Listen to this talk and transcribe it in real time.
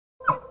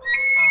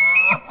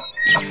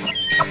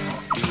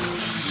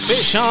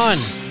Fish on.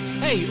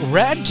 Hey,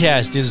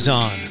 Radcast is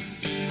on.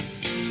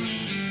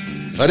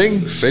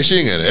 Hunting,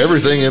 fishing, and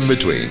everything in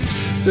between.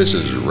 This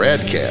is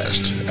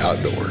Radcast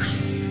Outdoors.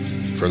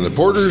 From the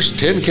Porter's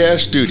 10Cast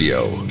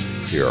studio,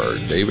 here are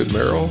David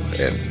Merrill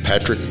and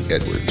Patrick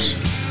Edwards.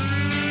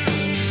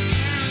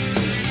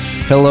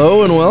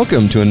 Hello and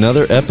welcome to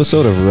another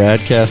episode of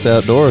Radcast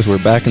Outdoors.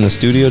 We're back in the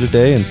studio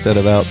today instead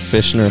of out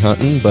fishing or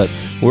hunting, but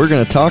we're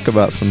going to talk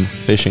about some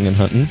fishing and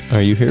hunting.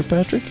 Are you here,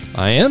 Patrick?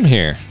 I am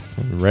here.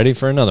 I'm ready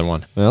for another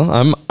one.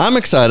 Well, I'm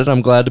excited.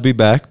 I'm glad to be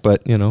back,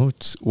 but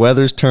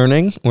weather's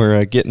turning.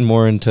 We're getting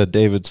more into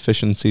David's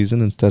fishing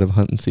season instead of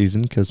hunting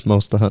season because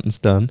most of the hunting's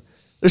done.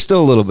 There's still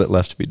a little bit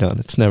left to be done.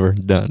 It's never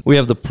done. We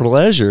have the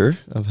pleasure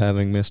of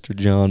having Mr.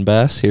 John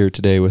Bass here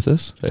today with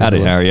us.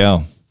 Howdy, how are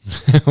y'all?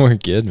 We're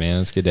good,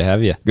 man. It's good to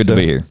have you. Good to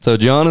be here. So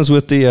John is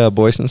with the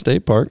Boysen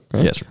State Park,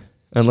 right? Yes, sir.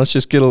 And let's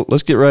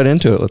get right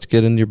into it. Let's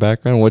get into your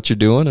background, what you're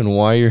doing, and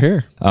why you're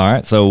here. All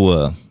right,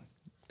 so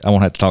I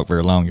won't have to talk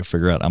very long. You'll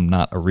figure out I'm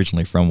not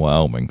originally from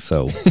Wyoming.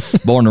 So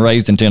born and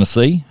raised in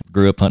Tennessee.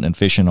 Grew up hunting and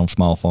fishing on a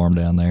small farm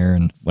down there.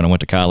 And when I went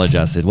to college,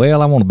 I said,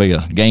 well, I want to be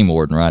a game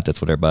warden, right? That's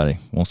what everybody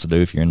wants to do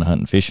if you're into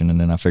hunting and fishing. And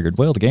then I figured,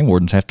 well, the game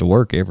wardens have to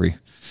work every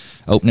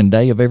opening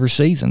day of every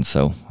season.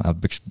 So I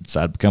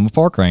decided to become a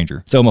park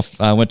ranger. So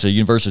I went to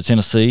University of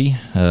Tennessee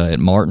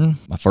at Martin.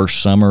 My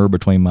first summer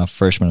between my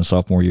freshman and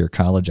sophomore year of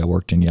college, I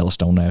worked in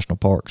Yellowstone National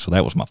Park. So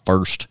that was my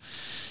first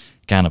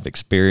kind of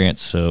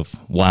experience of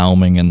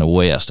Wyoming in the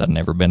West. I'd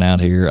never been out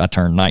here. I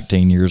turned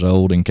 19 years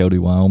old in Cody,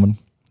 Wyoming,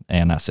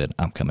 and I said,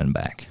 I'm coming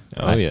back.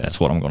 Oh, yeah. That's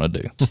what I'm going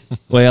to do.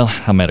 Well,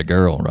 I met a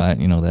girl, right?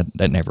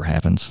 That never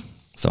happens.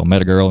 So I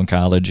met a girl in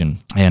college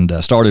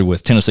and started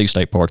with Tennessee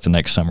State Park the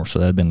next summer. So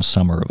that had been the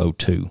summer of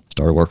 2002.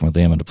 Started working with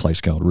them at a place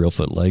called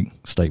Reelfoot Lake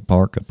State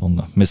Park up on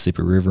the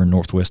Mississippi River in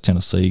northwest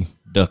Tennessee.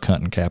 Duck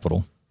hunting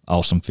capital.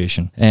 Awesome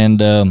fishing. And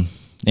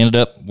ended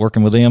up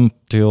working with them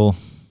till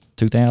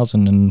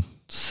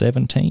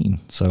 2017.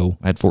 So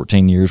I had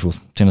 14 years with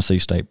Tennessee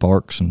State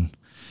Parks and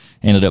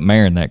ended up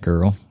marrying that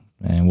girl.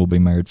 And we'll be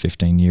married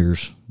 15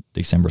 years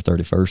December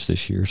 31st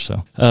this year.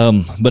 So,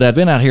 but I'd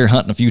been out here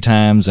hunting a few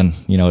times and,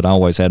 it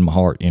always had my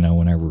heart,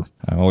 whenever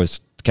I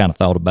always kind of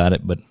thought about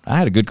it, but I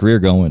had a good career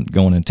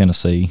going in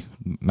Tennessee,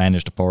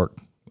 managed a park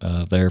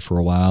there for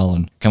a while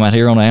and come out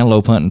here on an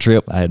antelope hunting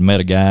trip. I had met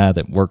a guy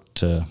that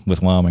worked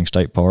with Wyoming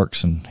State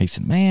Parks and he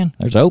said, man,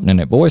 there's an opening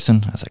at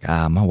Boysen. I was like,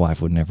 my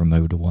wife would never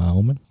move to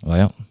Wyoming.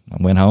 Well, I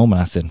went home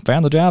and I said,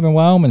 found the job in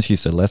Wyoming. She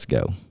said, let's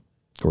go.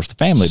 Of course, the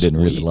family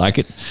didn't really like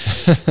it,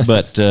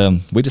 but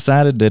we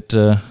decided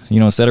that,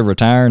 instead of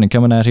retiring and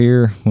coming out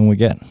here when we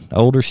got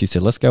older, she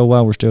said, let's go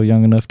while we're still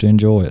young enough to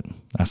enjoy it.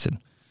 I said,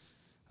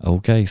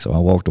 okay. So I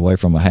walked away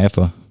from a half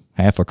a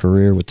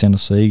career with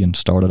Tennessee and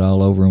started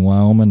all over in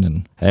Wyoming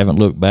and haven't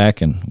looked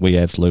back, and we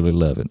absolutely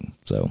love it.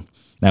 So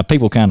now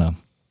people kind of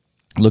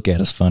look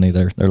at us funny.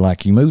 They're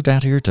like, you moved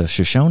out here to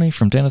Shoshone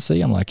from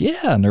Tennessee? I'm like,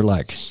 yeah. And they're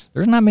like,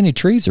 there's not many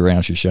trees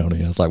around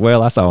Shoshone. I was like,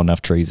 well, I saw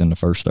enough trees in the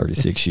first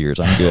 36 years.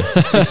 I'm good.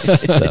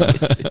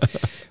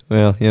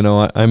 Well,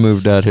 I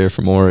moved out here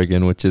from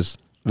Oregon, which is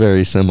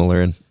very similar,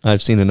 and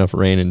I've seen enough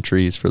rain and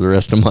trees for the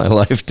rest of my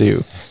life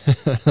too.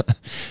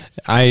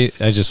 I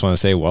just want to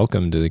say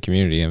welcome to the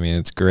community. I mean,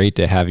 it's great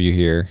to have you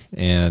here,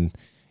 and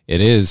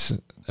it is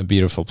a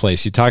beautiful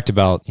place. You talked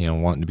about,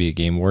 wanting to be a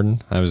game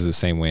warden. I was the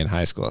same way in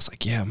high school. I was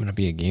like, yeah, I'm going to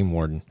be a game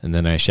warden. And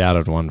then I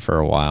shadowed one for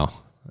a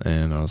while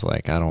and I was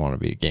like, I don't want to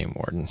be a game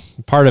warden.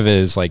 Part of it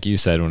is, like you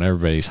said, when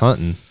everybody's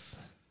hunting,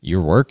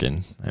 you're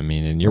working. I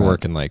mean, and you're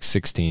working like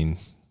 16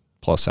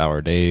 plus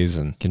hour days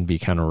and can be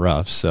kind of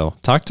rough. So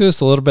talk to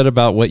us a little bit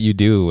about what you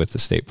do with the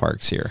state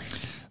parks here.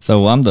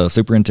 So I'm the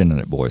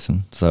superintendent at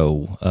Boysen.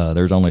 So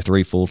there's only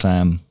 3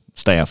 full-time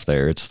staff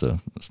there.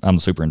 I'm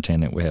the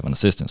superintendent. We have an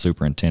assistant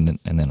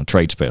superintendent and then a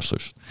trade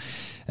specialist.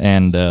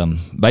 And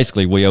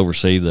basically we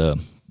oversee the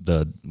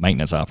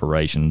maintenance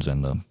operations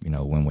and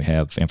when we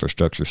have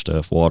infrastructure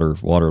stuff,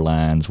 water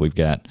lines. We've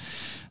got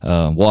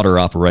water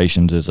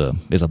operations is a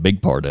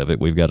big part of it.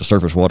 We've got a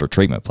surface water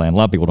treatment plant. A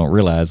lot of people don't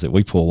realize that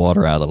we pull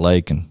water out of the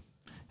lake and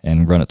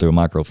run it through a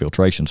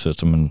microfiltration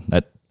system, and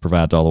that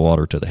provides all the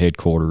water to the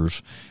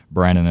headquarters,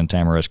 Brandon and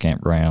Tamarask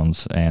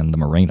campgrounds, and the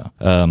marina.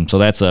 So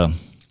that's a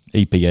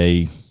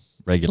EPA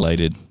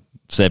regulated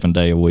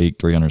 7-day a week,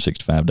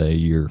 365 day a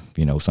year.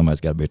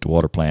 Somebody's got to be at the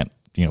water plant.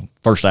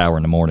 First hour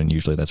in the morning,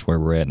 usually that's where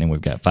we're at. And then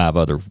we've got 5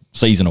 other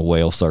seasonal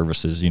well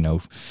services.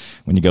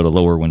 When you go to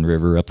Lower Wind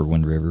River, Upper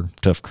Wind River,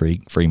 Tough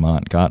Creek,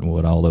 Fremont,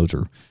 Cottonwood, all those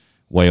are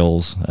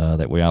wells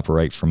that we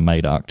operate from May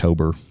to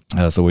October.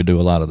 So we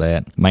do a lot of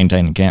that,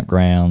 maintaining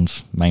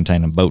campgrounds,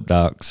 maintaining boat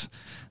docks.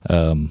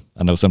 I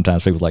know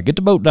sometimes people are like, get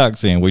the boat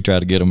docks in. We try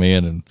to get them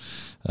in and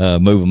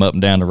move them up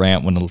and down the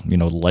ramp when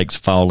the lake's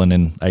falling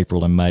in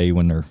April and May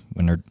when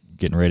they're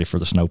getting ready for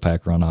the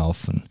snowpack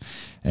runoff.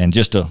 And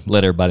just to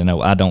let everybody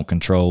know, I don't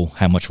control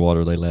how much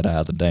water they let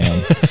out of the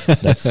dam.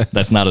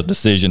 That's not a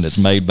decision that's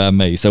made by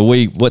me. So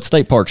what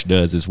State Parks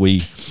does is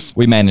we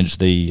manage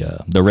the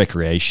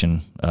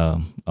recreation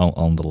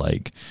on the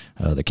lake,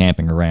 the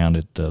camping around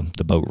it,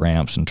 the boat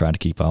ramps, and try to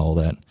keep all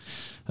that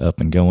up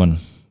and going.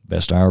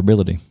 best of our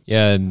ability.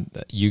 Yeah, and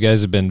you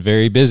guys have been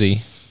very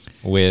busy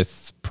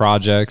with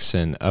projects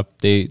and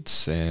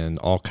updates and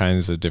all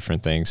kinds of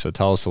different things. So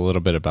tell us a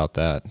little bit about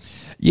that.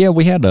 Yeah,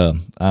 we had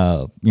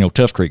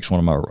Tough Creek's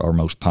one of our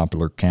most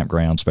popular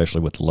campgrounds,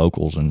 especially with the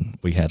locals, and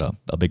we had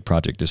a big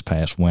project this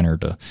past winter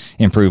to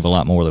improve a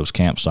lot more of those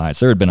campsites.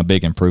 There had been a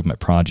big improvement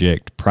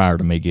project prior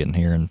to me getting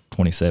here in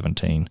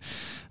 2017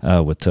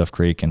 with Tough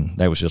Creek, and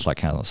that was just like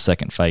kind of the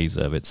second phase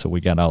of it. So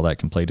we got all that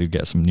completed,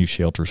 got some new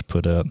shelters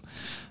put up.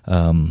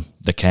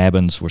 The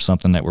cabins were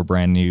something that were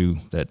brand new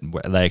that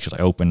they actually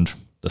opened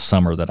the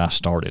summer that I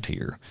started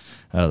here,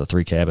 the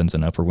 3 cabins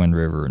in Upper Wind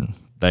River, and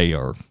they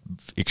are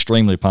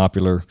extremely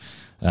popular,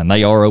 and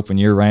they are open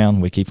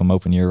year-round. We keep them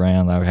open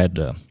year-round. I had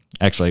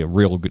actually a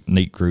real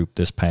neat group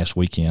this past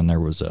weekend.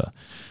 There was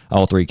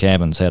all 3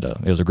 cabins it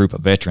was a group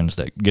of veterans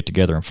that get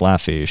together and fly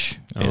fish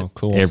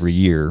cool. every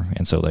year,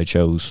 and so they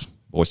chose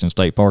Boysen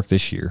State Park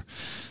this year.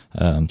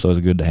 So it's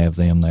good to have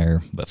them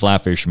there. But fly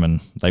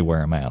fishermen, they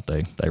wear them out.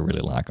 They really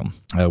like them.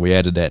 We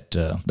added that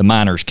the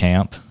miners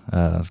camp.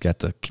 It's got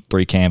the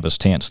 3 canvas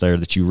tents there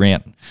that you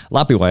rent. A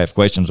lot of people have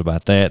questions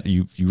about that.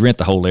 You rent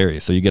the whole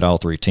area, so you get all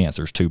 3 tents.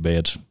 There's 2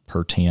 beds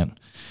per tent,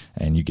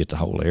 and you get the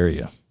whole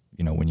area,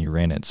 when you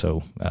rent it.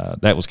 So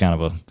that was kind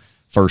of a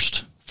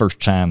first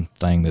time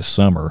thing this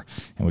summer,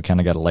 and we kind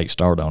of got a late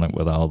start on it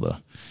with all the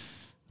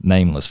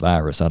nameless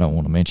virus I don't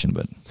want to mention,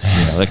 but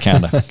that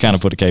kind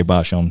of put a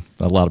kibosh on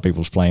a lot of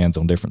people's plans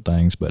on different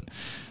things. But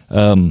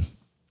and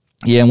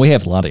we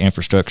have a lot of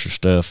infrastructure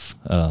stuff,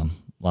 a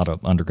lot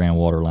of underground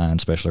water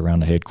lines, especially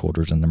around the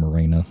headquarters and the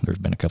marina. There's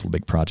been a couple of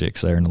big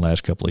projects there in the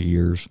last couple of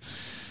years.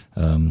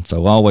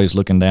 So always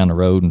looking down the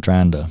road and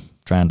trying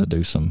to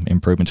do some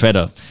improvements. We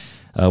had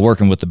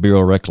working with the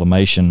Bureau of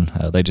Reclamation.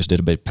 They just did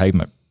a big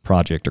pavement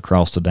project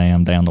across the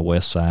dam down the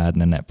west side,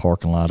 and then that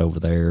parking lot over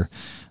there.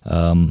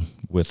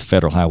 With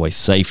Federal Highway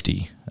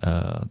Safety,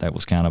 that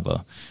was kind of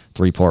a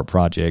 3-part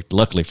project.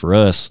 Luckily for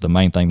us, the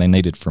main thing they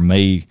needed from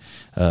me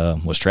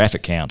was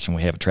traffic counts, and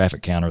we have a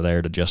traffic counter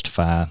there to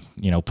justify,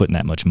 putting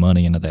that much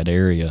money into that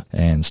area.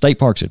 And State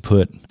Parks had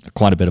put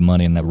quite a bit of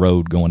money in the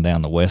road going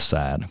down the west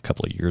side a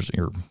couple of years,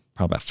 or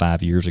probably about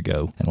 5 years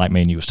ago. And like me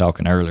and you was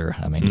talking earlier,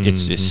 I mean,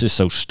 it's just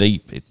so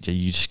steep,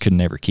 you just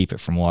couldn't ever keep it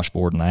from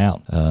washboarding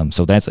out.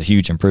 So that's a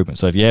huge improvement.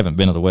 So if you haven't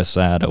been to the west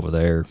side over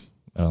there,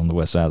 on the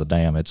west side of the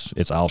dam,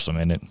 it's awesome,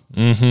 isn't it?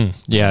 Mm-hmm.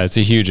 Yeah, it's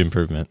a huge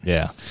improvement.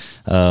 Yeah.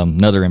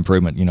 Another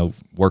improvement,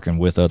 working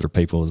with other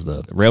people is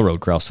the railroad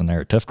crossing there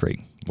at Tough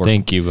Creek.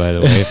 Thank you, by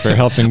the way, for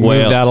helping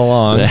move that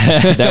along.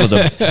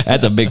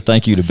 That's a big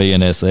thank you to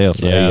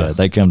BNSF.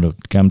 They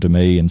come to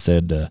me and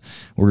said,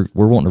 we're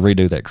wanting to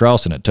redo that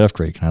crossing at Tough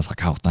Creek, and I was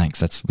like, oh, thanks.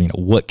 That's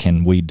what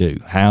can we do?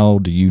 How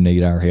do you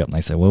need our help? And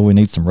they said, well, we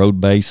need some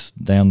road base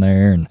down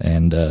there,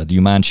 and do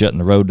you mind shutting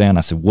the road down?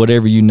 I said,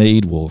 whatever you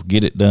need, we'll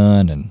get it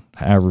done, and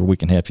however we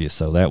can help you.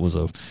 So that was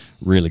a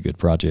really good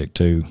project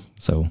too.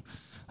 So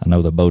I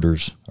know the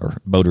boaters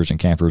and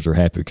campers are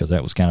happy because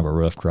that was kind of a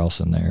rough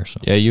crossing there. So.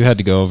 Yeah, you had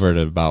to go over it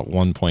at about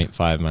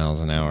 1.5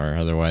 miles an hour.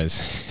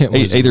 Otherwise, it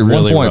was either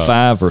really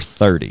 1.5 or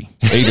 30.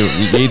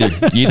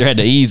 You either had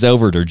to ease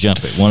over it or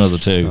jump it, one of the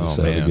two,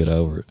 to get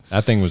over it.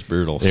 That thing was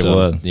brutal. It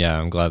was. Yeah,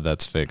 I'm glad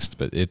that's fixed.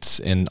 But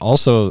and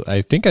also,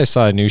 I think I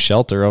saw a new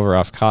shelter over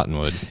off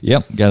Cottonwood.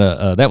 Yep,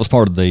 that was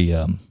part of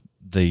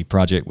the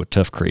project with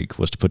Tough Creek,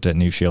 was to put that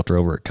new shelter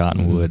over at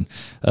Cottonwood.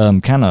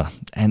 And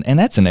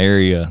that's an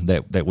area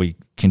that we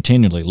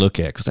continually look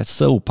at because that's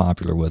so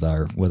popular with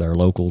our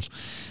locals,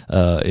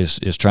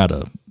 is try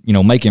to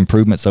make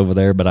improvements over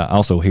there. But I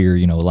also hear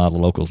a lot of the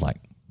locals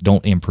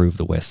don't improve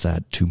the west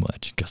side too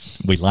much because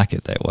we like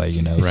it that way,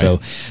 Right.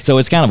 So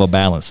it's kind of a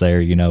balance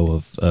there,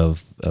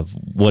 of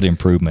what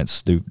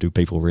improvements do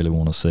people really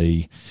want to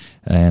see.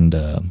 And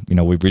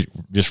we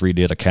just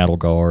redid a cattle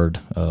guard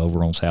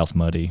over on South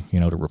Muddy,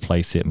 to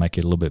replace it, make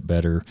it a little bit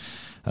better.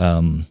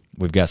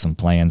 We've got some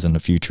plans in the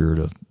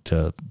future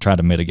to try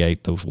to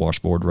mitigate those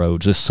washboard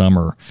roads. This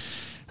summer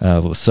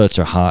was such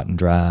a hot and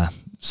dry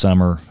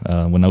summer.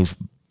 When those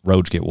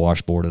roads get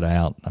washboarded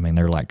out, I mean,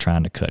 they're like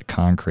trying to cut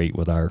concrete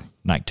with our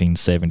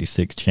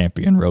 1976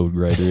 Champion road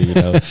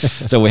grader,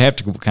 So we have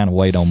to kind of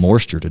wait on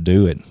moisture to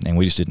do it, and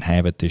we just didn't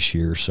have it this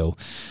year. So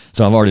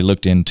I've already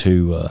looked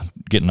into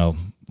getting a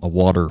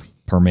water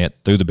permit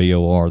through the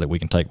BOR that we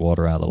can take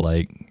water out of the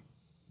lake,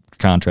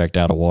 contract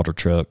out a water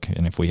truck,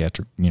 and if we have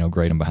to,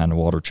 grade them behind the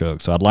water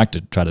truck. So I'd like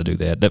to try to do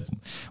that. That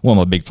one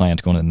of my big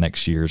plans going into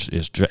next year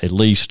is at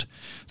least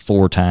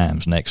 4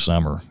 times next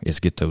summer is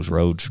get those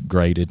roads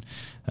graded,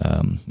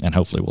 and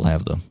hopefully we'll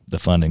have the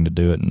funding to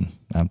do it. And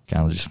I'm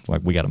kind of just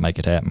like, we got to make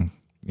it happen,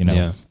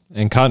 Yeah.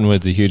 And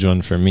Cottonwood's a huge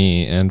one for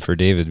me and for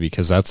David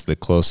because that's the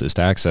closest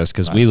access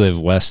because we live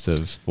west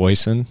of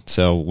Boysen.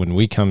 So when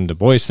we come to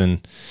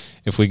Boysen,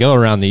 if we go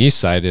around the east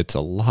side, it's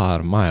a lot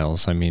of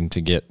miles. I mean,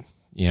 to get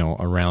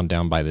around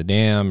down by the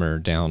dam or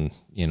down,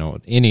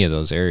 any of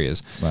those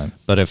areas. Right.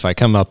 But if I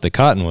come up the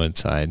Cottonwood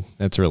side,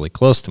 that's really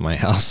close to my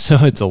house, so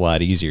it's a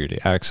lot easier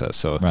to access.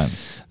 So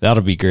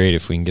that'll be great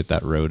if we can get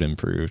that road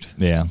improved.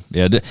 Yeah.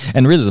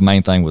 And really the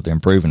main thing with the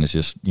improving is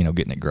just,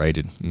 getting it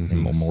graded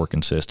more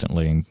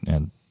consistently.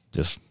 And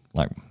just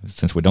like,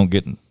 since we don't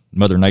get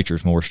Mother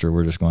Nature's moisture,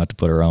 we're just going to have to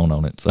put our own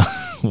on it. So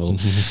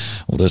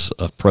we'll just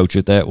approach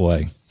it that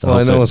way. So well,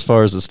 I know as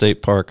far as the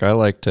state park, I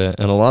like to,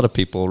 and a lot of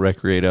people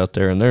recreate out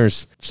there, and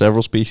there's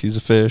several species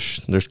of fish.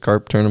 There's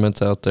carp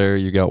tournaments out there.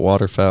 You got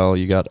waterfowl.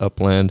 You got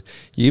upland.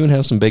 You even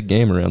have some big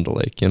game around the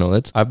lake.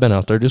 I've been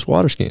out there just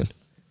water skiing.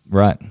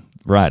 Right.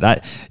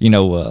 I,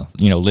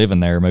 living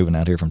there, moving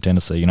out here from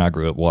Tennessee, I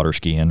grew up water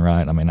skiing,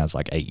 right? I mean, I was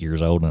like 8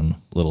 years old in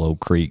a little old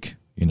creek,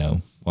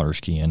 water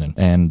skiing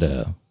and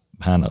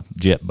behind a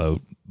jet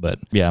boat. But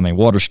yeah, I mean,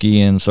 water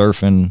skiing,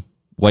 surfing,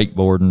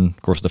 wakeboarding.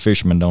 Of course, the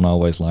fishermen don't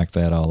always like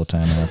that all the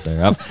time out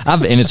there.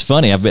 And it's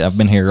funny. I've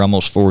been here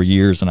almost 4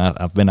 years, and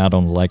I've been out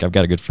on the lake. I've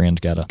got a good friend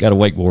got a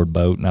wakeboard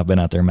boat, and I've been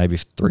out there maybe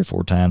 3 or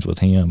 4 times with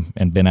him,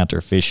 and been out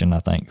there fishing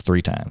I think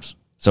 3 times.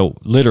 So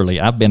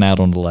literally, I've been out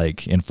on the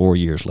lake in 4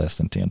 years less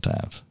than 10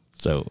 times.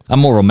 So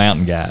I'm more a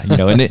mountain guy,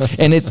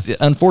 and it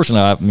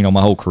unfortunately,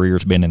 my whole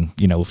career's been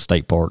in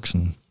state parks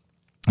and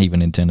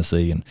even in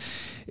Tennessee, and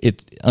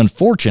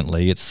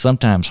unfortunately it's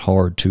sometimes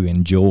hard to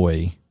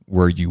enjoy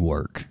where you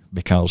work,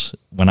 because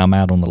when I'm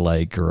out on the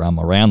lake or I'm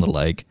around the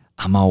lake,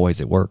 I'm always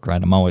at work,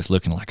 right? I'm always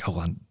looking like,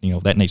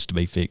 that needs to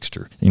be fixed,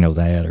 or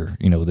that, or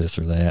this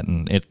or that,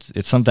 and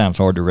it's sometimes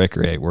hard to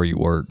recreate where you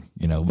work,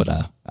 but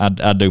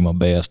I do my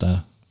best.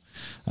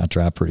 I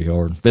try pretty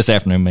hard. This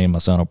afternoon, me and my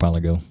son will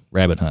probably go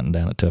rabbit hunting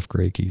down at Tough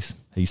Creek. He's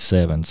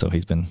 7, so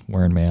he's been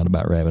wearing me out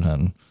about rabbit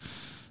hunting.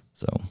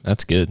 So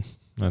that's good.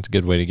 That's a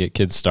good way to get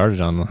kids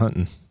started on the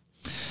hunting.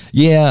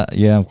 Yeah.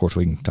 Of course,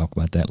 we can talk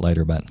about that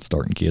later about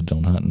starting kids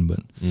on hunting. But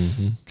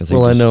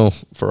I know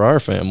for our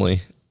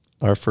family,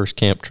 our first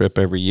camp trip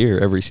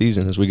every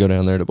season is we go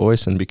down there to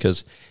Boysen,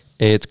 because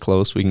it's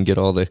close. We can get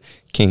all the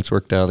kinks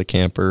worked out of the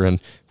camper, and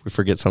if we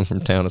forget something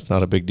from town, it's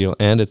not a big deal.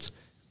 And it's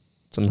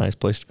a nice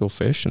place to go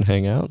fish and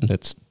hang out, and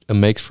it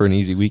makes for an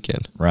easy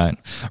weekend. Right.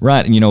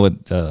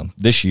 And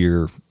this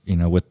year,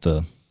 with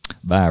the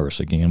virus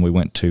again, we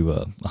went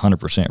to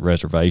 100%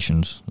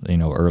 reservations,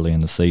 early in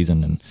the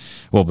season,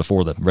 and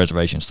before the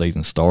reservation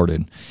season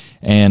started,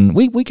 and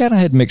we kind of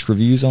had mixed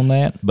reviews on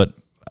that, but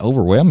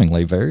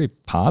overwhelmingly very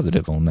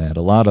positive on that.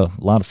 A lot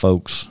of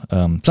folks,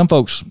 some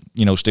folks,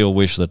 still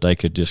wish that they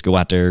could just go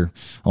out there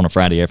on a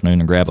Friday afternoon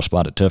and grab a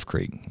spot at Tough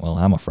Creek. Well,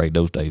 I'm afraid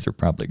those days are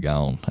probably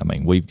gone. I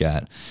mean,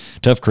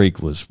 Tough Creek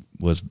was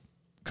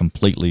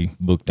completely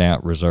booked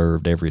out,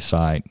 reserved, every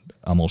site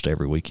almost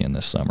every weekend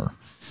this summer.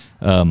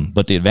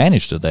 But the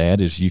advantage to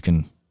that is you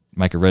can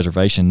make a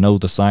reservation, know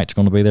the site's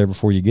going to be there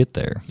before you get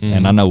there. Mm-hmm.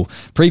 And I know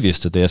previous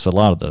to this, a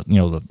lot of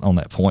the on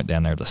that point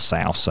down there, the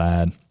south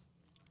side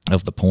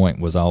of the point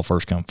was all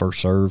first come,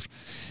 first served.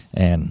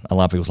 And a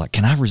lot of people was like,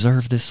 can I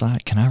reserve this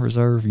site? Can I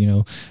reserve,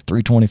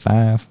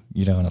 325?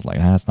 And I was like,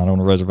 it's not on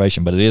a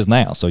reservation, but it is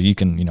now. So you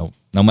can,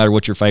 no matter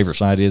what your favorite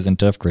site is in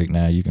Tough Creek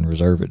now, you can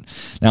reserve it.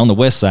 Now on the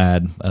west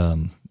side,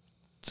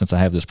 since I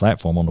have this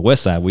platform on the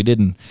west side,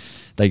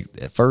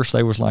 at first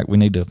they was like, we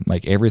need to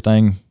make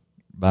everything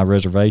by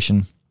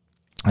reservation.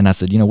 And I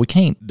said, we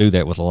can't do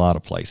that with a lot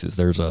of places.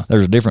 There's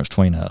a difference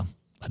between a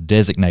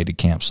designated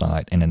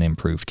campsite and an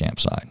improved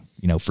campsite.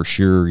 For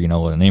sure,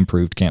 an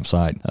improved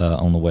campsite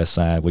on the west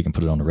side, we can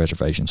put it on the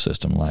reservation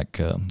system, like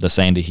the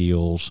Sandy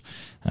Hills.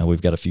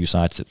 We've got a few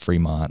sites at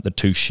Fremont, the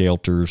 2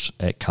 shelters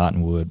at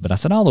Cottonwood. But I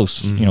said all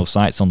those,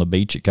 sites on the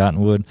beach at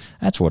Cottonwood,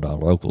 that's what our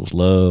locals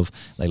love.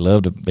 They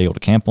love to be able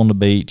to camp on the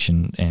beach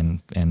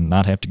and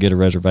not have to get a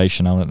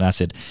reservation on it. And I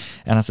said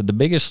the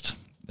biggest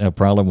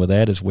problem with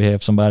that is we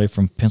have somebody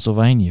from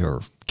Pennsylvania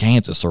or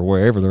Kansas or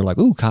wherever, they're like,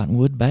 ooh,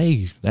 Cottonwood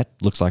Bay, that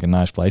looks like a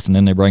nice place. And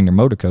then they bring their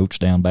motor coach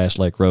down Bass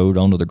Lake Road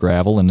onto the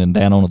gravel and then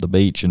down onto the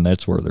beach, and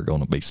that's where they're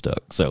going to be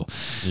stuck. So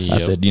I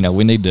said,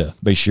 we need to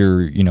be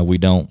sure, we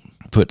don't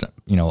put,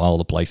 all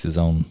the places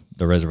on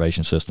the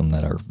reservation system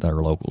that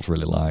our locals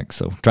really like.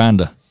 So trying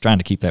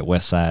to keep that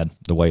west side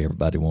the way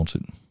everybody wants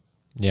it.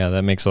 Yeah,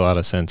 that makes a lot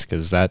of sense,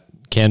 because that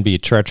can be a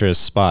treacherous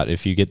spot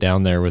if you get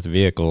down there with a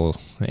vehicle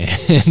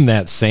in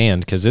that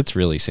sand, because it's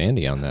really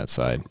sandy on that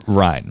side.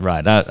 Right.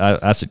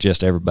 I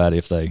suggest everybody,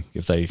 if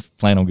they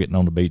plan on getting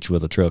on the beach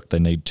with a truck, they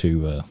need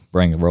to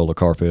bring a roller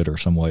carpet or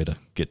some way to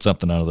get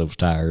something out of those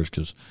tires,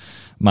 because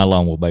my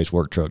long wheelbase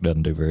work truck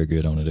doesn't do very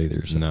good on it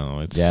either. So no,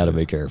 it's got to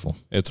be careful.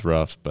 It's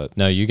rough, but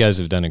no, you guys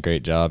have done a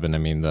great job, and I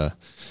mean the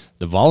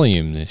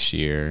volume this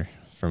year,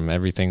 from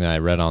everything that I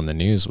read on the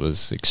news,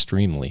 was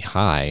extremely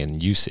high in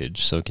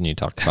usage. So can you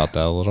talk about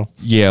that a little?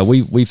 Yeah,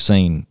 we've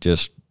seen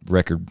just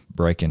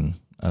record-breaking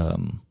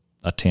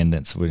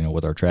attendance,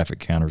 with our traffic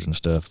counters and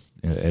stuff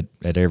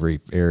at every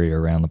area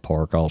around the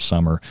park all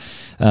summer.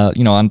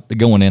 I'm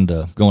going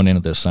into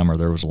this summer,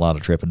 there was a lot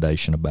of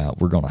trepidation about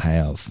we're going to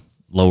have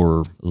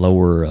lower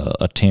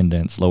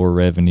attendance, lower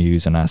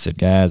revenues. And I said,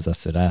 guys,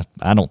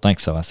 I don't think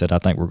so. I said, I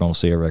think we're going to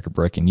see a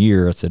record-breaking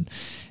year. I said,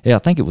 yeah, I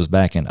think it was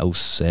back in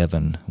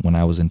 2007 when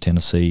I was in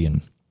Tennessee,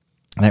 and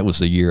that was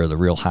the year of the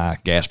real high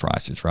gas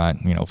prices, right?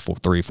 For $3,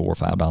 $4,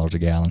 $5 a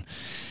gallon.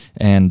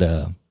 And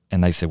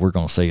they said, we're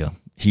going to see a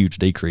huge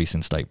decrease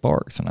in state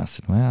parks. And I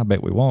said, well, I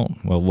bet we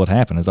won't. Well, what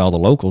happened is all the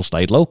locals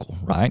stayed local,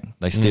 right?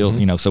 They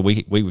still, so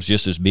we was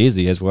just as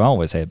busy as we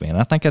always had been.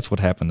 I think that's what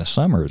happened this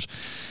summer is,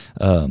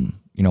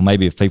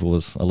 maybe if people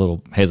was a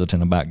little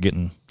hesitant about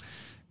getting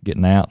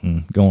out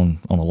and going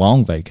on a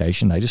long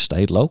vacation, they just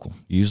stayed local,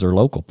 used their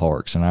local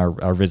parks, and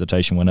our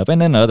visitation went up. And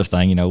then the other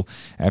thing,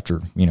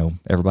 after,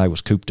 everybody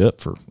was cooped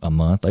up for a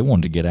month, they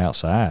wanted to get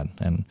outside.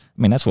 And,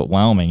 that's what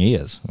Wyoming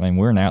is.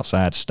 We're an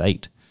outside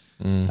state.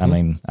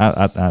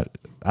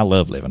 I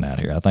love living out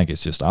here. I think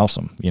it's just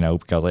awesome,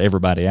 because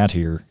everybody out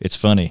here, it's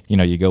funny,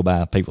 you go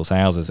by people's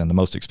houses and the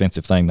most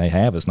expensive thing they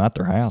have is not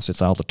their house.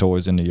 It's all the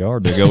toys in the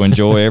yard. They go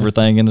enjoy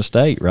everything in the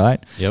state,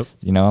 right? Yep.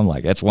 I'm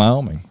like, that's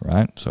Wyoming,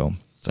 right? So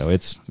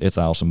it's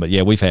awesome. But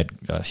yeah, we've had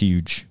a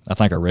huge, I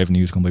think our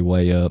revenue is going to be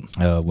way up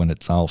when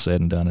it's all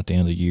said and done at the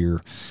end of the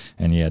year.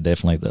 And yeah,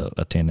 definitely the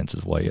attendance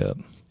is way up.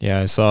 Yeah,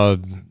 I saw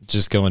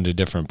just going to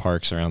different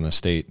parks around the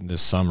state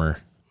this summer.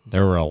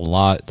 There were a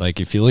lot,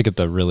 like if you look at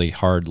the really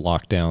hard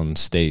lockdown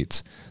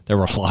states, there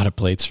were a lot of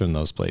plates from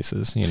those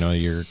places.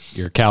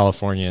 Your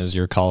Californias,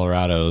 your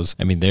Colorados.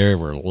 There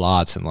were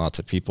lots and lots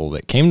of people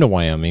that came to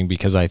Wyoming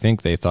because I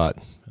think they thought,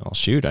 oh,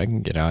 shoot, I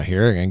can get out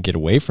here, I can get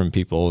away from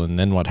people. And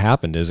then what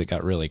happened is it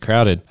got really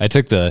crowded. I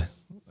took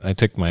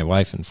my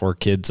wife and 4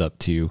 kids up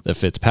to the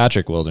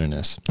Fitzpatrick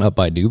Wilderness up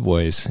by Du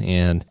Bois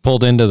and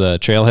pulled into the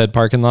trailhead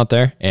parking lot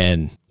there,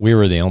 and we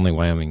were the only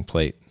Wyoming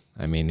plate.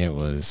 It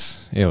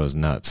was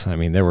nuts.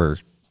 There were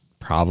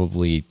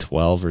probably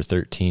 12 or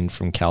 13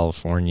 from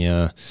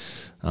California.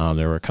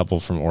 There were a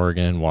couple from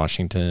Oregon,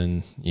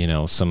 Washington,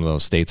 some of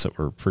those states that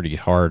were pretty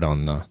hard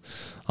on the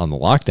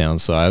lockdown.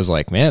 So I was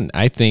like, man,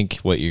 I think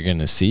what you're going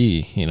to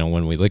see,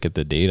 when we look at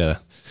the data,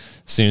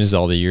 as soon as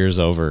all the year's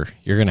over,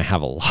 you're going to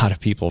have a lot of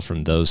people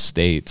from those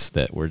states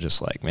that were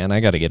just like, man, I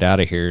got to get out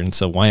of here. And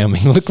so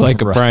Wyoming looked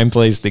like a prime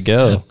place to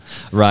go.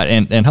 Right.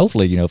 And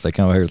hopefully, if they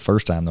come out here the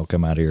first time, they'll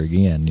come out here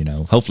again.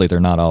 Hopefully they're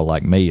not all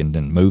like me and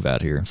didn't move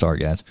out here. Sorry,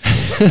 guys.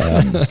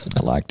 I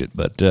liked it.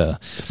 But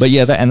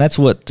yeah, that's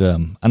what,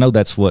 I know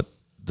that's what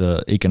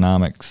the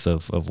economics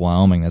of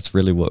Wyoming, that's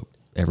really what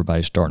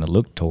everybody's starting to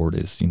look toward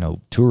is,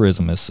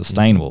 tourism is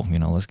sustainable.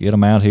 Let's get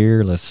them out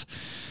here. Let's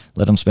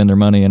let them spend their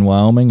money in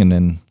Wyoming and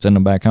then send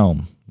them back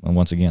home. And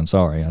once again,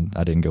 sorry,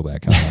 I didn't go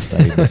back home.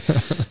 I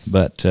stayed,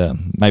 but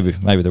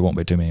maybe there won't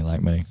be too many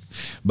like me.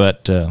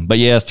 But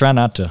yeah, try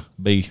not to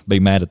be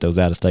mad at those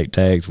out of state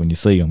tags when you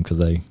see them, because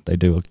they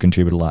do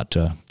contribute a lot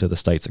to the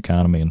state's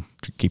economy and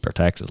to keep our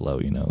taxes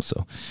low.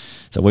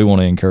 So we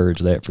want to encourage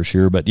that for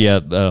sure. But yeah,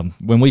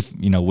 when we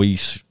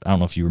I don't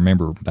know if you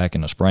remember back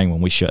in the spring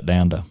when we shut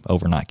down to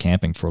overnight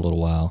camping for a little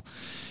while.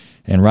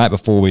 And right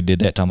before we did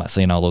that, talking about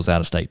seeing all those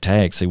out-of-state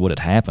tags, see what had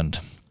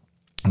happened.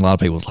 A lot of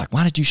people was like,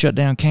 why did you shut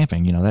down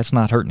camping? That's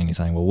not hurting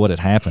anything. Well, what had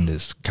happened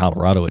is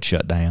Colorado had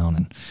shut down,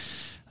 and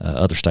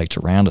other states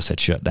around us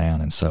had shut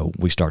down, and so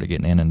we started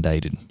getting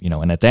inundated.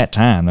 And at that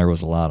time, there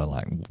was a lot of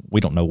like,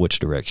 we don't know which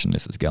direction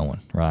this is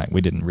going, right?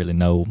 We didn't really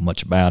know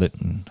much about it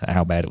and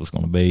how bad it was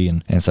going to be,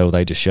 and so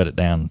they just shut it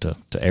down to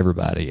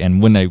everybody.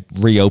 And when they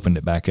reopened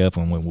it back up,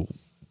 and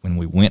when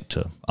we went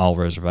to all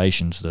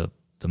reservations,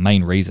 the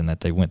main reason that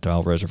they went to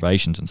all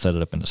reservations and set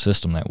it up in the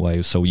system that way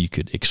was so you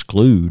could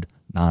exclude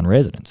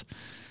non-residents,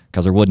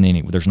 because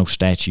there's no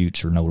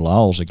statutes or no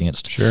laws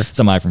against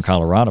somebody from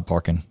Colorado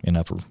parking in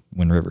Upper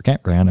Wind River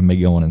Campground and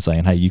me going and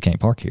saying, hey, you can't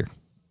park here.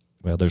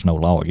 Well, there's no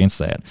law against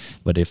that.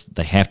 But if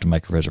they have to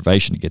make a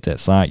reservation to get that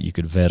site, you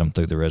could vet them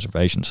through the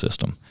reservation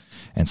system.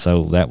 And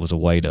so that was a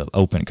way to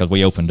open, because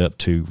we opened up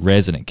to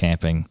resident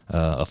camping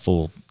a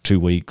full 2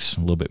 weeks,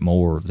 a little bit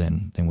more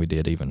than we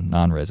did even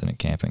non-resident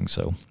camping.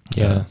 So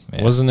yeah.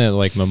 Wasn't it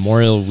like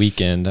Memorial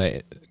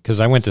Weekend? Because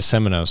I went to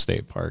Seminole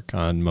State Park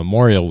on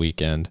Memorial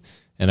Weekend,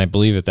 and I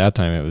believe at that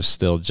time it was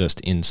still just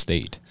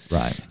in-state.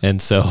 Right.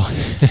 And so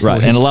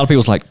right. And a lot of people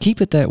was like, keep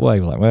it that way.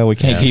 We're like, well, we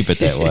can't keep it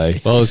that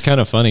way. Well, it was kind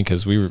of funny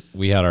because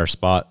we had our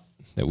spot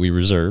that we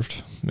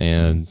reserved,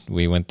 and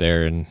we went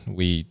there, and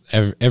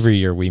every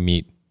year we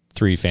meet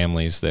 3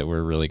 families that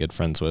we're really good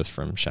friends with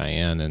from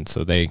Cheyenne, and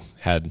so they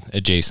had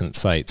adjacent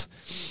sites.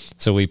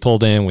 So we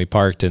pulled in, we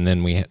parked, and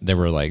then there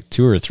were like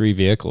 2 or 3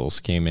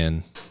 vehicles came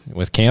in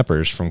with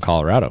campers from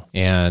Colorado,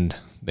 and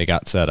they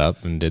got set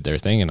up and did their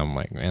thing, and I'm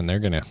like, man, they're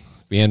gonna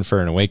be in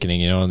for an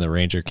awakening, and the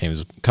ranger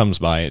comes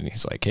by, and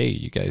he's like, hey,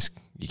 you guys,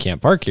 you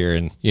can't park here.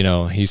 And,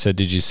 he said,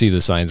 did you see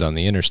the signs on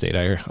the interstate?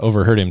 I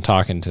overheard him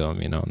talking to them,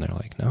 and they're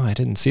like, no, I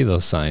didn't see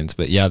those signs.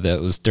 But yeah, that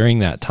was during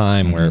that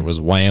time where it was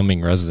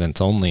Wyoming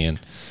residents only. And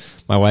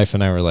my wife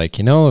and I were like,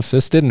 if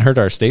this didn't hurt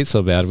our state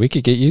so bad, we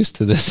could get used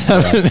to this,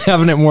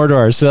 having it more to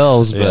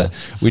ourselves. But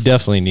we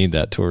definitely need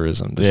that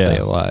tourism to stay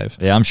alive.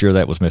 Yeah, I'm sure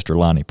that was Mr.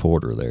 Lonnie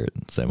Porter there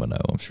at Seminole.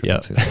 I'm sure.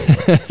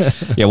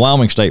 Yeah,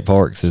 Wyoming State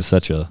Parks is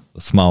such a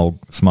small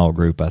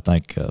group. I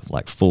think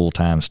like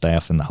full-time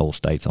staff in the whole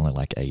state's only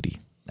like 80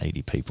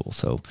 people.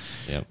 So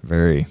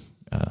very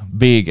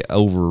big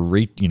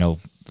overreach,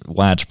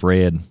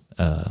 widespread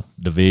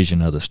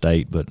division of the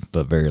state,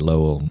 but very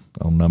low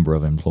on number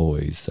of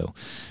employees. So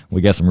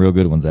we got some real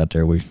good ones out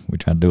there. We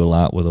try to do a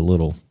lot with a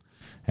little,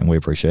 and we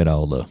appreciate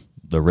all the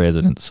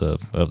residents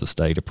of the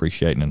state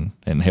appreciating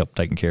and help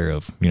taking care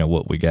of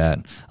what we got.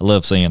 I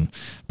love seeing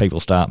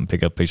people stop and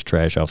pick up a piece of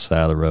trash off the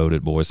side of the road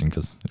at Boysen,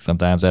 because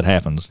sometimes that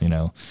happens,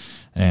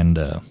 and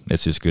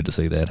it's just good to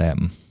see that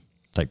happen.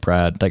 Take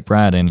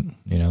pride in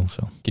it,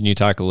 So can you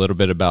talk a little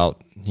bit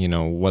about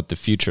what the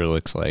future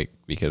looks like?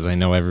 Because I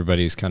know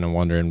everybody's kind of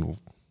wondering,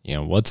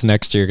 what's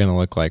next year going to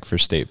look like for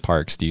state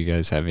parks? Do you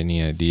guys have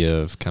any idea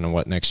of kind of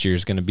what next year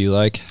is going to be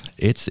like?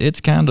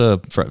 It's kind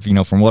of,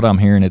 from what I'm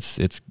hearing,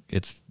 it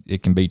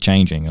can be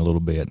changing a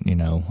little bit.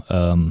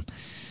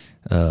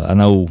 I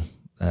know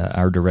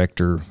our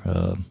director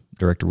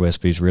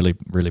Westby is really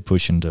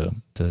pushing to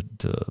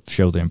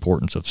show the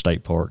importance of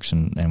state parks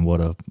and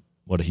what a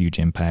huge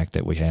impact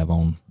that we have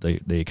on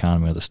the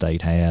economy of the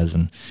state has,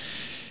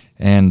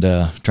 and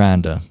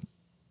trying to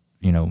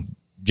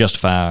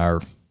justify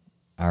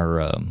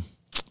our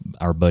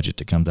budget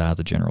that comes out of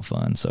the general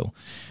fund. So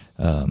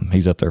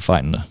he's up there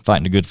fighting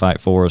a good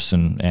fight for us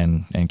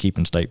and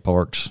keeping state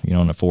parks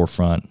on the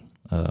forefront,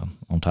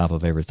 on top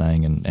of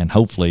everything, and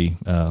hopefully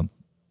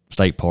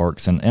state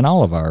parks and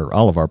all of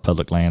our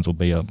public lands will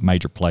be a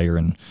major player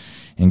in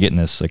getting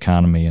this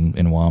economy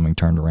in Wyoming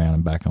turned around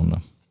and back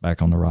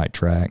on the right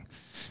track.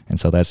 And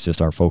so that's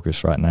just our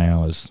focus right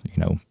now is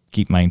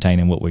keep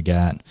maintaining what we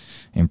got,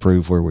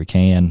 improve where we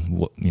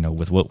can,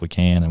 with what we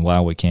can and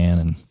while we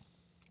can,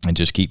 and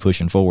just keep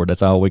pushing forward.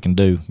 That's all we can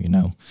do,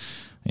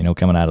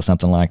 coming out of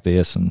something like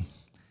this. And,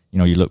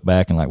 you look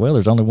back and like, well,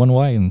 there's only one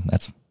way, and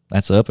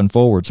that's up and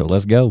forward. So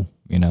let's go,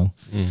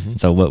 Mm-hmm.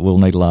 So we'll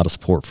need a lot of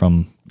support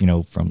from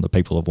the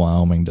people of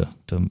Wyoming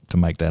to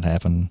make that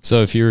happen.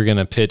 So if you were going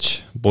to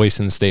pitch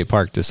Boysen State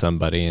Park to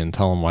somebody and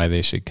tell them why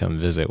they should come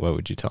visit, what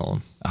would you tell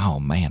them? Oh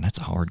man, that's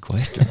a hard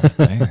question right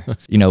there.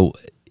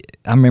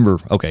 I remember,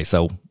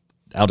 so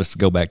I'll just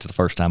go back to the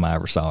first time I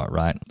ever saw it,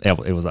 right? I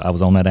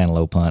was on that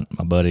antelope hunt.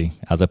 My buddy,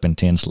 I was up in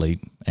 10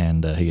 sleep,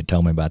 and he had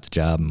told me about the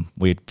job, and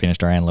we had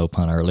finished our antelope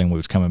hunt early, and we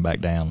was coming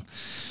back down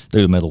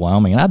through the middle of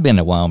Wyoming. And I'd been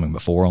to Wyoming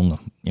before on the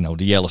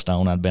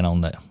Yellowstone. I'd been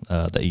on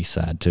the east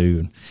side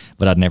too,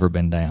 but I'd never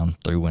been down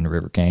through Wind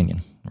River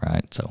Canyon,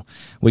 right? So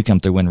we come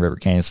through Wind River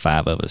Canyon, it's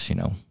 5 of us,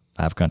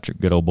 5 country,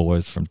 good old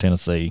boys from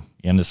Tennessee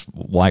in this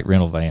white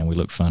rental van. We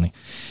looked funny,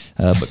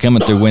 but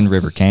coming through Wind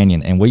River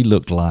Canyon, and we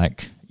looked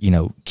like,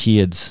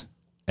 kids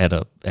at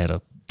a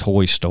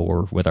toy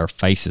store with our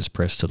faces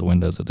pressed to the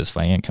windows of this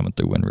van coming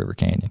through Wind River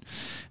Canyon.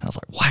 And I was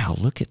like, wow,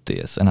 look at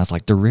this. And I was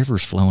like, the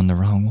river's flowing the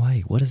wrong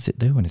way. What is it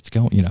doing? It's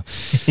going,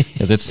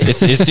 'cause it's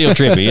still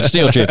trippy. It's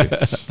still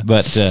trippy.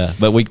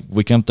 But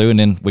we come through, and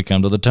then we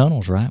come to the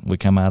tunnels, right? We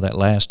come out of that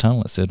last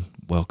tunnel that said,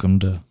 welcome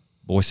to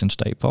Boysen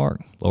State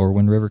Park, Lower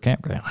Wind River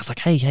Campground. I was like,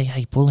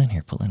 hey, pull in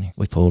here.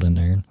 We pulled in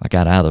there. I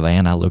got out of the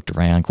van. I looked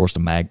around. Of course, the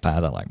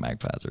magpies, I like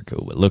magpies, they're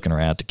cool. But looking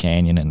around the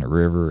canyon and the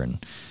river,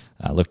 and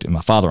I looked at my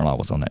father-in-law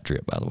was on that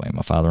trip, by the way.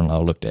 My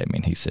father-in-law looked at me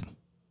and he said,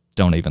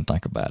 don't even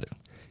think about it.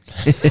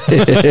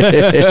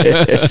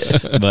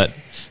 But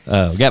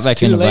got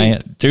back in the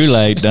van. Too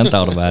late. Done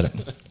thought about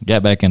it.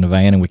 Got back in the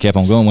van, and we kept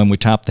on going when we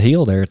topped the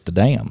hill there at the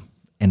dam.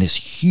 And this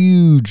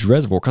huge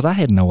reservoir, because I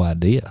had no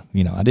idea.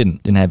 I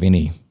didn't have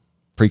any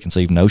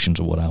preconceived notions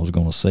of what I was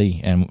going to see.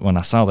 And when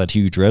I saw that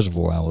huge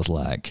reservoir, I was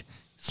like,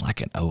 it's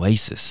like an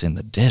oasis in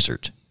the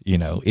desert.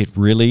 It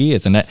really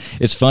is. And that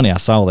it's funny, I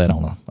saw that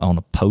on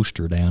a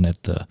poster down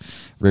at the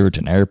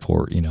Riverton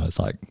Airport. It's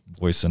like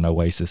Boysen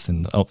Oasis,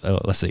 and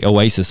let's see,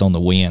 Oasis on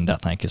the Wind, I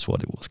think is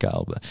what it was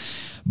called.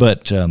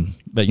 But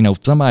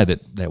somebody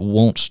that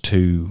wants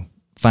to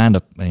find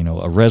a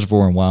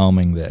reservoir in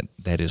Wyoming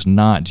that is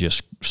not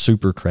just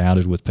super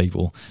crowded with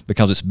people,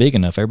 because it's big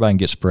enough, everybody can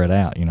get spread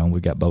out.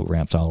 We've got boat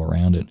ramps all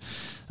around it.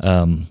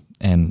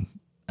 And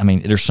I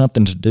mean, there's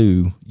something to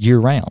do year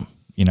round.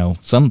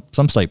 Some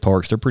state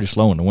parks, they're pretty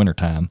slow in the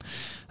wintertime.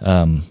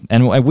 And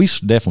we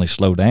definitely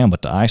slow down,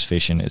 but the ice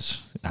fishing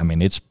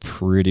it's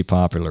pretty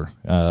popular.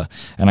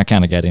 And I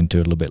kind of got into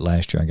it a little bit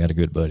last year. I got a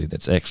good buddy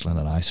that's excellent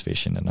at ice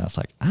fishing, and I was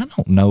like, I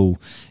don't know.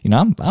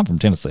 I'm from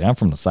Tennessee. I'm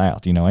from the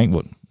South. Ain't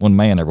what one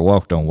man ever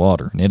walked on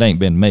water, and it ain't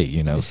been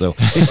me. So,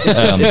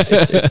 the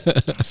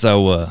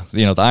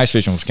ice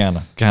fishing was kind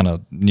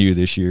of new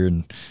this year,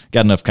 and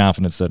got enough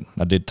confidence that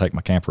I did take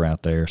my camper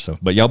out there. So,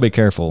 but y'all be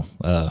careful.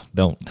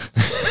 Don't.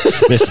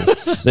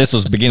 This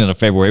was beginning of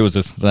February. It was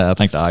I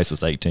think the ice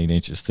was 8 18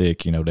 inches thick,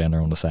 down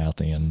there on the south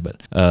end.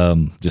 But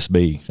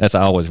that's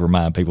I always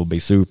remind people, be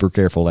super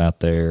careful out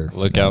there.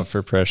 Look out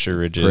for pressure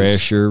ridges.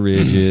 Pressure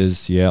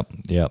ridges, yep.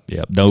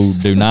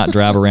 Do not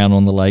drive around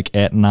on the lake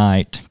at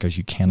night because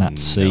you cannot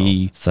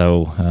see.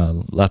 So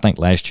I think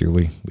last year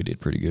we did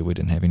pretty good. We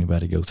didn't have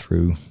anybody go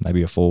through,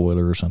 maybe a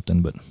four-wheeler or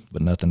something, but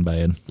nothing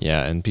bad.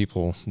 Yeah, and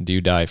people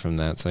do die from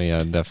that, so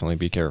yeah, definitely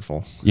be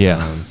careful.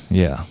 Yeah,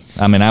 yeah.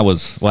 I mean,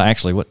 let's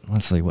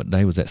see, what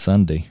day was that?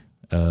 Sunday.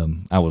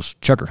 I was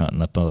chucker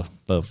hunting up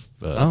above.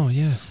 Oh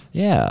yeah,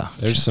 yeah.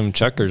 There's some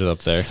chuckers up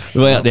there.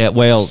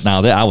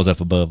 I was up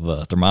above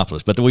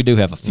Thermopolis, but we do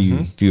have a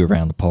few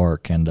around the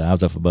park, and I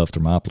was up above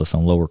Thermopolis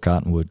on Lower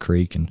Cottonwood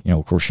Creek, and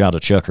of course, shot a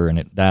chucker, and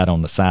it died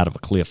on the side of a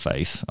cliff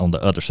face on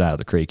the other side of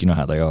the creek. You know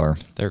how they are.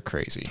 They're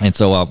crazy. And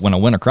so when I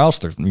went across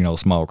the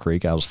small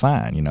creek, I was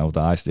fine. The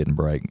ice didn't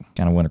break.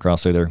 Kind of went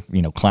across through there.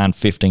 Climbed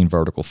 15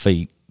 vertical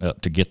feet up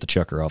to get the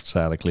chucker off the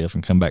side of the cliff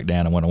and come back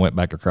down. And when I went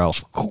back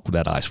across,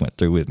 that ice went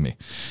through with me.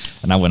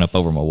 And I went up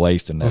over my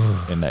waist in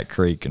that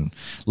creek. And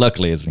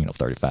luckily it's,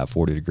 35,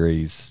 40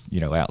 degrees,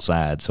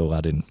 outside, so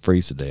I didn't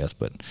freeze to death.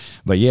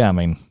 But yeah, I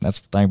mean, that's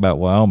the thing about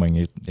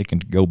Wyoming. It can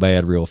go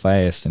bad real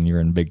fast and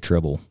you're in big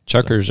trouble.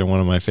 Chuckers are one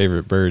of my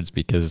favorite birds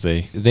because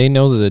they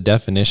know the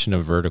definition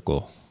of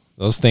vertical.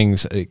 Those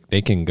things,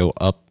 they can go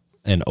up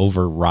and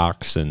over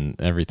rocks and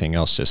everything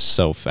else just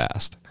so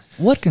fast.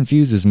 What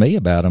confuses me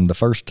about them the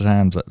first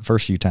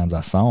few times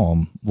I saw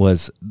them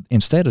was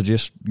instead of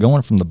just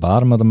going from the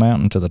bottom of the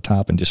mountain to the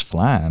top and just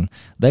flying,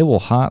 they will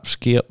hop,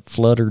 skip,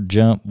 flutter,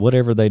 jump,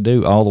 whatever they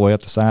do all the way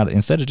up the side.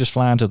 Instead of just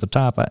flying to the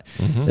top,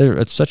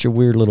 it's such a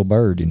weird little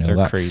bird.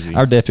 They're crazy.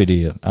 Our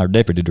deputy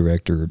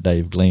director,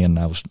 Dave Glenn,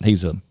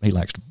 he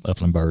likes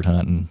upland bird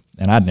hunting.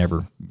 And I'd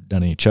never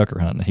done any chucker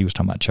hunting. He was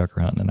talking about chucker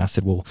hunting. And I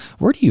said, well,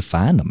 where do you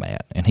find them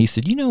at? And he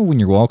said, when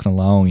you're walking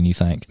along and you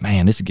think,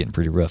 man, this is getting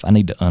pretty rough. I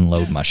need to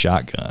unload my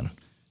shotgun.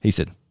 He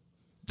said,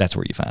 that's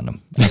where you find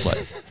them. I was like,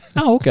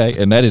 oh, okay.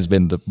 And that has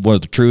been one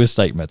of the truest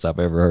statements I've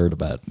ever heard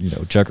about,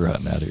 chucker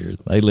hunting out here.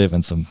 They live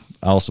in some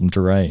awesome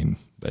terrain.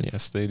 But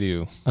yes, they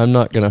do. I'm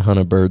not going to hunt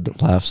a bird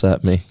that laughs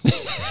at me.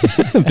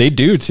 They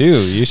do, too.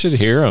 You should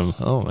hear them.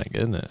 Oh, my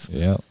goodness.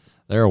 Yeah.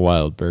 They're a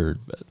wild bird,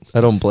 but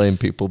I don't blame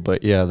people.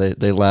 But yeah,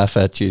 they laugh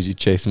at you as you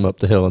chase them up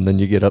the hill, and then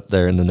you get up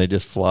there, and then they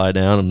just fly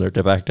down, and they're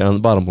back down the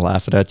bottom,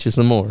 laughing at you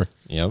some more.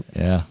 Yep.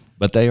 Yeah,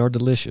 but they are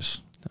delicious.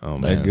 Oh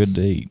man, they're good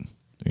to eat.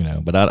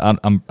 But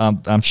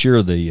I'm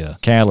sure the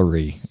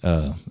calorie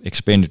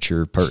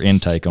expenditure per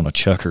intake on a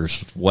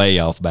chucker's way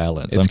off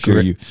balance.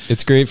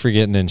 It's great for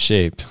getting in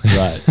shape.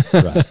 Right.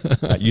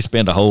 You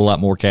spend a whole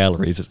lot more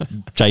calories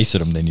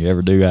chasing them than you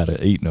ever do out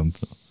of eating them.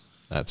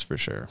 That's for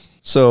sure.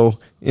 So,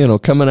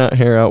 coming out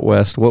here out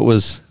west, what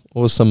was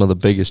some of the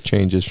biggest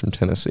changes from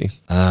Tennessee?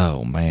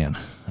 Oh, man.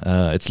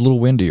 It's a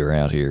little windier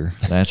out here,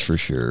 that's for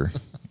sure.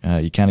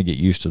 You kind of get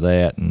used to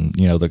that. And,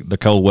 the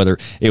cold weather.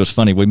 It was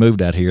funny. We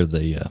moved out here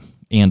the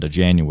end of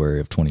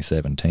January of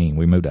 2017.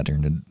 We moved out here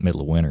in the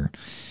middle of winter.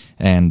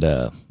 And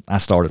I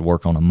started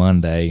work on a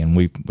Monday, and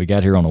we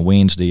got here on a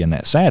Wednesday, and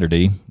that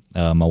Saturday,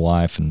 my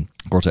wife and,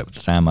 of course, at the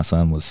time my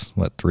son was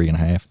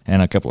 3.5,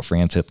 and a couple of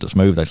friends helped us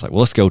move. They was like, well,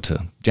 let's go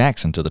to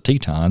Jackson to the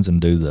Tetons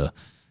and do the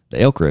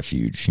elk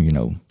refuge,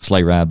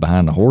 sleigh ride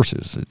behind the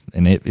horses.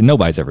 And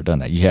nobody's ever done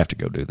that. You have to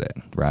go do that,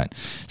 right?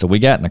 So we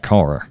got in the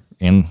car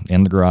in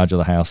the garage of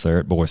the house there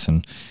at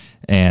Boysen,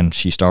 and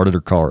she started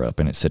her car up,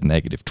 and it said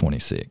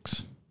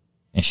 -26.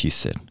 And she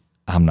said,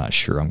 I'm not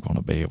sure I'm going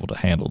to be able to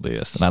handle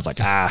this. And I was like,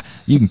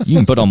 you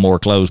can put on more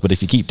clothes, but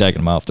if you keep taking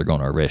them off, they're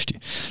going to arrest you.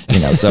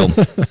 So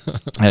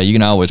you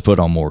can always put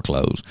on more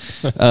clothes.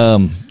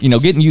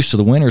 Getting used to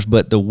the winters,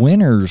 but the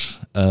winters,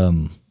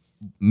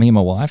 me and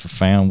my wife have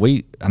found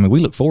we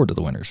look forward to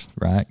the winters,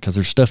 right? Because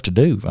there's stuff to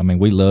do.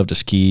 We love to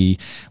ski.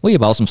 We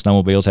have bought some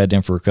snowmobiles, had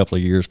them for a couple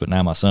of years, but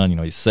now my son,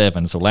 he's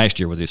 7. So last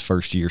year was his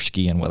first year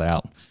skiing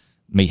without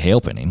me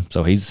helping him,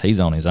 so he's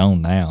on his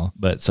own now.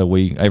 But so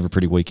every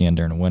pretty weekend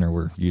during the winter,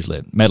 we're usually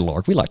at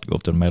Meadowlark. We like to go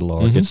up to the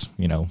Meadowlark. It's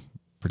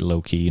pretty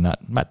low key, not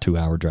about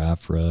 2-hour drive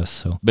for us.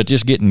 So, but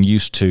just getting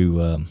used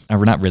to,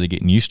 or not really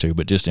getting used to,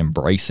 but just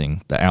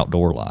embracing the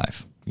outdoor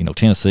life.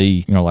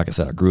 Tennessee. Like I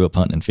said, I grew up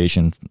hunting and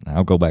fishing.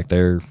 I'll go back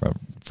there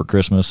for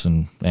Christmas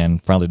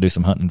and probably do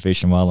some hunting and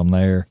fishing while I'm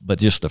there. But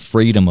just the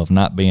freedom of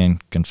not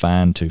being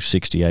confined to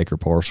 60-acre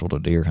parcel to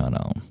deer hunt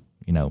on.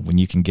 When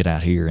you can get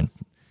out here and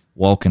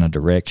walk in a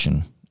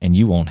direction and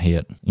you won't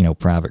hit,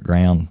 private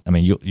ground.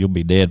 You'll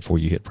be dead before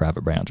you hit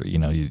private boundary.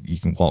 You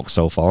can walk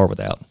so far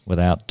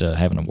without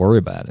having to worry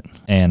about it.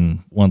 And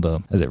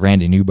is it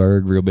Randy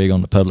Newberg, real big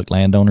on the public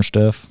landowner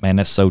stuff? Man,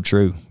 that's so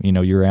true.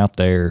 You're out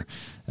there,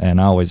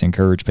 and I always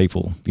encourage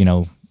people,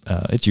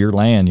 it's your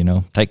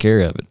land, take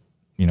care of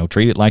it.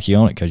 Treat it like you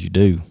own it, because you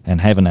do.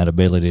 And having that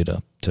ability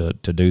to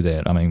do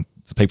that.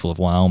 The people of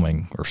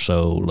Wyoming are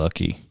so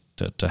lucky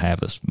to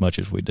have as much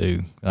as we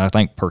do. I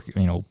think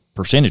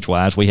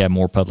percentage-wise, we have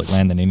more public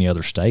land than any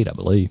other state, I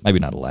believe. Maybe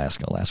not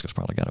Alaska. Alaska's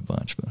probably got a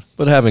bunch.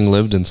 But having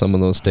lived in some of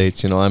those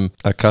states, I'm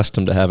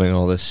accustomed to having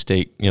all this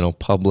state,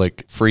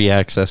 public, free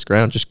access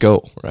ground. Just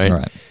go, right?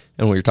 Right.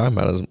 And what you're talking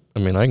about is, I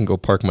mean, I can go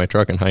park my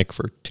truck and hike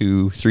for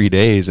 2-3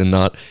 days and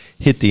not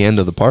hit the end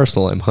of the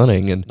parcel I'm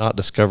hunting and not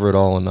discover it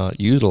all and not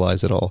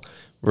utilize it all.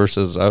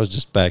 Versus I was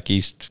just back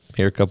east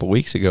here a couple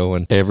weeks ago,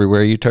 and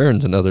everywhere you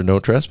turn's another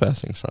no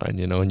trespassing sign,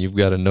 you know, and you've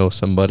got to know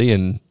somebody.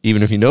 And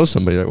even if you know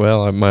somebody, like,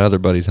 well, my other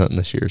buddy's hunting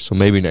this year, so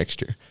maybe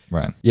next year.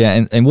 Right.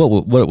 Yeah. And what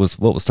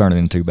was turning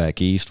into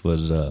back east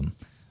was a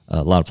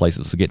lot of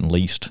places was getting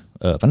leased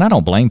up. And I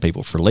don't blame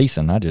people for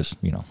leasing. I just,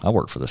 you know, I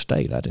work for the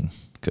state. I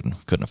couldn't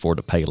afford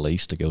to pay a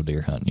lease to go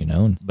deer hunting, you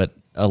know. But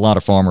a lot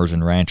of farmers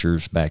and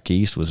ranchers back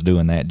east was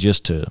doing that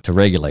just to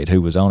regulate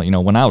who was on it. You know,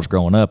 when I was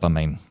growing up, I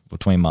mean,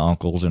 between my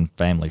uncles and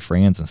family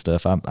friends and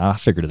stuff, I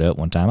figured it out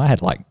one time. I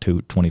had like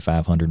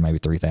 2,500, maybe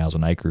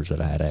 3,000 acres that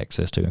I had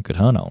access to and could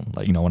hunt on,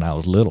 like, you know, when I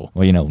was little.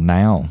 Well, you know,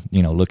 now,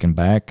 you know, looking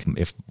back,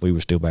 if we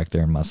were still back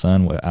there and my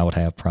son, I would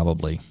have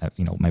probably,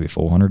 you know, maybe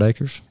 400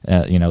 acres,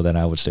 you know, that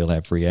I would still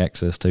have free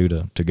access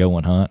to go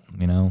and hunt,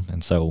 you know.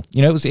 And so,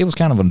 you know, it was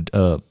kind of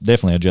a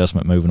definitely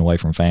adjustment moving away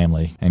from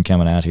family and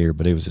coming out here,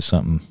 but it was just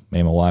something me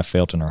and my wife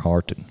felt in our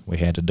heart that we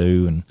had to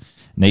do and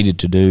needed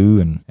to do,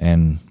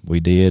 and we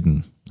did.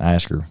 And I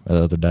asked her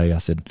the other day, I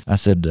said,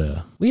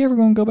 we ever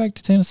going to go back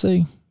to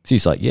Tennessee?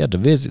 She's like, yeah, to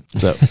visit.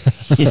 So,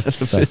 yeah.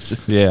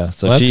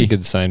 So well, that's a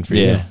good sign for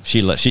you.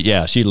 She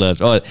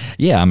loves. Oh,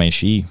 yeah. I mean,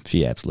 she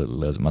absolutely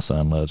loves it. My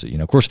son loves it. You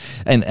know, of course.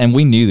 And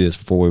we knew this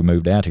before we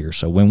moved out here.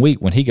 So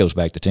when he goes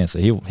back to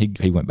Tennessee,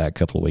 he went back a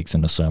couple of weeks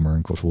in the summer. And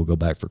of course, we'll go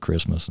back for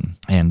Christmas.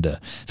 And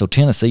so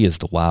Tennessee is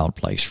the wild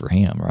place for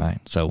him, right?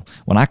 So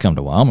when I come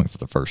to Wyoming for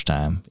the first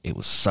time, it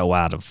was so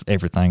out of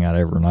everything I'd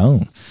ever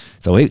known.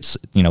 So it's,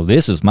 you know,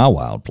 this is my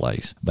wild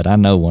place. But I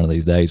know one of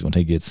these days when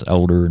he gets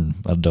older and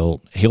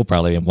adult, he'll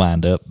probably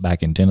wind up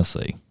back in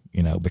Tennessee,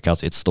 you know,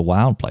 because it's the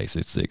wild place.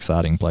 It's the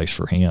exciting place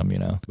for him, you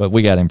know. But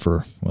we got him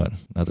for,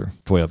 another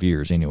 12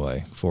 years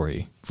anyway before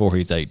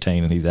he's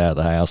 18 and he's out of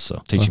the house.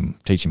 So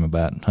teach him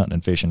about hunting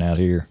and fishing out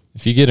here.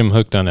 If you get him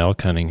hooked on elk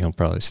hunting, he'll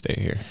probably stay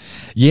here.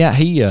 Yeah,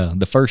 he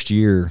the first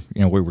year, you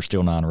know, we were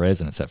still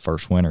non-residents that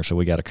first winter, so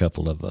we got a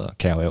couple of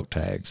cow elk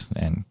tags,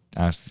 and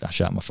I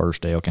shot my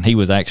first elk, and he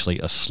was actually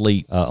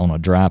asleep on a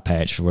dry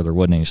patch where there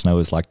wasn't any snow.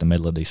 It's like the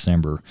middle of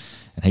December,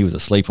 and he was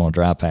asleep on a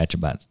dry patch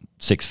about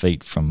 6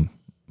 feet from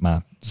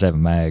my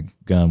 7-mag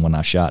gun when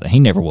I shot, and he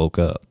never woke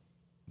up.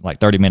 Like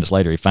 30 minutes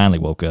later, he finally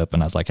woke up,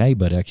 and I was like, hey,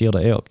 buddy, I killed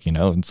an elk, you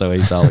know, and so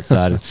he's all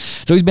excited.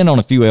 So he's been on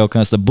a few elk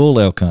hunts. The bull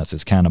elk hunts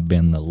has kind of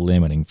been the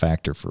limiting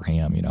factor for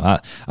him. You know,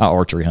 I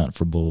archery hunt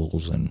for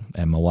bulls, and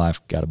my wife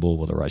got a bull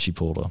with her, right? She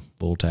pulled a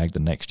bull tag the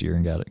next year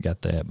and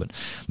got that. But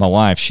my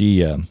wife,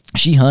 she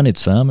hunted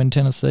some in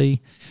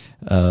Tennessee,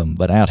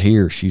 but out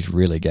here, she's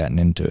really gotten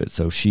into it.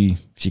 So she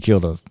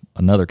killed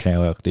another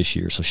cow elk this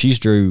year. So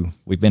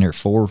we've been here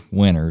 4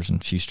 winters,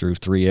 and she's drew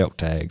 3 elk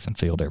tags and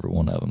filled every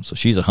one of them. So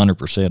she's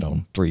 100%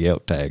 on 3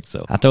 elk tags.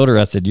 So I told her,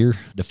 I said, you're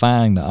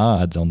defying the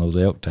odds on those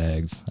elk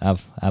tags.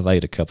 I've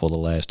ate a couple the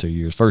last 2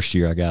 years. First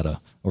year I got a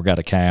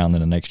cow, and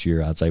then the next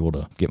year I was able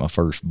to get my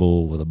first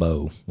bull with a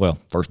bow. Well,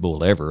 first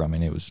bull ever. I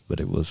mean, it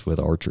was with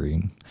archery.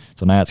 And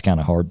so now it's kind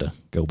of hard to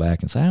go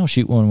back and say, I'll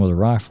shoot one with a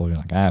rifle. You're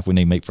like, if we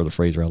need meat for the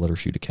freezer, I'll let her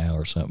shoot a cow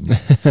or something.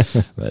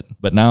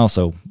 but now,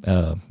 so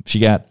she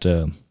got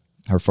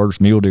her first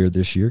mule deer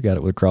this year, got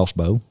it with a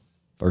crossbow.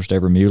 First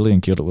ever muley,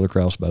 and killed it with a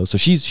crossbow. So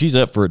she's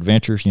up for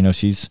adventures. You know,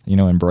 she's, you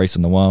know,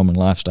 embracing the Wyoming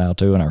lifestyle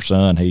too. And our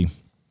son,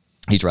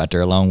 he's right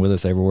there along with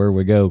us everywhere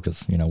we go,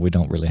 because, you know, we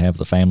don't really have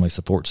the family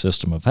support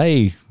system of,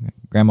 hey,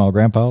 grandma,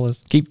 grandpa, let's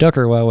keep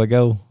Tucker while we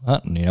go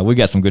hunting. You know, we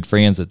got some good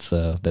friends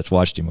that's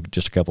watched him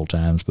just a couple of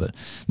times, but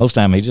most of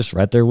the time he's just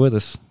right there with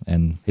us,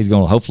 and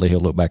hopefully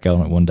he'll look back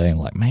on it one day and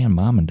like, man,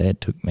 mom and dad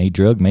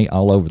drugged me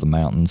all over the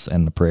mountains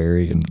and the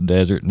prairie and the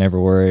desert and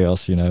everywhere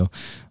else, you know.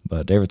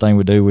 But everything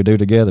we do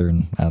together,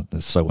 and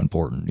it's so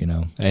important, you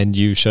know. And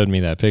you showed me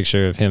that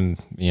picture of him,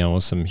 you know,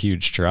 with some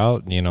huge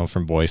trout, you know,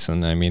 from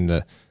Boysen. I mean,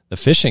 the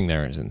fishing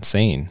there is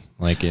insane.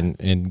 Like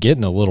in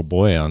getting a little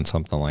boy on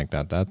something like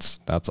that,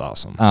 that's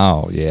awesome.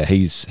 Oh yeah,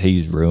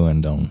 he's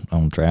ruined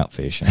on trout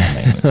fishing.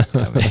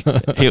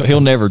 I mean, he'll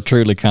never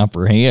truly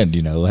comprehend,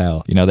 you know,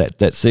 how, you know,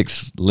 that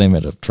 6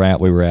 limit of trout.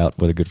 We were out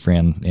with a good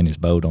friend in his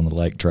boat on the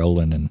lake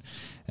trolling,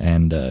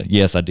 and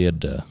yes, I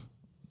did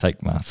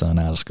take my son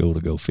out of school to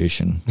go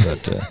fishing,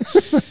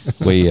 but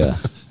we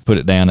put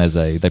it down as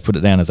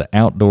an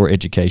outdoor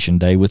education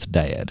day with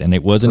Dad, and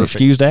it was an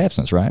excused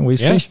absence, right? We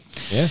was fishing.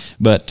 Yeah.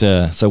 But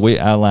so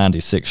I lined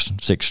his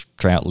six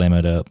trout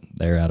limit up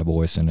there out of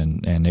Boysen,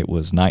 and it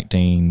was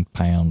 19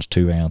 pounds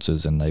 2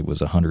 ounces, and they was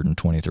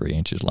 123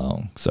 inches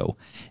long. So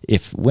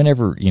if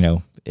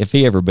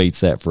he ever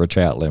beats that for a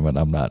trout limit,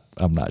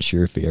 I'm not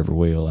sure if he ever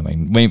will. I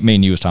mean, me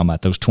and you was talking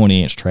about those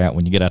 20-inch trout.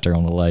 When you get out there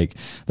on the lake,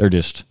 they're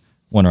just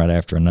one right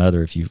after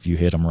another if you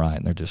hit them right,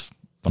 and they're just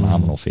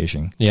phenomenal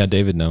fishing. Yeah,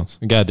 David knows.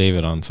 We got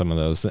David on some of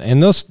those,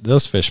 and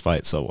those fish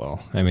fight so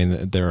well. I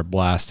mean, they're a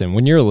blast. And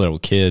when you're a little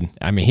kid,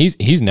 I mean,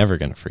 he's never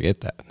going to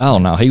forget that. Oh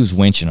no, he was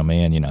winching them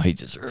in. He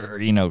just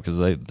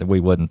because we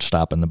wasn't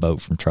stopping the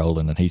boat from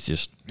trolling, and he's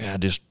just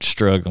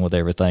struggling with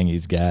everything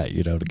he's got,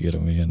 to get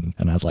them in.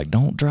 And I was like,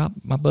 don't drop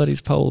my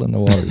buddy's pole in the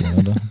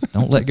water.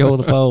 Don't let go of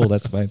the pole.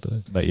 That's the main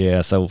thing. But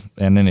yeah,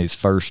 and then his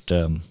first,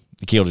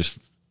 he killed his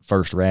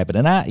first rabbit.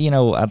 And I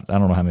don't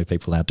know how many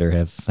people out there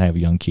have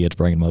young kids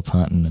bringing them up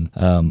hunting.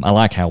 And I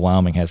like how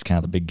Wyoming has kind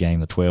of the big game,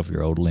 the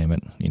 12-year-old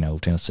limit.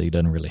 Tennessee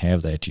doesn't really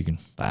have that. You can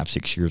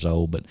 5-6 years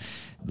old. But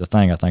the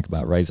thing I think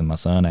about raising my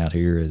son out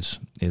here is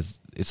it's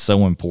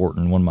so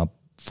important. One of my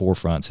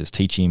forefronts is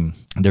teach him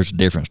there's a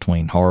difference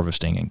between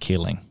harvesting and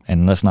killing.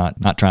 And let's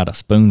not try to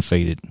spoon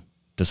feed it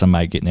to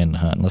somebody getting into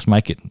hunting. Let's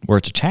make it where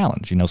it's a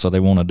challenge, so they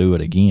want to do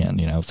it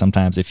again.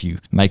 Sometimes if you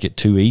make it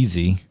too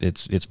easy,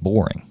 it's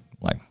boring.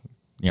 Like,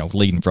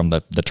 leading from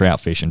the trout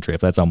fishing trip,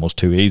 that's almost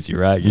too easy,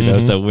 right?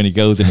 So when he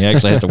goes and he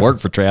actually has to work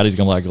for trout, he's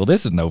going to be like, well,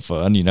 this is no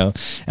fun,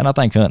 And I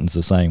think hunting's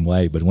the same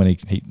way. But when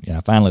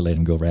I finally let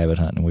him go rabbit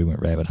hunting, and we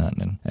went rabbit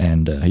hunting,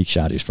 and he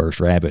shot his first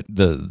rabbit.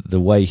 The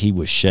way he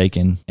was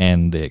shaking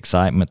and the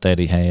excitement that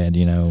he had,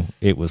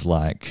 it was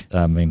like,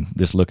 I mean,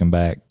 just looking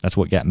back, that's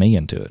what got me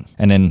into it.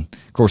 And then,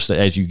 of course,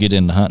 as you get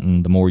into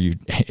hunting, the more you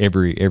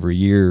every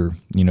year,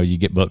 you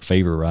get buck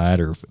fever, right,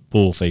 or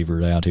bull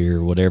fever out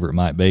here, or whatever it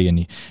might be,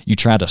 and you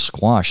try to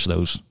squash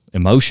those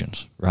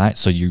emotions, right?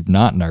 So you're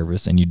not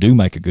nervous, and you do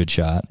make a good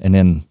shot,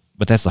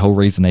 but that's the whole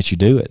reason that you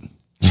do it,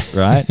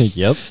 right?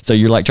 Yep. So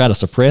you're like trying to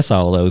suppress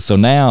all those. So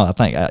now I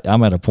think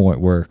I'm at a point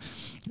where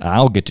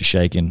I'll get to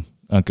shaking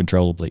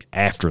uncontrollably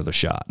after the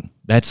shot.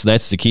 That's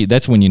the key.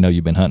 That's when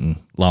you've been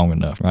hunting long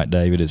enough, right,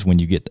 David? Is when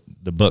you get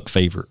the buck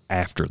fever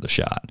after the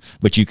shot,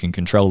 but you can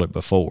control it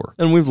before.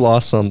 And we've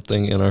lost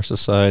something in our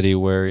society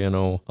where,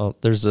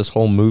 there's this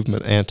whole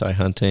movement,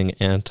 anti-hunting,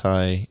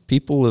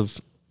 people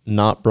have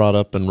not brought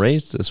up and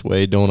raised this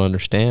way, don't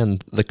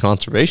understand the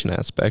conservation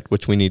aspect,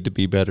 which we need to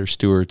be better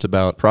stewards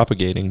about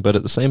propagating. But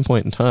at the same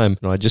point in time,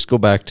 I just go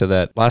back to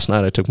that. Last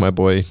night I took my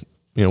boy,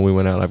 we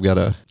went out, I've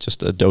got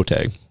just a doe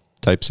tag,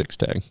 type 6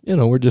 tag.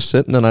 We're just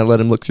sitting, and I let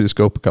him look through the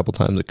scope a couple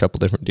times, a couple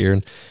different deer,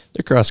 and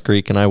they're cross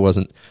creek, and I'm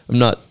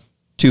not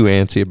too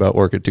antsy about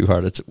working too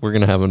hard. We're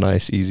going to have a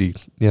nice, easy,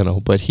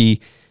 but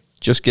he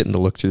just getting to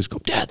look through the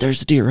scope. Dad, there's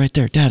the deer right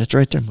there. Dad, it's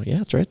right there. I'm like,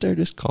 yeah, it's right there.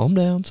 Just calm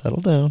down,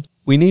 settle down.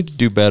 We need to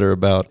do better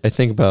about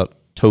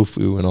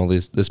tofu and all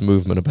this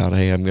movement about,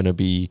 hey, I'm going to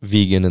be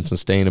vegan and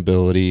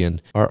sustainability.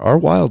 And our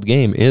wild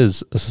game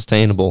is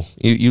sustainable.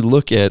 You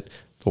look at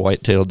the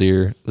white-tailed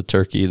deer, the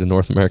turkey, the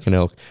North American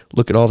elk,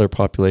 look at all their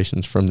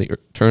populations from the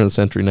turn of the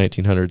century,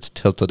 1900s,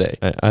 till today.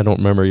 I don't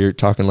remember, you're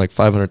talking like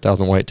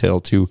 500,000 whitetail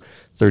to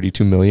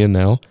 32 million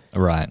now.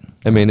 Right.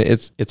 I mean,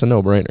 it's a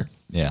no-brainer.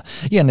 Yeah.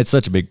 Yeah, and it's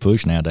such a big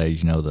push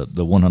nowadays,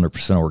 the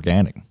 100%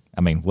 organic.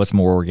 I mean, what's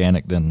more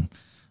organic than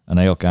an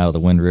elk out of the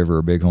Wind River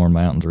or Bighorn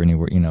Mountains or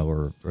anywhere,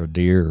 or a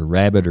deer or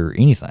rabbit or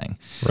anything.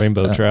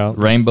 Rainbow trout.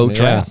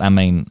 I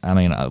mean,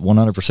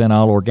 100%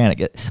 all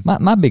organic.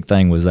 My big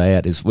thing was I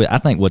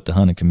think what the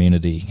hunting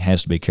community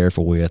has to be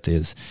careful with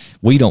is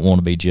we don't want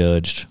to be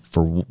judged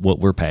for what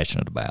we're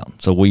passionate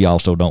about. So we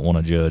also don't want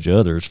to judge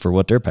others for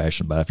what they're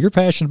passionate about. If you're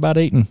passionate about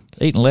eating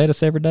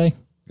lettuce every day,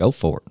 go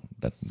for it.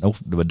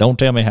 But don't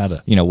tell me how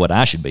to, what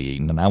I should be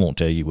eating, and I won't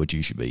tell you what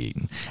you should be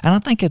eating. And I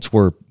think that's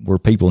where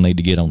people need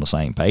to get on the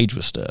same page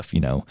with stuff,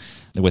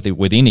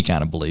 with any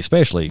kind of belief,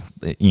 especially,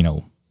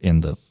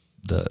 in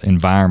the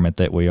environment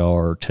that we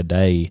are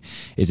today.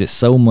 Is it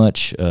so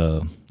much,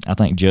 I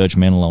think,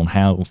 judgmental on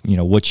how,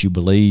 what you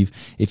believe.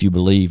 If you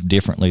believe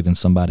differently than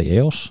somebody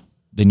else,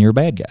 then you're a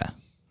bad guy.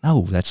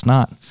 No, that's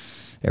not.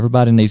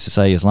 Everybody needs to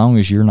say, as long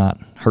as you're not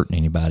hurting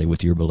anybody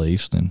with your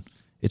beliefs, then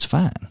it's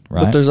fine,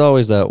 right? But there's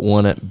always that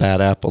one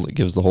bad apple that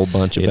gives the whole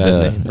bunch a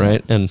bad name,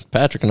 right? And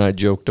Patrick and I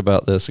joked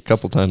about this a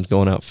couple times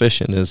going out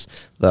fishing. Is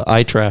the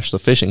I Trash the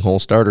Fishing Hole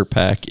starter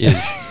pack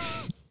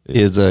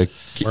is a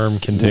worm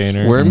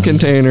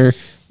container,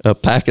 a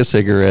pack of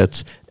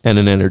cigarettes, and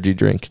an energy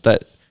drink.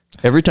 That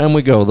every time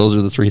we go, those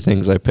are the three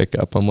things I pick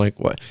up. I'm like,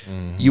 what?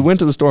 Mm-hmm. You went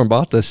to the store and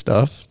bought this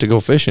stuff to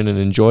go fishing and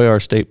enjoy our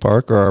state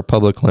park or our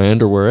public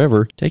land or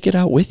wherever. Take it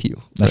out with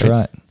you. That's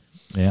right.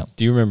 Yeah.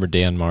 Do you remember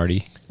Dan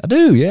Marty? I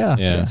do, yeah.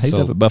 He's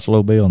up at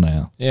Buffalo Bill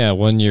now. Yeah,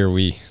 one year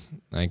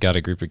I got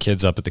a group of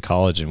kids up at the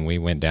college, and we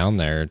went down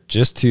there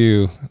just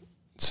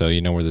so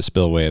you know where the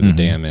spillway of the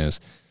dam is.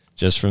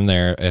 Just from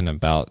there, and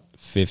about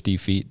 50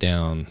 feet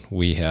down,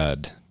 we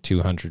had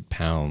 200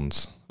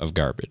 pounds of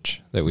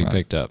garbage that we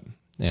picked up.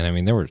 And I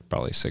mean, there were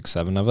probably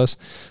 6-7 of us,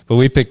 but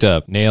we picked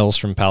up nails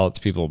from pallets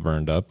people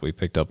burned up. We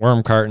picked up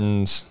worm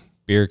cartons,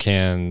 beer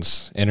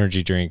cans,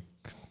 energy drink,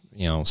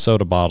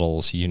 soda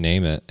bottles, you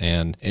name it.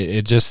 And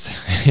it just,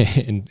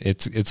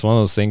 it's one of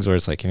those things where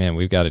it's like, man,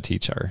 we've got to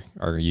teach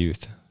our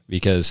youth,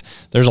 because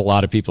there's a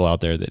lot of people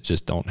out there that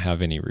just don't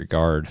have any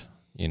regard,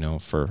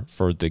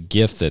 for the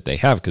gift that they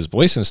have, because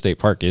Boysen State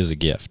Park is a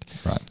gift.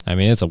 Right. I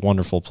mean, it's a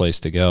wonderful place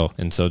to go.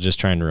 And so just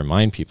trying to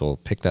remind people,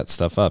 pick that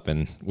stuff up.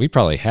 And we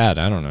probably had,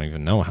 I don't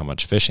even know how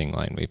much fishing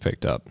line we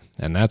picked up.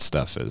 And that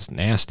stuff is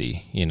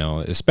nasty,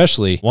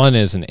 especially one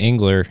as an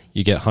angler,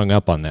 you get hung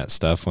up on that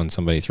stuff when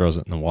somebody throws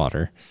it in the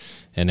water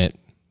and it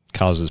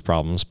causes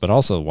problems, but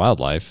also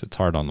wildlife. It's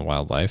hard on the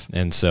wildlife.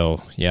 And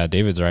so, yeah,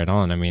 David's right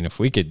on. I mean, if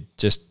we could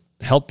just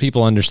help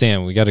people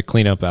understand we got to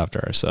clean up after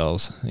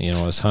ourselves,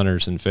 as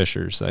hunters and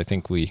fishers, I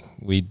think we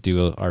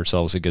do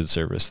ourselves a good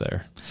service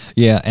there.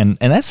 Yeah. And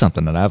that's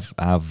something that I've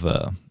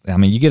I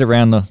mean, you get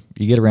around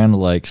the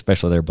lake,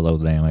 especially there below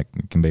the dam, it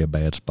can be a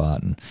bad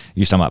spot. And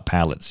you're talking about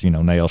pallets,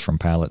 nails from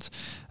pallets.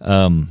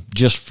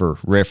 Just for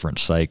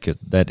reference sake,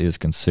 that is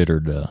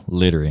considered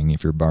littering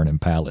if you're burning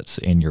pallets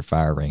in your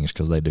fire rings,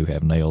 because they do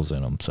have nails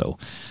in them. So,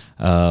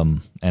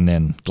 and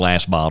then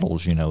glass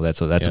bottles,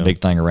 that's a big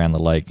thing around the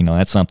lake.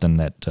 That's something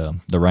that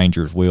the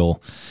rangers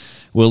will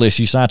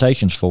issue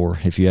citations for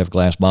if you have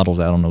glass bottles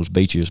out on those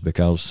beaches,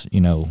 because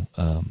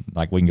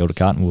like we can go to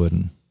Cottonwood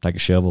and take a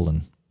shovel,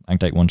 and I can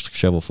take one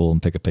shovel full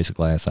and pick a piece of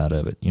glass out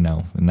of it,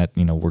 and that,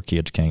 where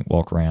kids can't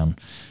walk around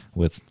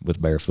with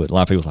barefoot. A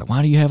lot of people are like,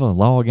 why do you have a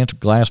law against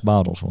glass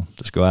bottles? Well,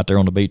 just go out there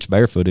on the beach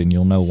barefooted and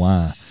you'll know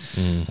why.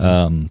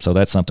 Mm-hmm. So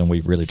that's something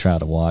we really try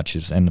to watch,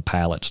 and the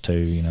pallets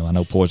too. I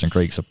know Poison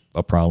Creek's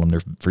a problem.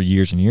 There for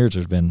years and years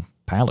there's been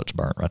pallets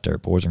burnt right there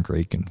at Poison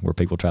Creek, and where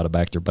people try to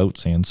back their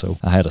boats in. So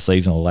I had a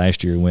seasonal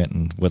last year, went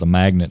and with a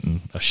magnet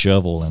and a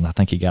shovel, and I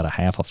think he got a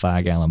half a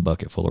 5-gallon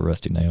bucket full of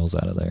rusty nails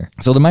out of there.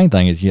 So the main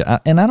thing is, I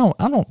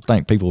don't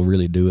think people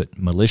really do it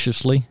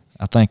maliciously.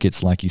 I think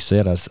it's like you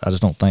said. I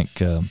just don't think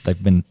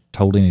they've been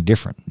told any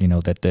different.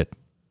 That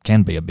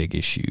can be a big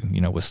issue.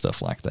 With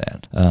stuff like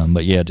that.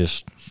 But yeah,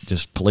 just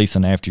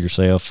policing after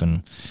yourself,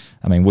 and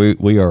I mean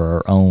we are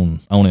our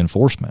own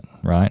enforcement,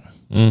 right?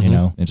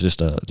 Mm-hmm. It's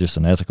just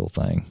an ethical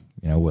thing.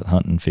 With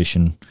hunting,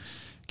 fishing,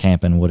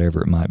 camping,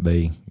 whatever it might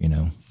be.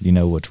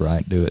 What's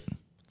right, do it.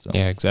 So.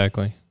 Yeah,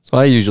 exactly. So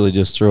I usually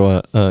just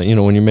throw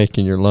when you're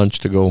making your lunch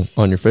to go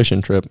on your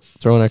fishing trip,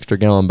 throw an extra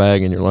gallon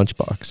bag in your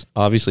lunchbox.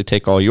 Obviously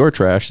take all your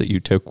trash that you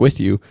took with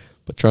you,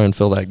 but try and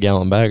fill that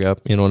gallon bag up.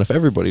 And if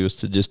everybody was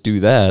to just do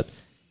that,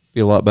 it'd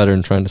be a lot better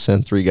than trying to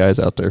send 3 guys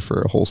out there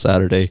for a whole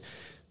Saturday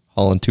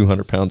hauling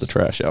 200 pounds of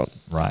trash out.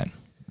 Right.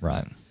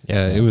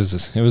 Yeah, it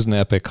was an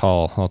epic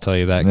haul, I'll tell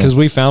you that, because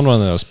we found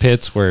one of those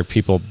pits where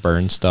people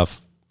burn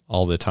stuff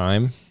all the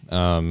time.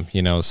 So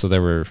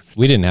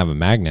we didn't have a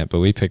magnet, but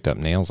we picked up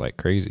nails like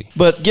crazy.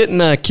 But getting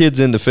kids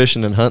into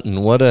fishing and hunting,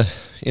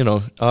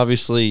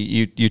 obviously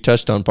you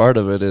touched on part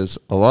of it is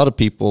a lot of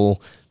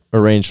people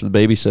arrange for the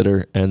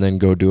babysitter and then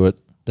go do it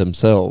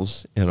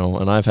themselves, and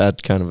I've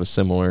had kind of a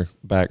similar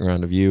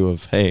background of you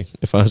of, hey,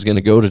 if I was going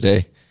to go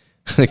today,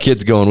 the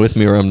kid's going with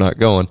me or I'm not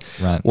going.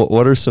 Right.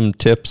 What are some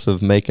tips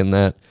of making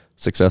that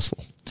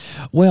successful?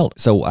 Well,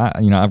 so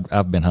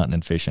I've been hunting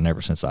and fishing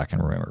ever since I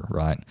can remember,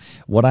 right?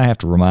 What I have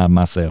to remind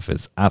myself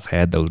is I've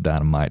had those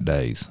dynamite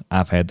days.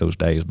 I've had those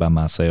days by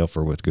myself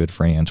or with good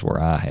friends where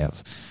I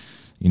have,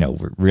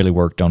 really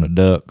worked on the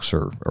ducks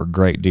or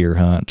great deer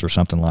hunts or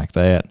something like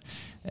that.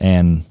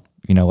 And,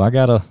 I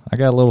got a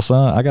little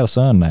son. I got a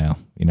son now.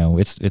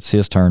 It's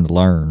his turn to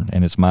learn,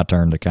 and it's my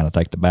turn to kind of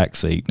take the back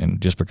seat.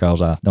 And just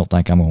because I don't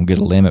think I'm going to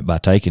get a limit by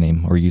taking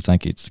him, or you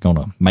think it's going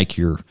to make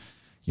you're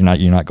not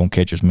going to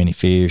catch as many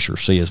fish or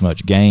see as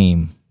much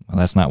game, well,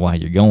 that's not why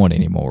you're going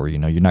anymore.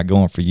 You're not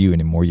going for you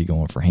anymore. You're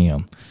going for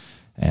him.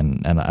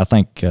 And I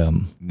think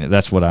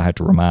that's what I have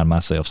to remind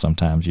myself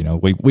sometimes.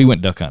 We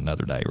went duck hunting the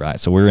other day, right?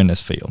 So we're in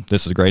this field.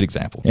 This is a great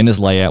example. In this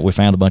layout, we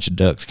found a bunch of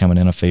ducks coming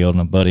in a field,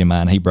 and a buddy of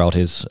mine, he brought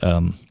his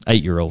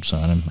 8-year-old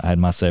son, and I had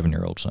my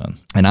 7-year-old son.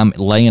 And I'm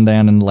laying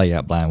down in the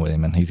layout blind with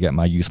him, and he's got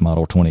my youth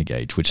model 20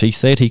 gauge, which he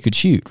said he could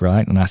shoot,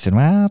 right? And I said,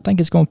 well, I think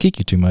it's going to kick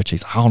you too much.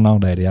 He's, oh, no,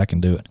 Daddy, I can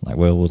do it. Like,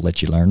 well, we'll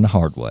let you learn the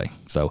hard way.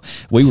 So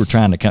we were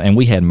trying to come, and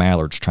we had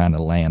mallards trying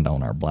to land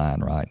on our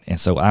blind, right? And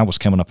so I was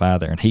coming up out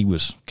of there, and I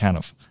was kind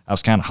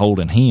of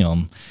holding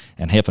him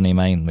and helping him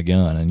aim the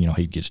gun, and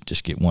he'd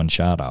just get one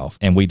shot off.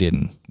 And we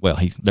didn't. Well,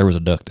 there was a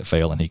duck that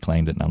fell, and he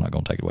claimed it, and I'm not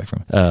going to take it away from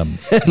him.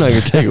 Not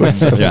going to take it away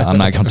from him. Yeah, I'm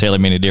not going to tell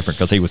him any different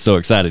because he was so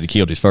excited he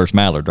killed his first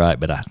mallard, right?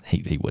 But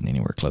he wasn't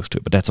anywhere close to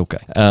it. But that's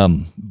okay.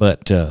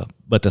 But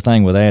the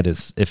thing with that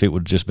is, if it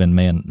would have just been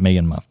me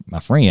and my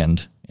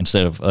friend,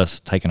 instead of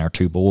us taking our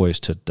 2 boys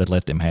to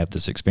let them have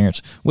this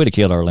experience, we'd have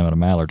killed our limit of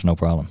mallards, no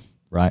problem,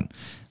 right?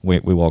 We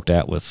walked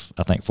out with,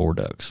 I think, 4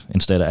 ducks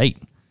instead of 8.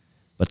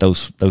 But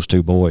those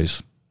 2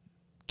 boys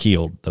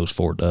killed those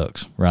 4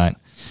 ducks, right?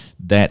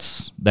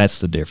 That's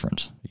the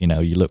difference. You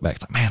look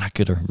back, like, man, I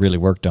could have really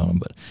worked on them.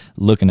 But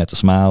looking at the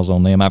smiles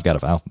on them,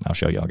 I'll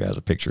show y'all guys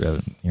a picture of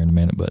it here in a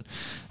minute. But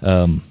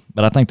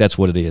I think that's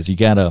what it is. You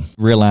got to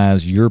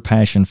realize your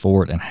passion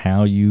for it and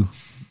how you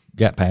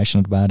got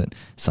passionate about it,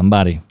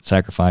 somebody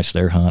sacrificed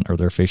their hunt or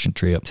their fishing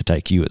trip to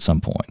take you at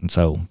some point. And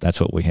so that's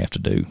what we have to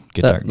do,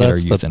 get our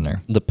youth in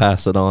there. The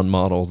pass it on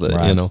model that,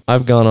 Right.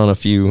 I've gone on a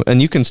few,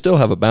 and you can still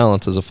have a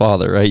balance as a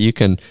father, right? You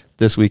can,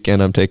 this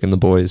weekend I'm taking the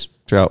boys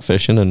trout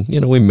fishing, and,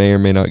 we may or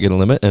may not get a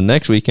limit. And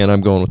next weekend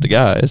I'm going with the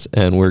guys,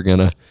 and we're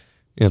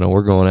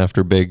going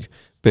after big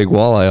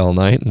walleye all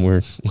night. And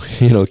we're,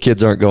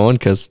 kids aren't going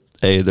because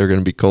A, they're going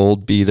to be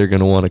cold, B, they're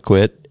going to want to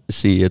quit,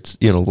 C, it's,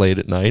 late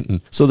at night.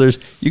 And so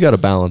you got to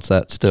balance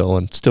that still,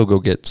 and still go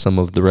get some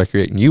of the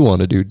recreating you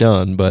want to do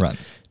done. But Right.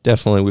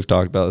 definitely, we've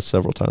talked about this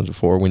several times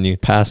before, when you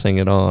passing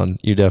it on,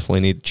 you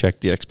definitely need to check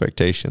the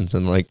expectations.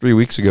 And like 3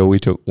 weeks ago, we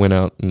went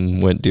out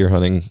and went deer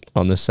hunting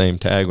on this same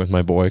tag with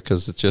my boy,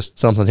 because it's just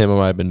something him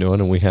and I have been doing.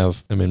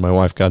 And my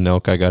wife got an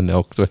elk, I got an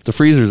elk. The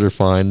freezers are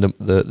fine.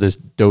 This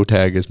doe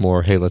tag is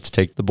more, hey, let's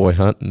take the boy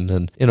hunting.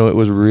 And, it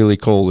was really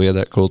cold. We had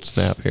that cold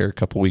snap here a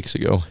couple weeks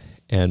ago.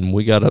 And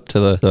we got up to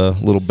the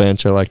little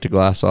bench I like to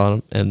glass on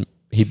him, and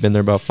he'd been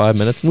there about 5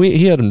 minutes. And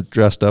he had him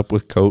dressed up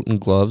with coat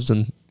and gloves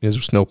and his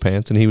snow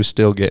pants, and he was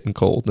still getting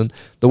cold. And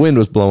the wind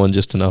was blowing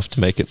just enough to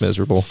make it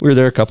miserable. We were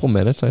there a couple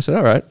minutes. I said,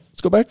 all right,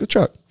 let's go back to the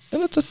truck.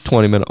 And it's a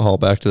 20-minute haul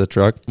back to the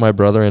truck. My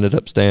brother ended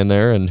up staying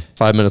there, and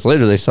 5 minutes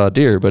later they saw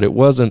deer. But it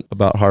wasn't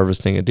about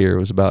harvesting a deer. It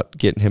was about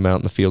getting him out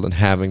in the field and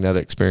having that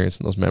experience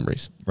and those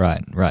memories.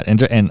 Right.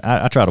 And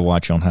I try to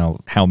watch on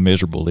how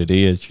miserable it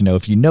is.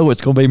 If you know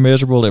it's going to be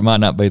miserable, it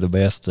might not be the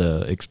best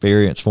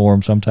experience for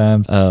them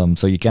sometimes.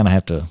 So you kind of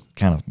have to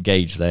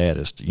gauge that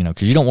as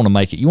because you don't want to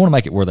make it. You want to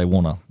make it where they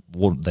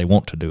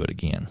want to do it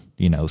again.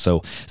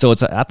 So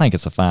I think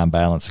it's a fine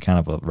balance, kind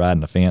of a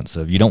riding the fence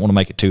of, you don't want to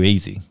make it too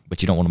easy,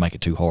 but you don't want to make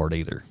it too hard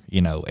either.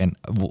 And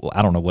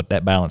I don't know what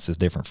that balance is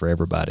different for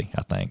everybody,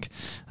 I think.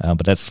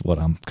 But that's what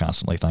I'm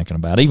constantly thinking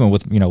about, even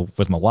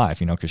with my wife,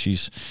 because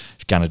she's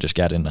kind of just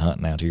got into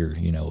hunting out here,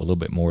 a little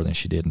bit more than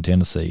she did in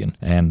Tennessee.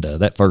 And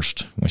that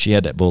first, when she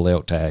had that bull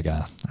elk tag,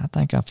 I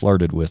think I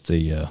flirted with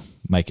the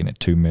making it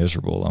too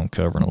miserable on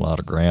covering a lot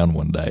of ground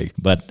one day.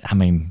 But I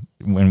mean,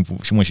 when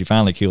she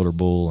finally killed her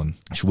bull and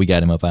we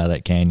got him up out of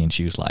that canyon,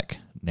 she was like,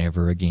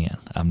 never again.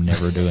 I'm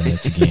never doing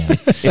this again.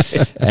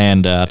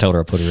 And I told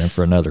her I put her in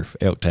for another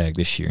elk tag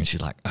this year, and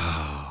she's like,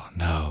 oh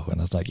no. And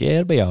I was like, yeah,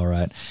 it'll be all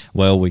right.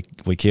 Well,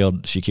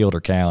 she killed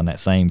her cow in that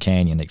same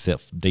canyon,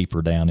 except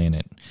deeper down in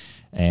it.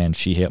 And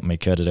she helped me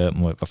cut it up,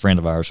 and a friend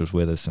of ours was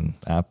with us, and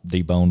I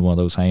deboned one of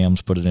those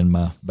hams, put it in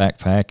my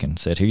backpack, and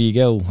said, here you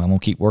go. I'm going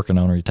to keep working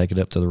on her. You take it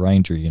up to the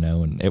ranger,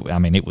 and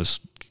it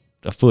was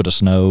a foot of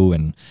snow,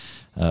 and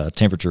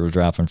temperature was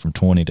dropping from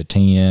 20 to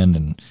 10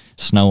 and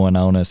snowing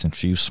on us, and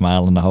she was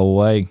smiling the whole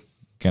way.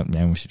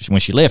 And when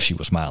she left, she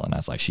was smiling. I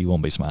was like, she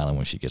won't be smiling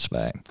when she gets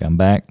back. Come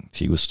back,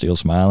 she was still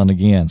smiling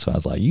again. So I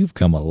was like, you've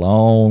come a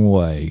long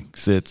way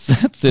since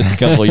a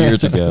couple of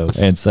years ago.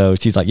 And so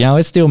she's like,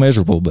 it's still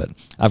miserable, but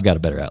I've got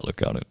a better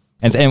outlook on it.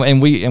 And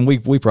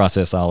we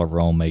process all of our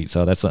own meat,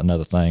 so that's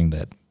another thing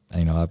that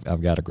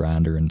I've got a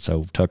grinder, and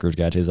so Tucker's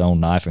got his own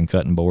knife and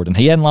cutting board, and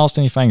he hadn't lost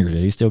any fingers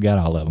yet. He's still got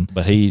all of them,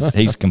 but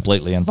he's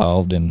completely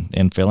involved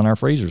in filling our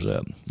freezers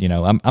up. I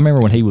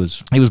remember when he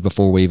was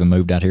before we even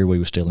moved out here. We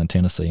were still in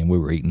Tennessee, and we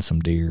were eating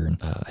some deer,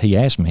 and he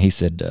asked me. He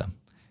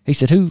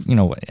said, who,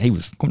 he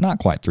was not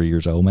quite 3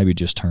 years old, maybe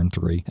just turned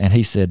 3. And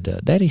he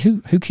said, Daddy,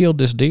 who killed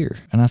this deer?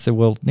 And I said,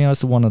 well, it's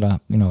the one that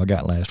I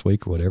got last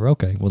week or whatever.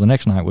 Okay. Well, the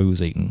next night we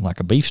was eating like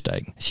a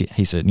beefsteak.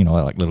 He said,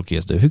 like little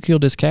kids do, who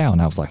killed this cow?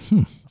 And I was like,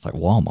 it's like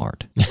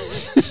Walmart.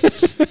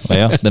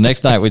 Well, the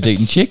next night we was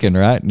eating chicken,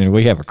 right? And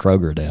we have a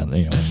Kroger down,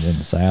 in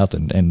the South.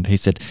 And he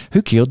said,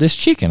 who killed this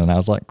chicken? And I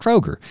was like,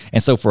 Kroger.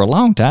 And so for a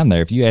long time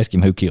there, if you ask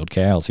him who killed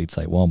cows, he'd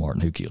say Walmart,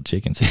 and who killed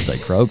chickens, he'd say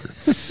Kroger,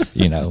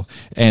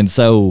 And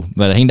so,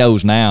 but he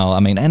knows now. I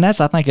mean, and I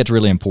think it's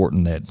really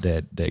important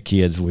that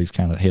kids, we've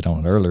kind of hit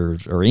on it earlier,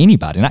 or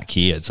anybody, not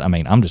kids. I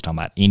mean, I'm just talking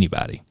about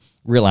anybody,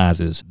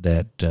 realizes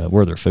that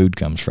where their food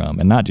comes from,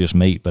 and not just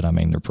meat, but I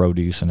mean their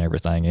produce and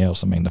everything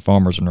else. I mean, the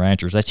farmers and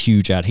ranchers, that's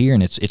huge out here,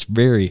 and it's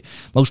very,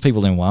 most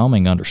people in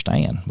Wyoming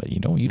understand, but you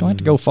don't have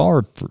to go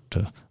far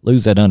to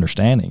lose that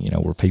understanding.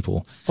 Where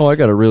people. Oh, I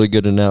got a really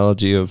good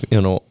analogy of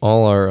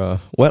all our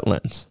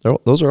wetlands.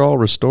 Those are all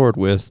restored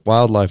with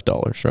wildlife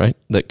dollars, right?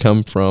 That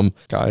come from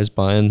guys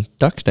buying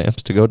duck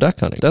stamps to go duck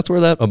hunting. That's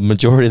where a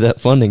majority of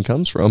that funding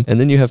comes from. And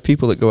then you have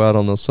people that go out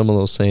on some of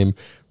those same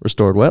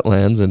restored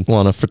wetlands and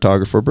want to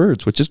photograph for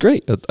birds, which is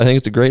great. I think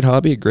it's a great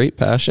hobby, a great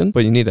passion,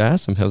 but you need to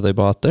ask them, have they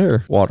bought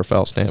their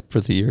waterfowl stamp for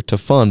the year to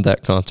fund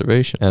that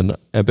conservation? And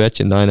I bet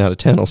you 9 out of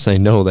 10 will say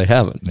no, they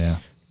haven't. Yeah.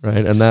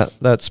 Right. And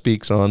that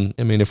speaks on,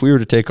 I mean, if we were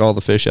to take all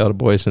the fish out of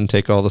Boysen,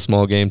 take all the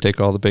small game,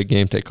 take all the big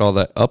game, take all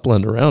that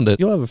upland around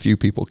it, you'll have a few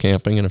people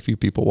camping and a few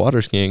people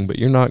water skiing, but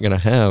you're not going to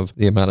have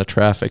the amount of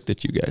traffic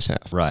that you guys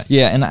have. Right.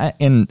 Yeah. And I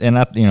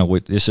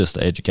it's just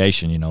the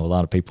education, a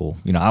lot of people,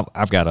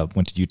 I've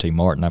went to UT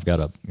Martin. I've got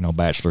a,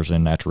 bachelor's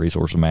in natural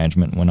resources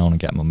management, went on and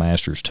got my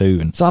master's too.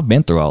 And so I've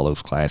been through all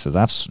those classes.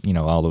 I've,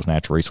 all those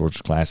natural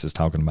resources classes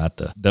talking about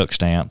the duck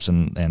stamps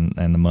and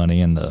the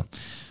money and the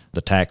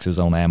the taxes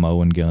on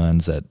ammo and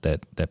guns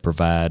that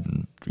provide,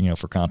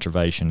 for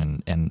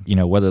conservation and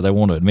whether they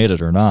want to admit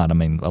it or not. I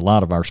mean, a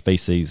lot of our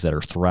species that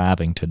are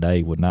thriving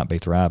today would not be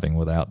thriving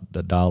without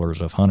the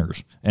dollars of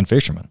hunters and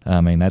fishermen.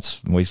 I mean,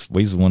 we've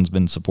the ones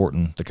been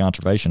supporting the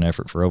conservation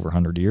effort for over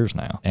 100 years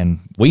now, and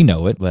we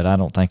know it, but I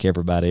don't think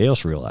everybody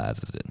else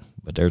realizes it.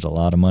 But there's a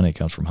lot of money that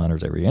comes from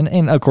hunters every year.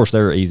 And of course,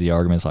 there are easy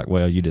arguments like,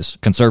 well, you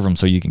just conserve them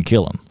so you can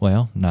kill them.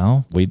 Well,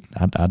 no,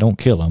 I don't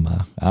kill them.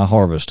 I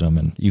harvest them,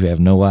 and you have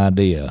no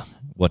idea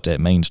what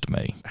that means to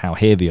me, how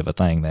heavy of a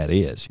thing that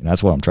is.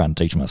 That's what I'm trying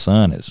to teach my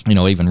son is,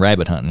 even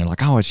rabbit hunting. They're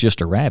like, oh, it's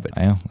just a rabbit.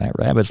 Well, that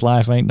rabbit's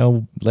life ain't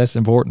no less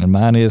important than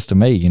mine is to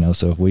me,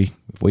 so if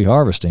we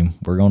harvest him,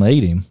 we're going to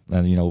eat him.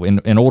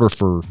 And, in order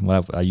for,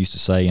 well, I used to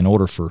say, in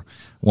order for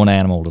one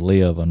animal to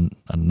live,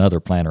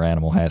 another plant or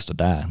animal has to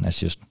die. That's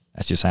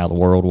just how the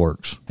world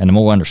works. And the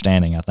more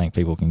understanding I think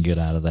people can get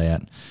out of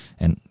that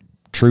and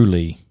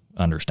truly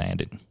understand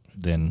it,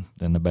 then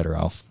the better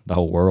off the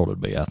whole world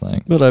would be, I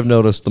think. But I've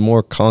noticed the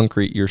more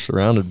concrete you're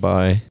surrounded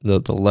by, the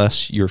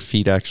less your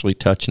feet actually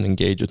touch and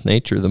engage with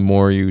nature, the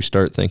more you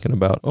start thinking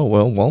about, oh,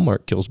 well,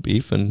 Walmart kills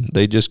beef and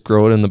they just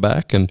grow it in the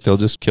back and they'll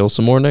just kill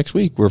some more next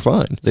week. We're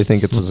fine. They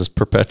think it's this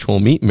perpetual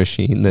meat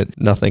machine that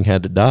nothing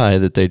had to die,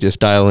 that they just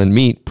dial in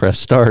meat, press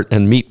start,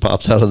 and meat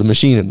pops out of the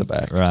machine in the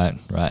back. Right.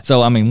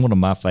 So, I mean, one of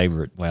my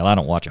favorite, well, I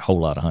don't watch a whole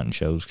lot of hunting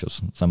shows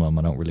because some of them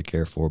I don't really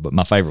care for, but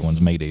my favorite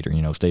one's Meat Eater,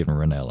 Stephen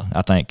Ranella.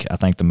 I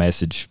think the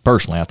message,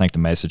 personally, I think the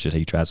message that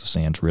he tries to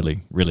send is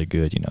really, really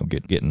good.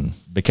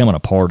 Becoming a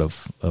part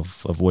of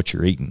what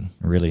you're eating,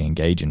 really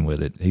engaging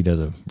with it. He does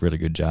a really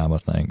good job, I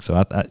think. So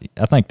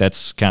I think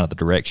that's kind of the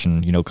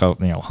direction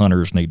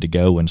hunters need to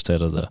go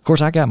instead of Of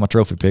course, I got my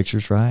trophy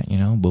pictures, right?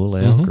 Bull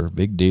elk or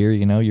big deer.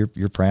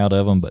 You're proud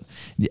of them, but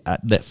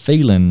that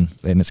feeling,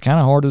 and it's kind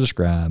of hard to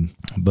describe.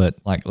 But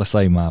like, let's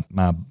say my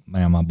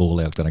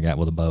bull elk that I got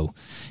with a bow.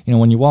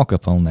 When you walk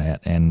up on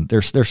that, and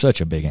they're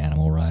such a big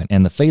animal, right?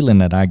 And the feeling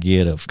that I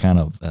get of kind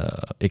of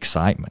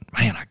excitement,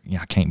 man,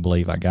 I can't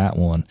believe I got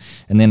one.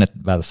 And then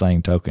by the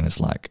same token, it's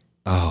like,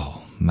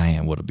 oh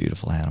man, what a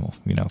beautiful animal.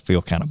 I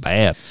feel kind of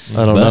bad.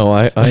 I don't know.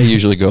 I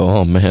usually go,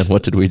 oh man,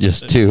 what did we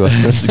just do?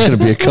 This is going to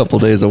be a couple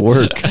days of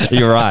work.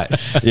 You're right.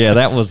 Yeah,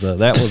 that was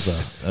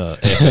a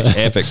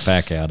epic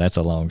pack out. That's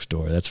a long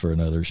story. That's for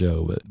another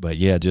show. But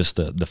yeah, just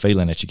the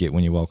feeling that you get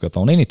when you walk up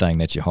on anything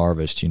that you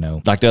harvest.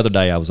 Like the other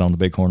day, I was on the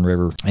Bighorn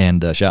River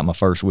and shot my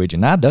first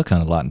widgeon. I duck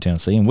hunt a lot in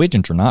Tennessee, and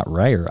widgeons are not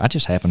rare. I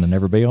just happened to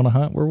never be on a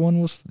hunt where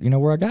one was,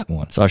 where I got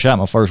one. So I shot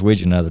my first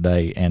widgeon the other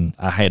day, and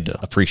I had to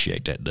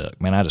appreciate that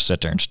duck. Man, I just sat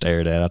there and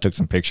stared at it. I took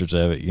some pictures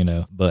of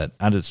it, but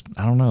I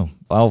don't know.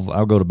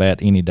 I'll go to bat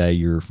any day.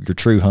 Your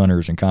true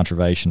hunters and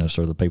conservationists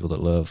are the people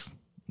that love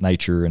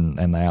nature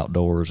and the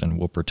outdoors and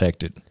will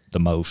protect it the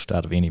most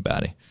out of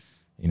anybody,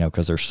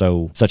 because they're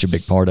such a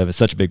big part of it,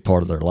 such a big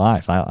part of their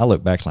life. I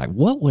look back like,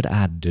 what would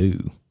I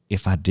do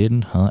if I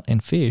didn't hunt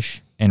and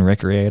fish and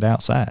recreate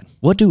outside?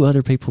 What do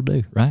other people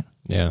do, right?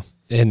 Yeah.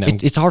 And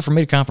it's hard for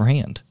me to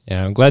comprehend.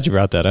 Yeah, I'm glad you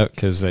brought that up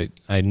because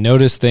I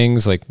noticed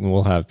things like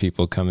we'll have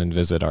people come and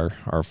visit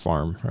our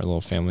farm, our little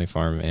family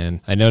farm,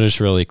 and I noticed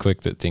really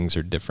quick that things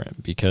are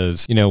different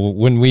because,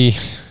 when we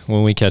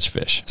catch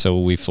fish, so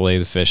we fillet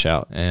the fish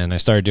out, and I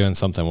started doing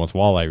something with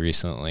walleye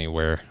recently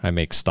where I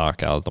make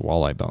stock out of the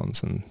walleye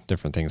bones and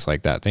different things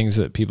like that, things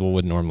that people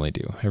would normally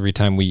do. Every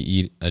time we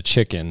eat a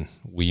chicken,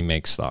 we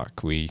make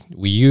stock. We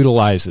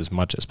utilize as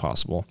much as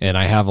possible, and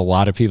I have a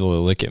lot of people that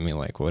look at me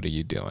like, what are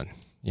you doing?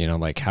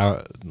 Why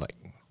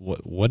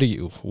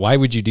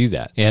would you do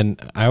that?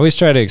 And I always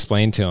try to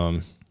explain to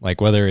them, like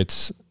whether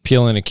it's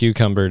peeling a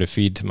cucumber to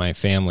feed to my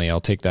family, I'll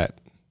take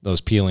those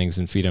peelings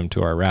and feed them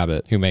to our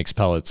rabbit who makes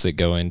pellets that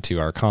go into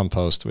our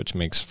compost, which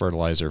makes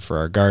fertilizer for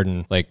our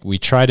garden. Like we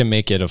try to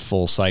make it a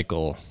full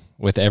cycle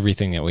with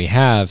everything that we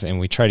have, and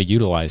we try to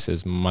utilize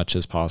as much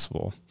as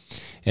possible.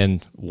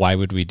 And why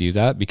would we do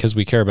that? Because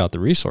we care about the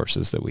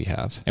resources that we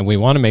have, and we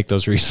want to make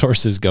those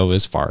resources go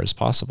as far as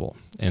possible.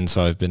 And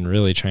so I've been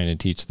really trying to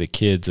teach the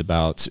kids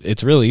about,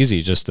 it's really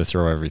easy just to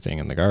throw everything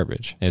in the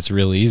garbage. It's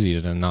really easy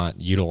to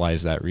not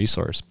utilize that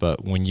resource.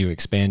 But when you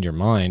expand your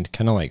mind,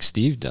 kind of like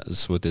Steve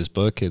does with his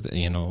book,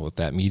 with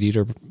that Meat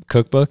Eater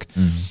cookbook,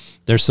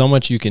 there's so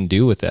much you can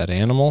do with that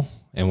animal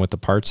and with the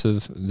parts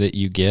that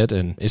you get.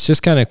 And it's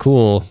just kind of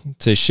cool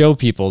to show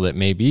people that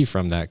may be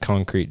from that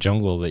concrete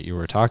jungle that you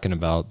were talking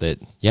about that,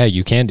 yeah,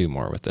 you can do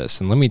more with this.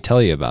 And let me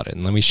tell you about it.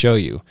 And let me show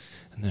you.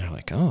 And they're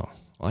like, oh,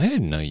 well, I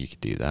didn't know you could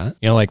do that.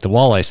 Like the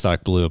walleye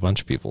stock blew a bunch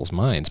of people's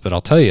minds. But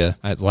I'll tell you,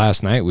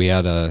 last night we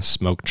had a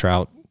smoked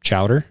trout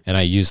chowder, and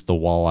I used the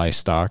walleye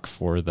stock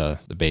for the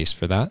base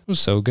for that. It was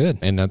so good.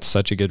 And that's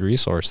such a good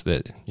resource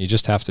that you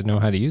just have to know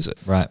how to use it.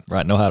 Right.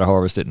 Know how to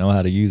harvest it, know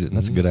how to use it. And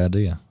that's a good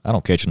idea. I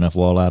don't catch enough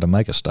walleye to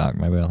make a stock.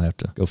 Maybe I'll have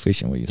to go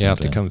fishing with you. You have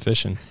to come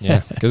fishing.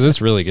 Yeah. Because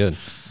it's really good.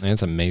 Man,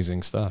 it's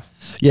amazing stuff.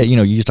 Yeah,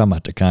 you just talking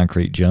about the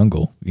concrete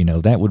jungle.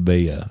 That would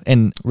be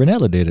and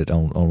Ranella did it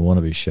on one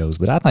of his shows,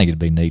 but I think it'd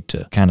be neat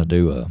to kind of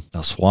do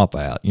a swap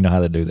out. You know how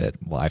they do that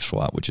life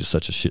swap, which is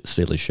such a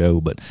silly show,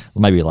 but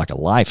maybe like a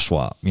life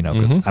swap,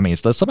 because I mean, if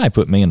somebody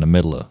put me in the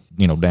middle of,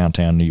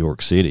 downtown New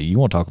York City, you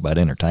want to talk about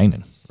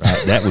entertaining,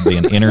 right? That would be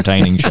an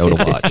entertaining show to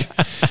watch.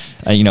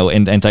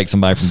 And take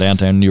somebody from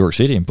downtown New York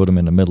City and put them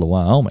in the middle of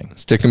Wyoming.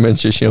 Stick them in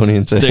Shoshone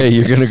and say, hey,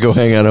 you're going to go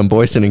hang out on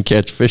Boysen and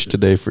catch fish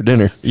today for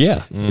dinner.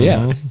 Yeah,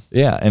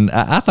 yeah. And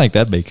I think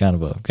that'd be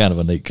kind of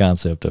a neat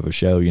concept of a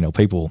show.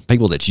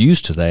 People that's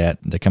used to that,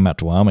 they come out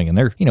to Wyoming and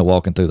they're,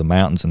 walking through the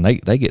mountains and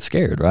they get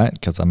scared, right?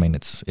 Because, I mean,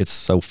 it's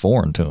so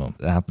foreign to them.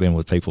 I've been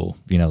with people,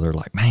 they're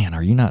like, man,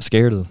 are you not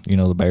scared of,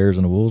 the bears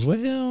and the wolves?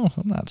 Well,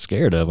 I'm not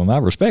scared of them. I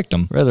respect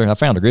them. Rather, I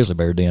found a grizzly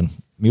bear den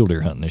mule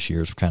deer hunting this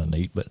year is kind of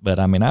neat, but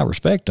I mean, I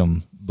respect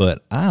them,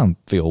 but I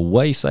feel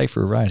way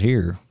safer right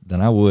here than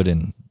I would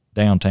in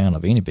downtown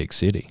of any big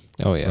city.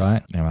 Oh yeah,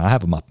 right. I mean, I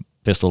have my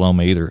pistol on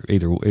me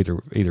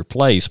either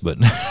place, but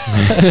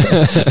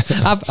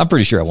I'm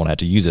pretty sure I won't have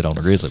to use it on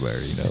a grizzly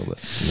bear,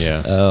 But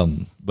yeah,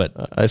 but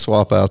I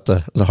swap out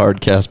the hard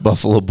cast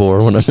buffalo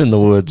boar when I'm in the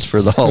woods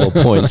for the hollow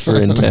points for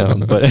in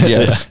town. But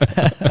yes.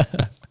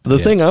 The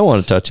thing I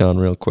want to touch on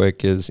real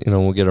quick is,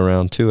 we'll get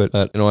around to it.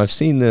 I've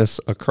seen this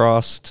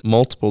across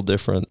multiple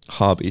different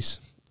hobbies,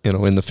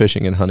 in the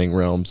fishing and hunting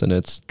realms, and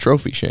it's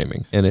trophy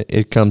shaming. And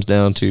it comes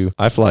down to,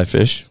 I fly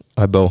fish,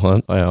 I bow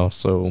hunt, I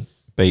also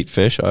bait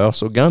fish, I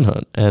also gun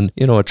hunt. And,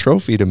 a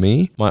trophy to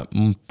me,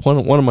 one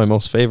of my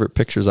most favorite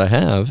pictures I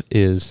have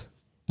is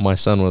my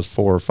son was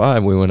 4 or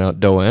 5. We went out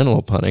doe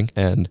antelope hunting,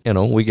 and,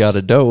 we got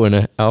a doe in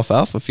an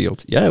alfalfa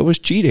field. Yeah, it was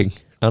cheating.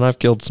 And I've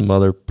killed some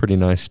other pretty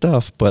nice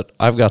stuff, but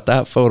I've got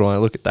that photo. I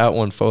look at that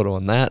one photo,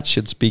 and that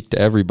should speak to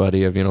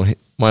everybody of,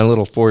 my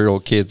little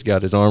 4-year-old kid's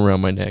got his arm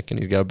around my neck, and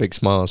he's got a big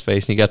smile on his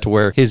face, and he got to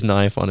wear his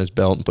knife on his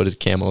belt and put his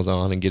camos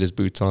on and get his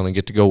boots on and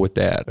get to go with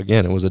that.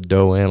 Again, it was a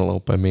doe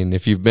antelope. I mean,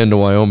 if you've been to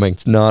Wyoming,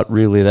 it's not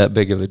really that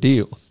big of a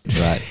deal.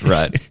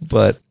 Right.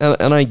 But,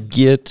 and I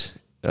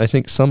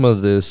think some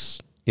of this,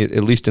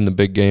 at least in the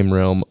big game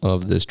realm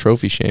of this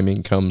trophy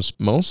shaming, comes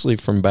mostly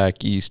from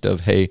back east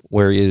of, hey,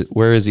 where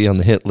is he on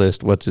the hit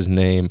list? What's his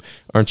name?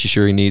 Aren't you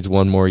sure he needs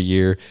one more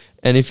year?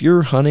 And if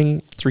you're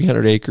hunting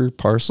 300-acre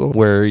parcel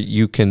where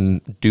you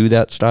can do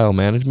that style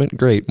management,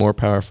 great, more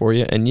power for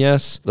you. And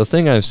yes, the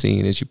thing I've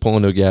seen is you pull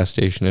into a gas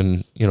station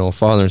and, a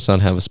father and son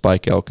have a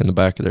spike elk in the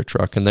back of their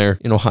truck, and they're,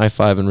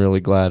 high-fiving really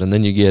glad. And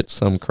then you get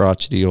some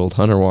crotchety old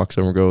hunter walks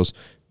over and goes,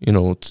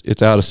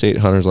 it's out-of-state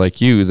hunters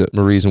like you that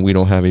the reason we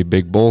don't have any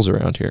big bulls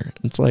around here.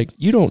 It's like,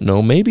 you don't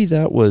know. Maybe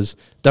that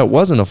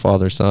wasn't a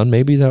father-son.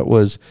 Maybe that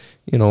was,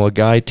 a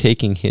guy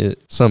taking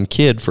some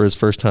kid for his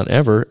first hunt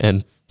ever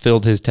and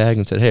filled his tag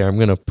and said, hey, I'm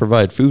going to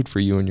provide food for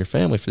you and your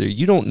family for you.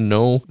 You don't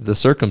know the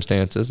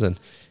circumstances, and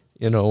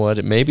you know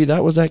what? Maybe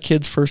that was that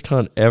kid's first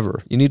hunt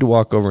ever. You need to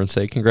walk over and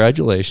say,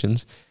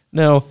 congratulations.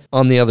 Now,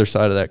 on the other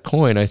side of that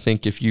coin, I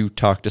think if you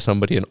talk to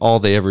somebody and all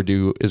they ever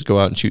do is go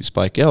out and shoot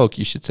spike elk,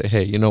 you should say,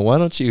 hey, why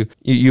don't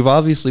you've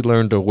obviously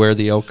learned to where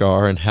the elk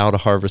are and how to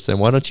harvest them.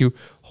 Why don't you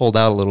hold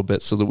out a little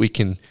bit so that we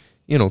can,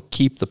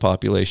 keep the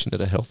population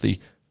at a healthy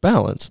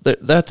balance?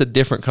 That's a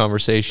different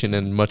conversation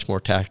and much more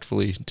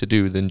tactfully to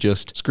do than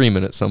just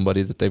screaming at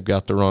somebody that they've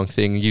got the wrong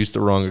thing, used the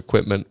wrong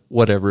equipment,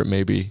 whatever it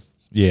may be.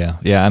 Yeah.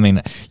 I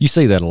mean, you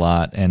see that a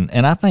lot, and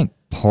I think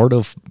part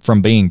of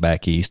from being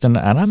back east, and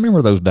I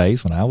remember those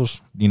days when I was,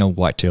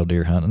 whitetail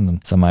deer hunting,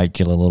 and somebody'd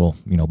kill a little,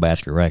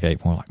 basket rack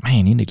ape, and I'm like,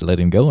 man, you need to let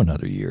him go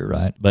another year,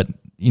 right? But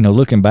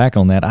looking back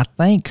on that, I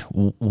think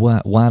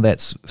why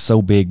that's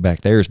so big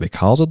back there is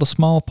because of the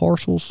small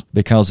parcels.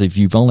 Because if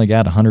you've only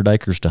got 100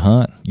 acres to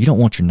hunt, you don't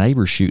want your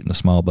neighbors shooting the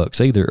small bucks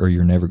either, or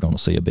you're never going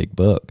to see a big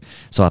buck.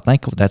 So I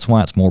think that's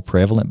why it's more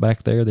prevalent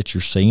back there that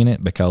you're seeing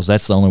it, because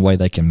that's the only way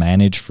they can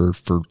manage for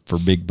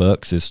big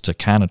bucks is to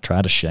kind of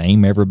try to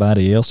shame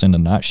everybody else into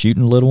not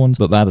shooting little ones.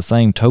 But by the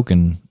same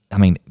token, I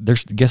mean,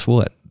 guess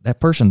what? That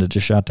person that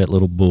just shot that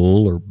little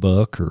bull or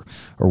buck or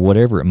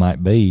whatever it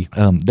might be,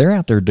 they're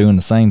out there doing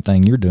the same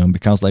thing you're doing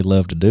because they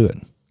love to do it.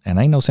 And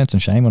ain't no sense in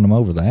shaming them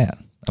over that.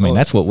 I mean,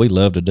 that's what we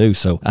love to do.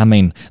 So, I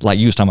mean, like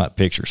you was talking about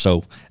pictures.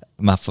 So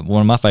one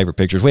of my favorite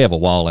pictures, we have a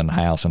wall in the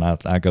house, and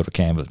I go to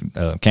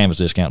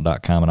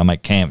canvasdiscount.com, and I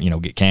make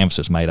get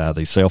canvases made out of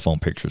these cell phone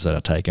pictures that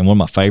I take. And one of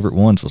my favorite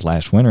ones was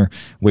last winter.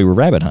 We were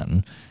rabbit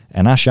hunting,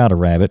 and I shot a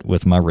rabbit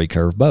with my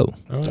recurve bow.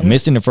 So I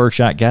missed him the first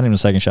shot, got him the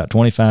second shot,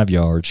 25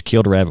 yards,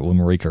 killed a rabbit with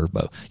my recurve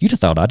bow. You'd have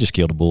thought I just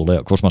killed a bull elk.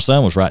 Of course, my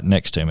son was right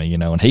next to me,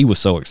 and he was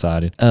so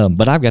excited.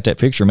 But I've got that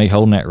picture of me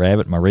holding that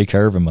rabbit, my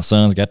recurve, and my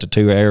son's got the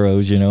 2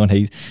 arrows, and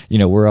he,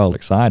 we're all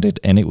excited.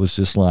 And it was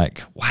just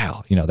like,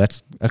 wow,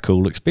 that's a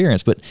cool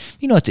experience. But,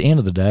 at the end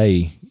of the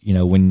day,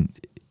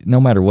 no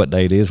matter what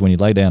day it is, when you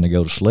lay down to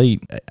go to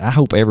sleep, I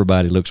hope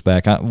everybody looks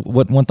back.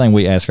 One thing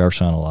we ask our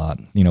son a lot,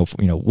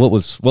 what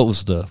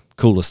was the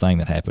coolest thing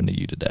that happened to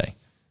you today?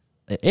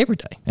 Every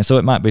day. And so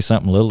it might be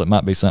something little, it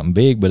might be something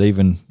big, but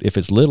even if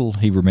it's little,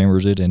 he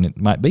remembers it, and it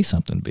might be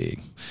something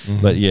big.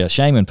 Mm-hmm. But yeah,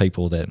 shaming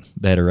people that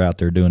are out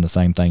there doing the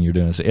same thing you're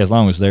doing, as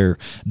long as they're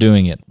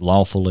doing it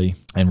lawfully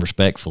and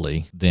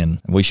respectfully,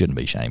 then we shouldn't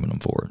be shaming them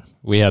for it.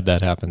 We had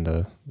that happen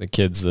to the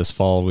kids this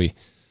fall.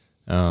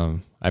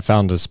 I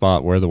found a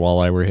spot where the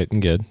walleye were hitting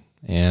good,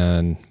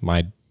 and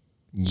my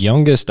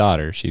youngest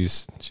daughter,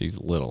 she's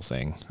a little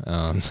thing.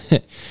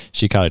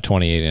 She caught a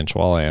 28-inch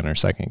walleye on her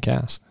second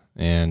cast,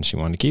 and she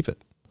wanted to keep it.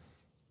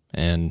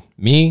 And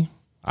me,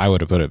 I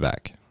would have put it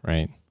back,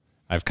 right?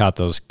 I've caught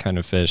those kind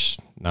of fish,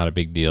 not a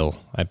big deal.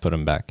 I'd put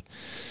them back.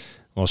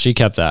 Well, she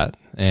kept that,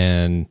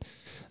 and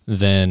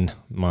then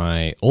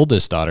my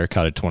oldest daughter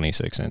caught a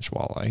 26-inch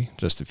walleye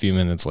just a few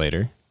minutes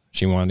later.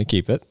 She wanted to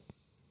keep it.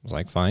 I was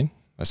like, fine.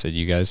 I said,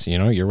 you guys,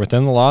 you're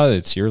within the law.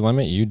 It's your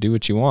limit. You do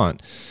what you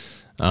want.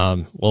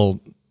 Well,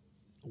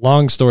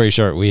 long story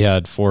short, we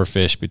had 4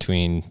 fish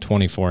between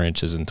 24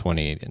 inches and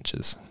 28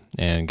 inches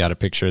and got a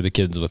picture of the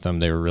kids with them.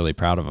 They were really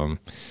proud of them.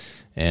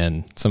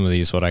 And some of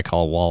these, what I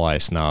call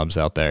walleye snobs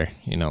out there,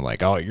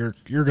 like, oh,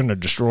 you're going to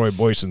destroy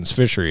Boysen's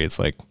fishery. It's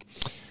like,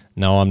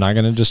 no, I'm not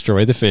going to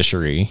destroy the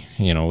fishery,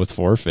 with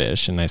 4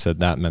 fish. And I said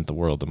that meant the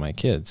world to my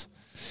kids,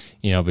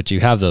 but you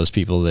have those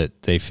people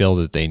that they feel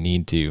that they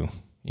need to,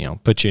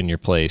 put you in your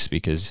place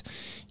because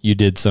you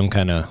did some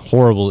kind of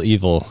horrible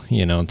evil,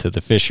 to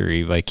the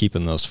fishery by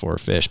keeping those 4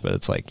 fish. But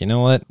it's like, you know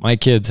what? My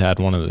kids had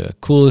one of the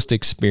coolest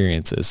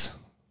experiences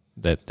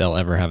that they'll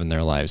ever have in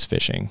their lives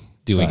fishing.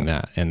 Doing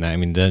that, and I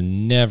mean, they're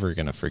never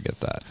going to forget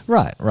that.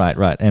 Right.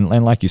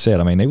 And like you said,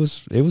 I mean, it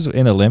was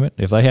in a limit.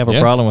 If they have a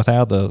problem with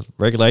how the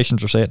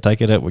regulations are set,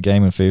 take it up with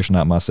Game and Fish,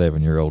 not my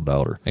 7-year-old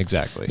daughter.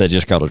 Exactly. That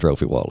just caught a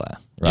trophy walleye,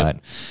 right?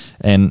 Yep.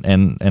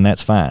 And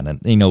that's fine.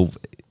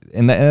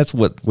 And that's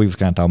what we was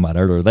kind of talking about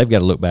earlier. They've got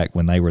to look back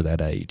when they were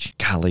that age.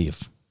 Golly,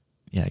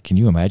 can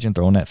you imagine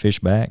throwing that fish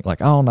back?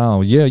 Like, oh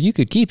no, you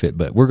could keep it,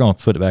 but we're going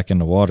to put it back in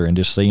the water and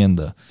just seeing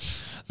the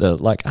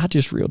like, I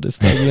just reeled this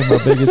thing in,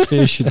 my biggest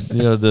fish, and,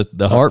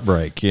 the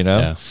heartbreak,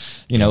 but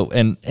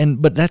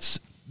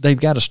they've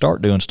got to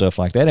start doing stuff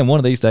like that. And one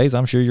of these days,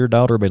 I'm sure your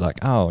daughter will be like,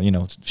 oh,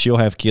 she'll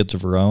have kids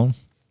of her own,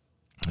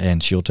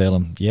 and she'll tell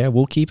them, yeah,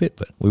 we'll keep it,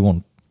 but we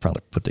won't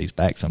probably put these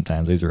back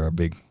sometimes. These are our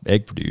big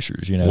egg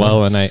producers,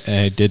 Well, and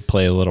I did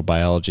play a little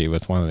biology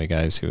with one of the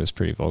guys who was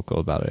pretty vocal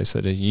about it. I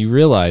said, you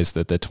realize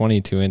that the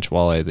 22-inch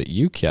walleye that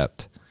you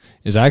kept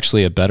is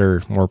actually a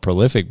better, more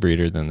prolific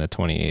breeder than the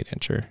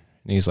 28-incher.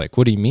 And he's like,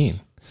 what do you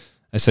mean?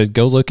 I said,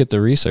 go look at the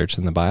research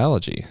and the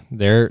biology.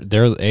 Their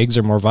eggs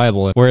are more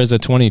viable, whereas a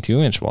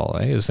 22-inch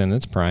walleye is in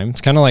its prime.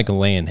 It's kind of like a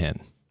laying hen.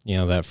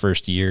 That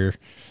first year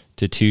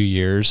to 2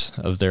 years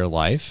of their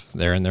life,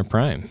 they're in their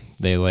prime.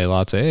 They lay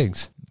lots of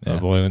eggs. Yeah.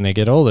 But boy, when they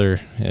get older,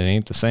 it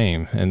ain't the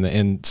same.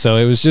 And so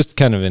it was just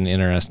kind of an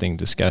interesting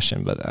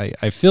discussion. But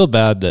I feel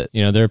bad that,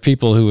 there are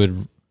people who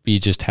would be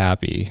just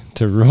happy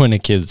to ruin a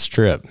kid's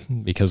trip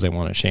because they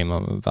want to shame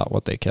them about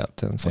what they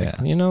kept. And it's like,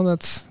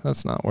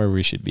 that's not where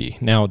we should be.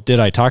 Now, did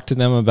I talk to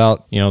them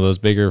about, those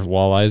bigger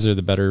walleyes are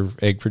the better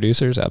egg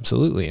producers?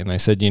 Absolutely. And I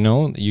said,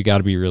 you got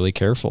to be really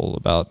careful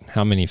about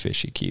how many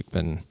fish you keep,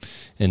 and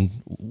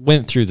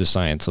went through the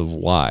science of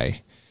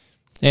why.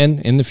 And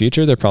in the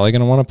future, they're probably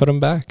going to want to put them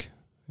back,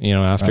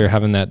 after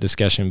having that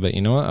discussion. But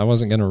you know what? I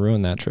wasn't going to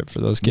ruin that trip for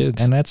those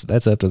kids. And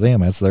that's up to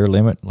them. That's their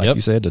limit. Like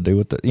you said, to do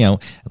with the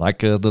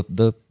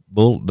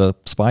the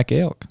spike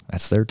elk,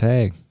 that's their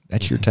tag.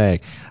 That's your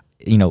tag.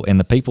 And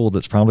the people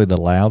that's probably the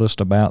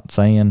loudest about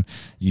saying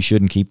you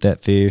shouldn't keep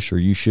that fish or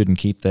you shouldn't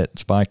keep that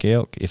spike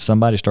elk, if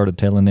somebody started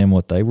telling them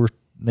what they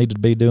needed to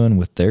be doing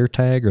with their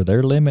tag or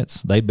their limits,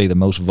 they'd be the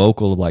most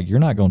vocal of like, you're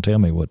not going to tell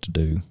me what to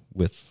do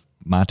with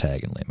my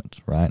tag and limits,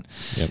 right?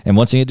 Yep. And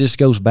once again, it just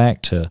goes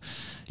back to,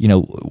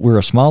 we're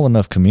a small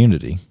enough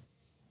community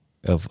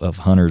of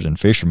hunters and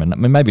fishermen. I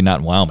mean, maybe not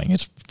in Wyoming.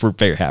 It's for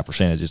very high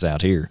percentages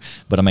out here.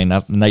 But, I mean,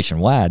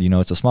 nationwide,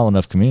 it's a small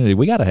enough community.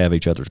 We got to have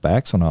each other's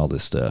backs on all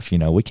this stuff.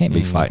 We can't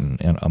be fighting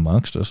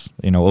amongst us,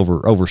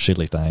 over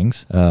silly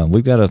things.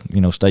 We've got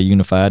to, stay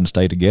unified and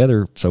stay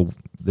together so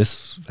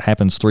this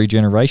happens 3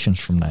 generations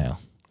from now.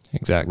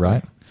 Exactly.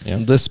 Right? Yeah.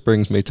 This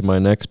brings me to my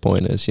next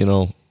point is,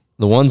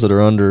 the ones that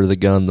are under the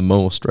gun the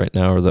most right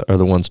now are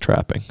the ones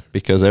trapping,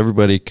 because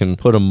everybody can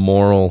put a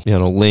moral,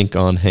 link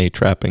on, hey,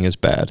 trapping is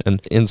bad.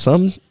 And in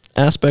some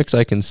aspects,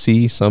 I can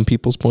see some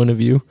people's point of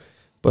view,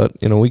 but,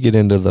 we get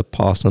into the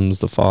possums,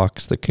 the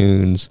fox, the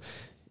coons,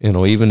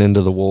 even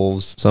into the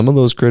wolves. Some of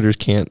those critters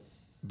can't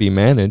be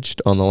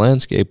managed on the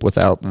landscape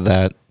without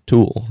that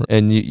tool.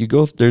 And you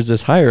go, there's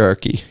this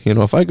hierarchy.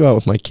 If I go out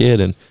with my kid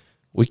and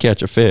we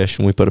catch a fish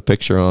and we put a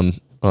picture on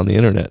the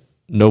internet,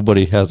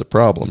 nobody has a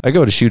problem. I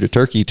go to shoot a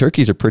turkey.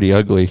 Turkeys are pretty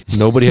ugly.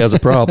 Nobody has a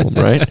problem,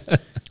 right?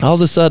 All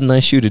of a sudden,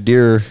 I shoot a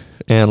deer,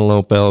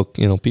 antelope, elk.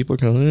 People are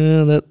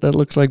going, that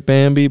looks like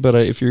Bambi, but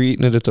if you're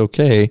eating it, it's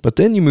okay. But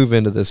then you move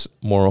into this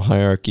moral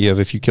hierarchy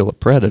of if you kill a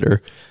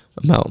predator,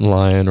 a mountain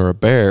lion or a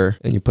bear,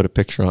 and you put a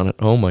picture on it,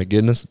 oh my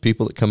goodness, the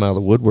people that come out of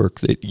the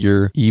woodwork that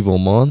you're evil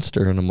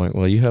monster. And I'm like,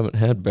 well, you haven't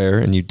had bear,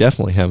 and you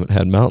definitely haven't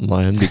had mountain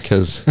lion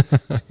because...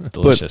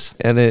 Delicious.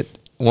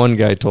 One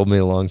guy told me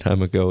a long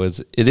time ago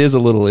it is a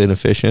little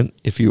inefficient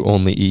if you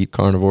only eat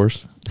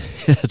carnivores.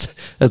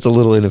 That's a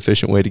little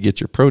inefficient way to get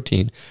your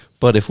protein.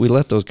 But if we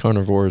let those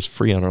carnivores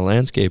free on our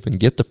landscape and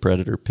get the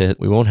predator pit,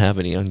 we won't have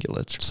any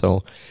ungulates.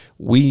 So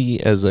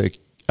we as a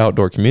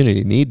outdoor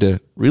community need to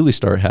really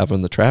start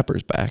having the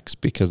trappers' backs,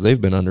 because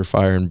they've been under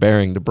fire and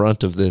bearing the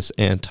brunt of this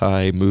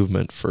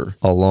anti-movement for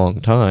a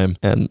long time.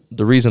 And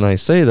the reason I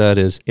say that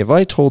is, if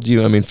I told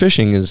you, I mean,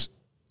 fishing is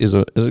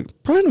a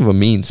kind of a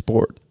mean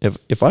sport.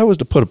 If I was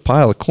to put a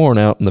pile of corn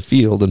out in the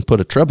field and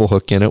put a treble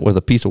hook in it with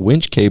a piece of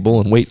winch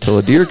cable and wait till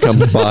a deer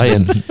comes by,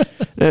 and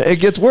it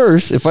gets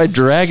worse. If I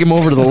drag him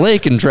over to the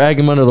lake and drag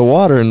him under the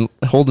water and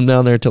hold him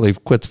down there until he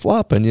quits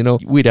flopping,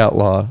 we'd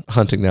outlaw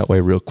hunting that way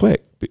real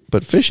quick.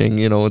 But fishing,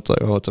 it's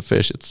like, oh, it's a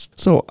fish.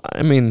 So,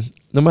 I mean,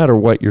 no matter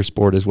what your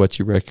sport is, what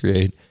you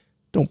recreate,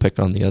 don't pick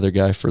on the other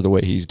guy for the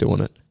way he's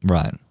doing it.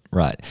 Right.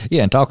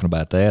 Yeah, and talking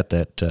about that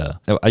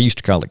I used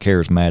to call it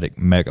charismatic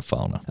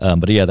megafauna.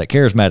 But yeah, that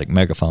charismatic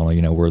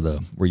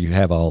megafauna, where you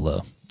have all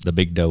the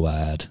big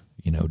doe-eyed,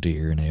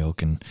 deer and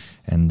elk and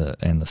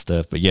the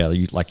stuff. But yeah,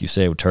 like you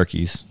said with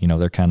turkeys,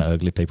 they're kind of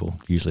ugly. People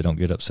usually don't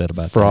get upset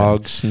about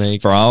frogs,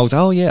 snakes. Frogs.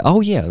 Oh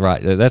yeah,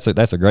 right. That's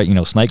a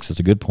great. Snakes is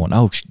a good point.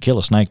 Oh, kill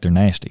a snake, they're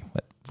nasty.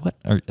 But what?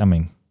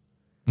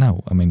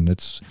 No. I mean,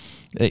 it's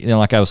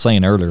like I was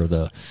saying earlier,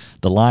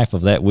 the life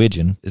of that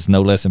widgeon is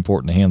no less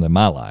important to him than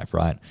my life,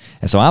 right?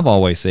 And so I've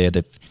always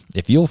said,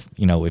 if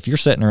you're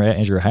sitting there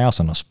at your house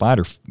and a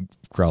spider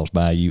crawls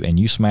by you and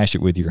you smash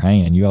it with your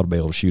hand, you ought to be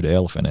able to shoot an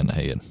elephant in the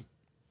head.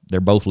 They're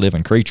both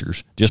living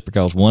creatures. Just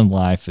because one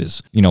life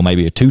is,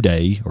 maybe a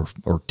 2-day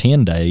or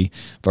 10-day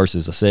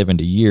versus a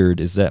 70-year,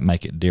 does that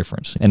make a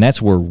difference? And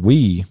that's where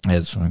we,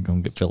 as I'm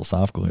going to get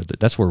philosophical here,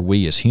 that's where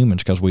we as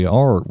humans, because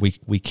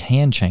we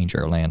can change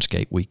our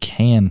landscape. We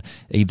can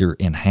either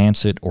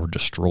enhance it or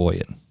destroy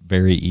it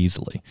very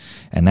easily.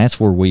 And that's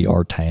where we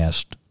are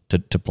tasked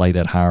to play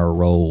that higher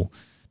role,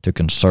 to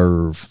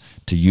conserve,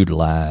 to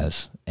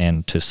utilize,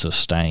 and to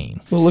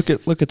sustain. Well, look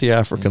at the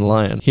African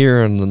lion.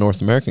 Here in the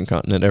North American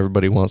continent,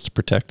 everybody wants to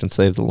protect and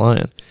save the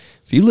lion.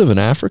 If you live in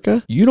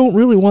Africa, you don't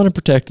really want to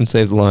protect and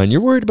save the lion. You're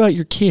worried about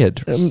your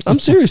kid. I'm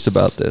serious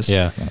about this.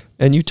 Yeah.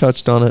 And you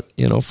touched on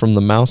it, from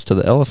the mouse to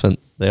the elephant,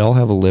 they all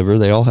have a liver,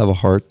 they all have a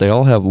heart, they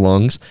all have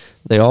lungs,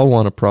 they all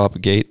want to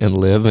propagate and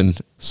live. And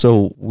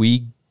so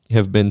we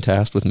have been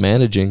tasked with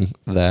managing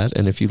that.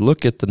 And if you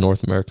look at the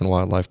North American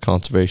wildlife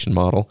conservation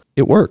model,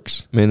 it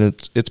works. I mean,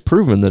 it's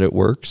proven that it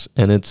works.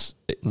 And it's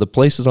the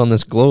places on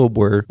this globe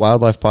where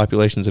wildlife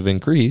populations have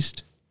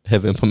increased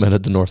have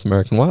implemented the North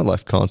American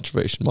wildlife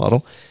conservation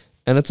model.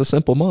 And it's a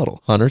simple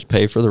model. Hunters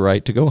pay for the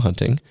right to go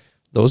hunting.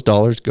 Those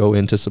dollars go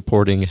into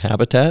supporting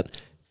habitat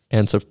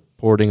and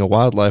supporting a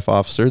wildlife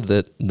officer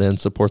that then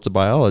supports a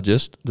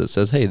biologist that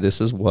says, hey,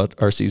 this is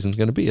what our season's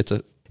going to be. It's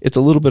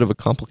a little bit of a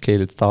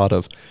complicated thought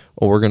of,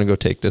 we're going to go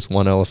take this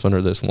one elephant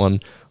or this one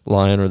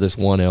lion or this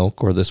one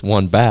elk or this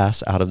one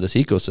bass out of this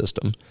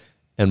ecosystem.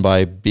 And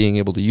by being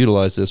able to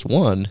utilize this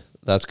one,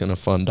 that's going to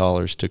fund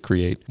dollars to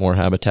create more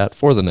habitat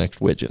for the next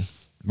widgeon.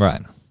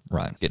 Right.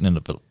 Getting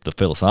into the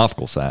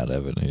philosophical side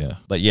of it, yeah.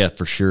 But yeah,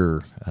 for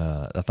sure.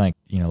 I think,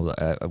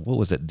 what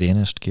was it?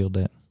 Dentist killed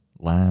that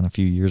lion a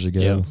few years ago.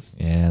 Yep.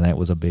 Yeah, that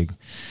was a big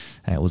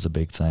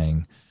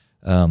thing.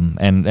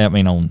 And I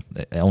mean,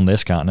 on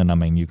this continent, I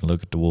mean, you can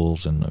look at the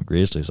wolves and the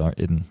grizzlies.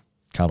 In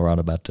Colorado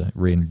about to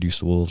reintroduce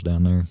the wolves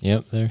down there.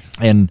 Yep, there.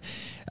 And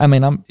I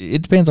mean,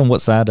 it depends on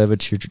what side of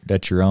it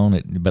that you're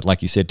on. But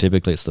like you said,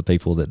 typically it's the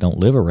people that don't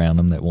live around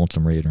them that wants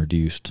them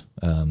reintroduced.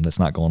 That's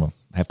not going to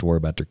have to worry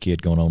about their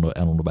kid going out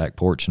on the back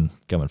porch and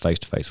coming face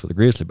to face with a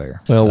grizzly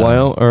bear.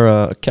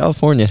 Well,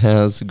 California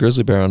has a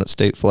grizzly bear on its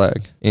state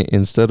flag.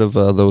 Instead of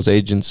those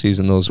agencies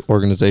and those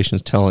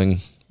organizations telling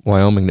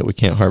Wyoming that we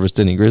can't harvest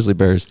any grizzly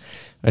bears,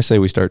 I say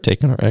we start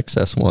taking our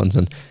excess ones,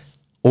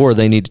 or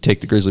they need to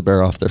take the grizzly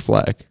bear off their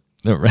flag.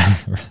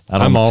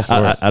 I'm all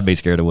for it. I'd be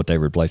scared of what they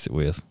replace it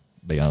with.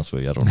 Be honest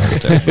with you, I don't know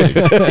what they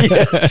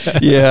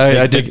would.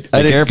 Yeah, I did. Be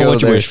careful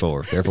what you wish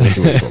for. Careful what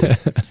you wish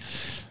for.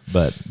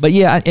 But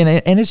yeah,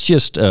 and it's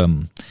just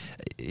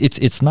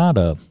it's not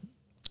a.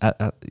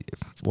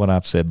 What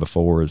I've said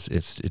before is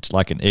it's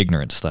like an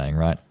ignorance thing,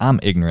 right? I'm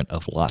ignorant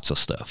of lots of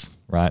stuff,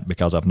 right?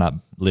 Because I've not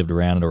lived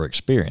around it or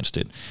experienced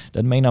it.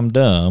 Doesn't mean I'm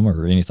dumb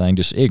or anything,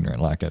 just ignorant,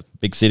 like a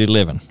big city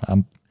living.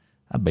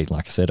 I'd be,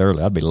 like I said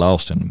earlier, I'd be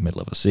lost in the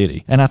middle of a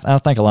city. And I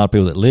think a lot of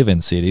people that live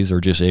in cities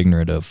are just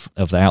ignorant of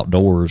the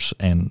outdoors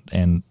and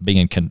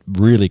being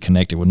really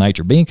connected with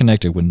nature. Being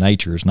connected with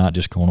nature is not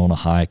just going on a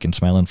hike and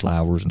smelling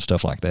flowers and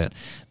stuff like that.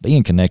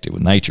 Being connected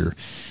with nature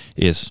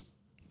is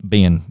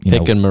being,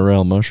 picking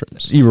morel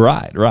mushrooms. You're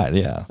right,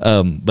 yeah.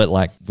 But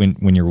like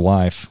when your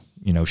wife,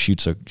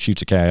 shoots a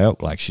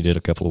coyote like she did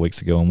a couple of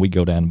weeks ago, and we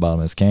go down the bottom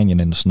of this canyon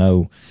in the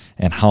snow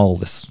and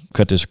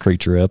cut this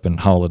creature up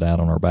and haul it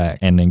out on our back,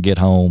 and then get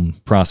home,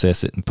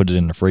 process it, and put it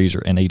in the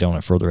freezer and eat on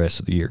it for the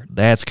rest of the year.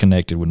 That's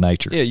connected with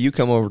nature. Yeah, you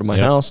come over to my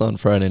house on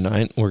Friday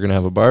night. We're gonna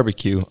have a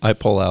barbecue. I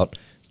pull out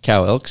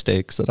cow elk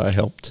steaks that I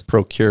helped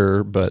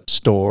procure, but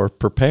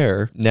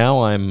prepare.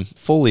 Now I'm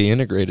fully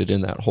integrated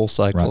in that whole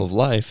cycle of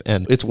life,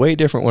 and it's way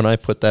different when I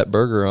put that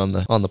burger on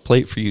the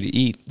plate for you to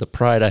eat. The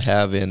pride I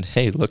have in,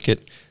 hey, look at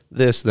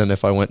this, than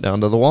if I went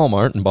down to the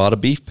Walmart and bought a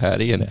beef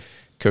patty and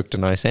cooked a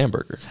nice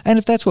hamburger. And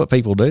if that's what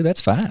people do,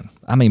 that's fine.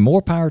 I mean,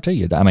 more power to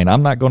you. I mean,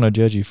 I'm not going to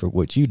judge you for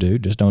what you do.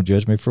 Just don't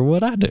judge me for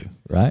what I do,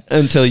 right?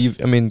 Until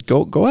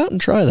go out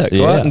and try that.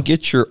 Go out and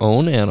get your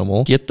own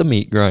animal, get the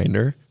meat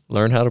grinder,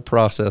 learn how to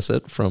process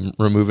it from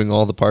removing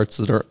all the parts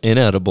that are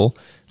inedible,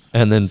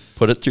 and then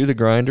put it through the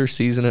grinder,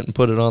 season it, and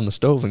put it on the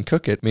stove and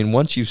cook it. I mean,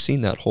 once you've seen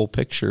that whole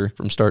picture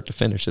from start to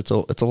finish, it's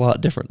a lot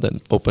different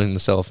than opening the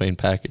cellophane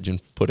package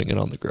and putting it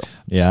on the grill.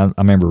 Yeah,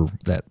 I remember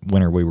that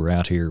winter we were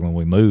out here when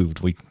we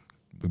moved. We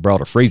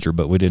brought a freezer,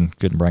 but we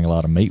couldn't bring a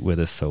lot of meat with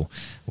us, so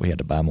we had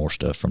to buy more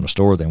stuff from the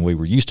store than we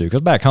were used to. Because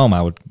back home,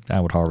 I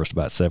would harvest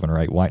about 7 or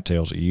 8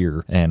 whitetails a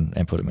year and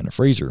put them in the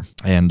freezer,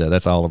 and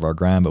that's all of our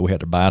grind. But we had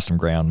to buy some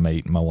ground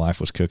meat. And my wife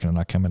was cooking, and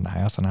I come in the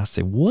house and I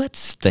said, "What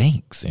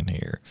stinks in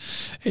here?"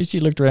 And she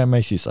looked around at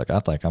me. She's like, "I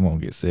think I'm gonna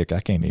get sick. I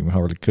can't even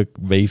hardly cook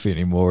beef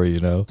anymore, you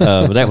know."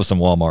 But that was some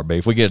Walmart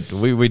beef.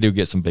 We do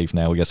get some beef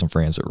now. We got some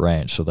friends at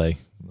ranch, so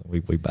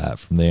we buy it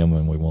from them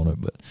when we want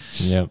it. But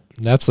yeah,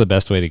 that's the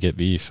best way to get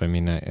beef. I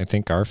mean, I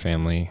think our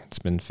family, it's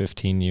been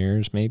 15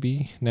 years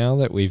maybe now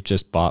that we've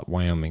just bought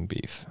Wyoming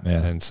beef.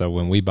 Yeah. And so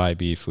when we buy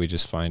beef, we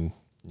just find,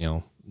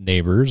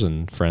 neighbors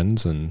and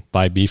friends and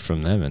buy beef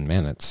from them. And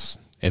man, it's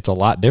a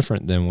lot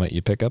different than what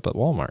you pick up at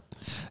Walmart.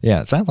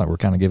 Yeah, it sounds like we're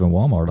kind of giving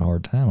Walmart a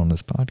hard time on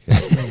this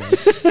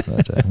podcast.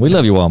 But we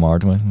love you,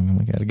 Walmart.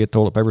 We got to get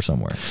toilet paper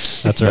somewhere.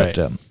 That's right.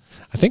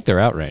 I think they're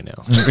out right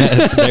now.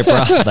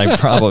 they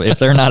probably, if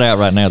they're not out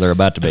right now, they're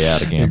about to be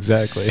out again.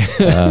 Exactly.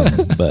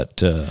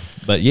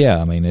 But yeah,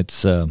 I mean,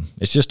 it's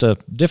just a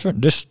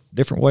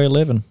different way of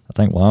living. I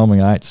think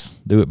Wyomingites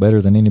do it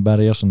better than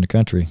anybody else in the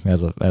country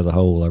as a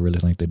whole. I really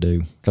think they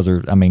do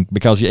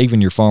because even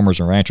your farmers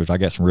and ranchers. I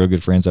got some real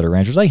good friends that are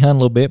ranchers. They hunt a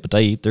little bit, but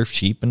they eat their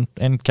sheep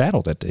and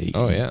cattle that they eat.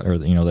 Oh yeah, or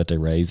that they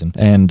raise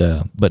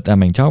but I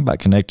mean, talk about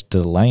connected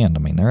to the land.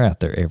 I mean, they're out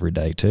there every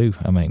day too.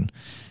 I mean,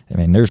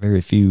 there's very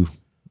few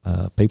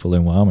people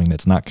in Wyoming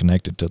that's not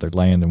connected to their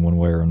land in one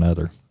way or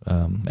another.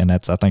 And I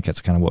think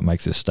that's kind of what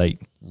makes this state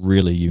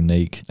really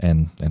unique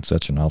and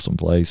such an awesome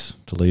place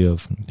to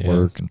live and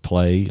work and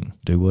play and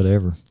do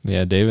whatever.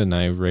 Yeah, David and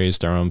I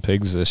raised our own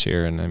pigs this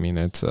year, and I mean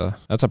that's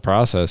a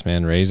process,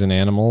 man. Raising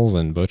animals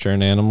and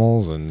butchering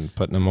animals and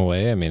putting them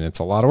away. I mean, it's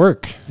a lot of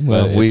work.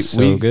 Well, but it's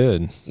so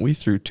good. We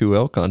threw 2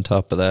 elk on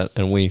top of that,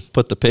 and we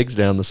put the pigs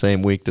down the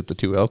same week that the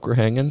 2 elk were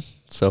hanging.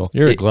 So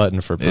you're a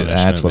glutton for punishment.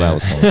 That's what I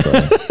was going to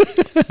say.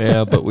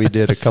 Yeah, but we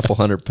did a couple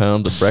 100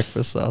 pounds of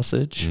breakfast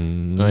sausage.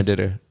 I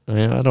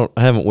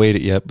haven't weighed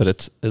it yet, but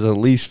it's at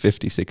least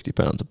 50, 60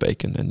 pounds of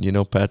bacon.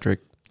 And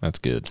Patrick, that's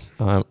good.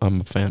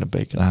 I'm a fan of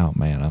bacon. Oh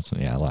man,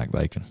 I like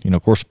bacon.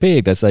 Of course,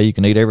 pig. They say you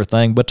can eat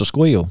everything but the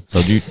squeal.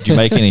 So did you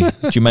make any?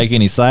 Did you make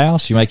any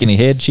sauce? You make any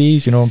head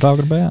cheese? You know what I'm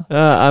talking about?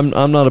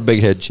 I'm not a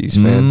big head cheese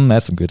fan.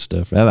 That's some good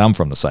stuff. I'm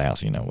from the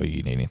South. We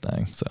eat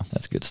anything, so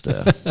that's good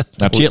stuff.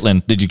 Now,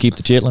 chitlin. Did you keep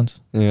the chitlins?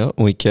 Yeah,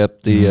 we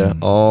kept the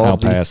I'll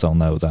pass on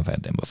those. I've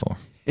had them before.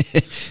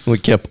 We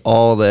kept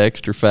all the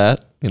extra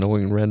fat. We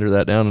can render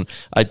that down. And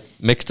I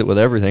mixed it with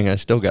everything. I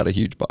still got a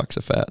huge box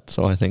of fat.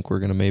 So I think we're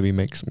going to maybe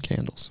make some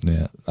candles.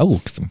 Yeah.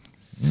 Oh,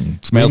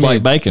 smells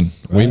like bacon.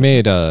 Right?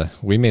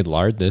 We made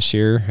lard this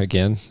year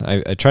again.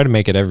 I try to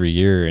make it every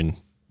year and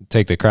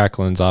take the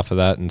cracklings off of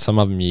that. And some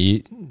of them you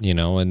eat,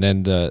 and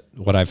then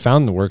what I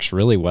found that works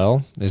really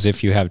well is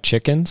if you have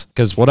chickens.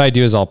 Because what I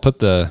do is I'll put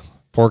the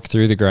pork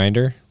through the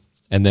grinder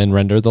and then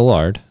render the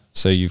lard.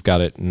 So you've got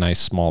it in nice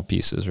small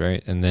pieces,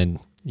 right? And then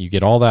you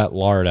get all that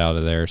lard out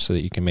of there so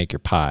that you can make your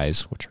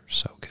pies, which are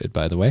so good,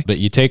 by the way. But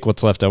you take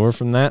what's left over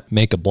from that,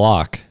 make a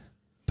block,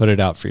 put it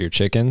out for your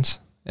chickens,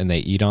 and they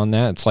eat on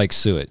that. It's like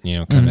suet,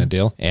 kind of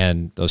deal.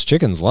 And those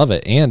chickens love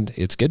it, and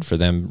it's good for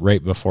them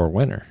right before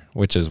winter,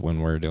 which is when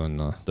we're doing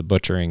the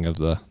butchering of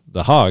the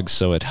hogs.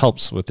 So it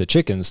helps with the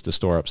chickens to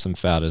store up some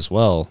fat as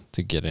well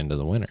to get into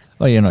the winter.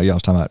 Well, y'all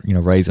was talking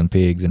about, raising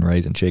pigs and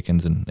raising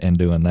chickens and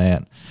doing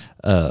that.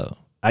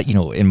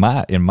 In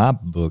my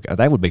book,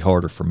 that would be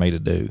harder for me to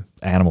do.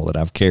 Animal that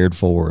I've cared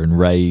for and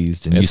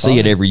raised, and you see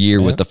it every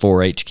year with the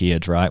 4-H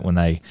kids, right? When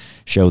they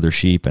show their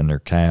sheep and their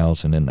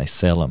cows, and then they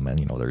sell them, and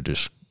they're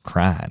just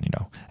crying.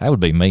 That would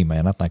be me,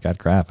 man. I think I'd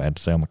cry if I had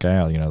to sell my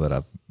cow, that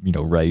I've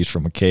raised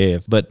from a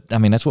calf. But I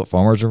mean, that's what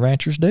farmers and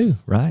ranchers do,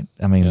 right?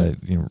 I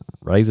mean,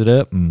 raise it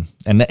up, and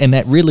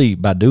that really,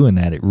 by doing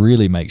that, it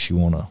really makes you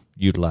want to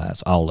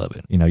utilize all of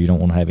it. You don't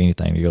want to have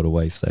anything to go to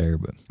waste there.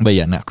 But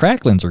yeah, now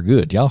cracklings are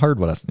good. Y'all heard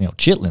what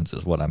chitlins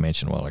is what I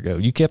mentioned a while ago.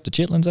 You kept the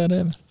chitlins out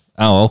of it?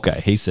 Oh,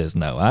 okay. He says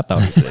no. I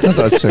thought he said I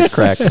thought it said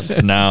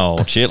cracklings. No,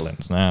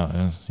 chitlins.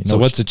 No. So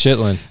what's a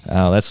chitlin?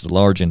 Oh, that's the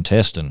large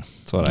intestine.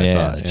 That's what I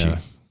thought. That you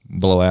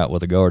blow out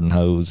with a garden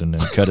hose and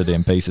then cut it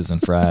in pieces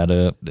and fry it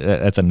up.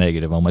 That's a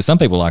negative on me. Some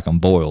people like them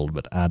boiled,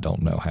 but I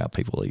don't know how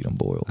people eat them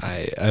boiled.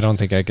 I don't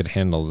think I could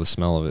handle the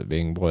smell of it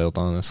being boiled,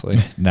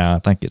 honestly. No, I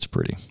think it's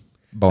pretty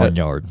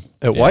barnyard.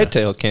 At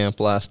whitetail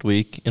camp last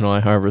week, I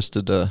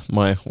harvested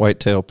my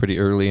whitetail pretty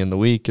early in the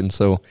week, and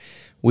so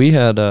we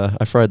had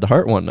I fried the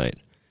heart one night,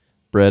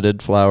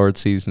 breaded, floured,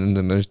 seasoned,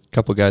 and there's a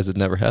couple guys that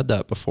never had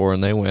that before,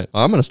 and they went,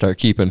 I'm going to start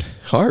keeping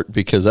heart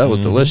because that was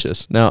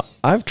delicious. Now,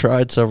 I've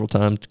tried several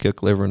times to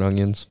cook liver and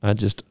onions.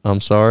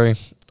 I'm sorry,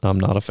 I'm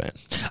not a fan.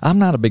 I'm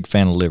not a big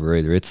fan of liver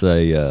either. It's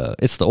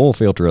it's the oil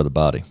filter of the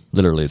body.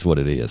 Literally, it's what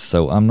it is.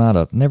 So I'm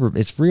not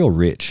it's real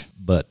rich.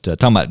 But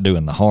talking about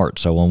doing the heart,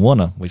 so on we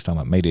was talking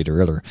about meat eater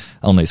earlier,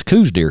 on this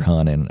coos deer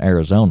hunt in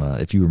Arizona,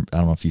 I don't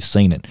know if you've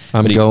seen it.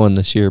 I'm going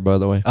this year, by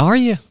the way. Are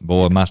you?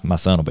 Boy, my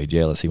son will be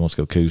jealous. He wants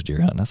to go coos deer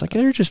hunting. I was like,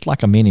 they're just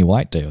like a mini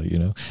whitetail, you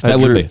know. I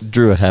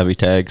drew a heavy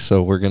tag,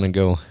 so we're going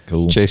to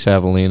go chase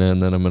javelina,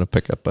 and then I'm going to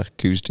pick up a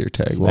coos deer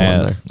tag while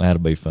I'm there. That'll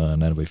be fun.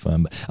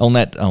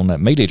 But on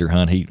that meat eater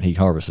hunt, he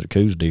harvested a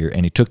coos deer,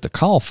 and he took the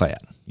caul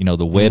fat, you know,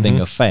 the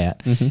webbing of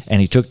fat, and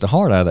he took the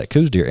heart out of that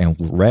coos deer and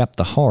wrapped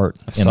the heart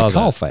in the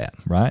caul fat,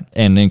 right?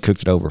 And then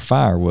cooked it over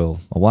fire. Well,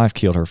 my wife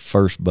killed her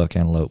first buck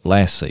antelope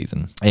last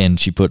season, and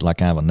she put like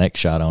kind of a neck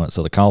shot on it,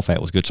 so the caul fat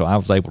was good. So I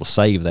was able to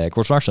save that. Of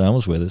course, our son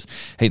was with us,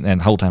 and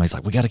the whole time he's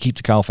like, we got to keep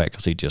the caul fat,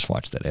 because he just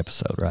watched that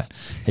episode, right?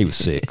 He was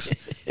 6.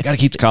 Got to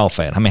keep the caul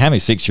fat. I mean, how many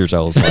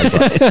 6-year-olds? You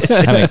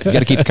got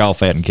to keep the caul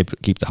fat and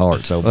keep the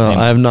heart. So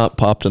I have not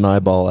popped an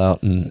eyeball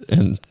out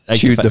and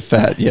chewed the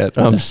fat yet.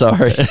 I'm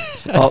sorry.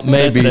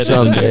 Maybe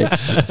someday.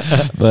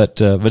 But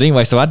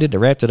anyway, so I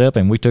wrapped it up,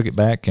 and we took it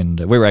back, and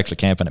we were actually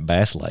camping at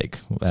Bass Lake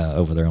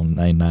over there on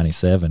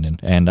 97,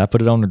 and I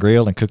put it on the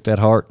grill and cooked that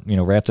heart, you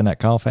know, wrapped in that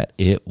caul fat.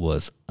 It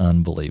was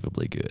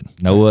unbelievably good.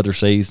 No other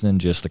seasoning,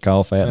 just the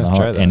caul fat and the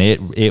heart, and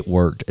it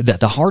worked.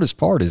 The hardest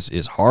part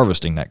is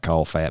harvesting that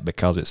caul fat,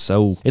 because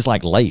it's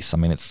like lace. I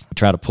mean,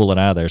 try to pull it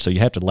out of there, so you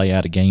have to lay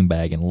out a game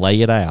bag and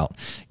lay it out,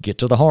 get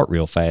to the heart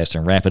real fast,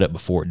 and wrap it up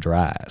before it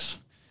dries.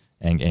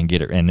 And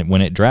get it, and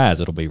when it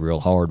dries, it'll be real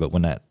hard. But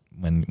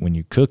when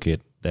you cook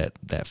it,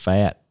 that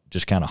fat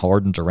just kind of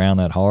hardens around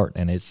that heart,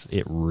 and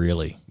it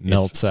really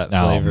melts that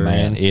flavor. Oh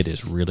man, it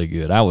is really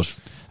good. I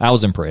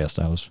was impressed.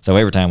 So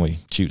every time we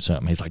shoot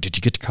something, he's like, "Did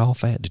you get the caul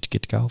fat? Did you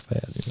get the caul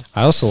fat?" Yeah.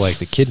 I also like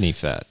the kidney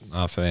fat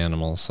off of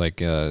animals, like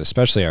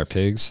especially our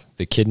pigs.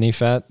 The kidney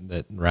fat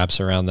that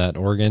wraps around that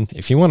organ.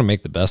 If you want to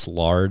make the best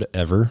lard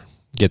ever,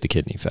 get the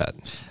kidney fat.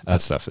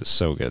 That stuff is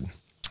so good.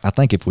 I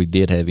think if we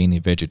did have any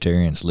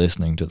vegetarians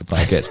listening to the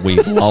podcast,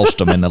 we lost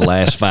them in the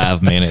last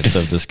 5 minutes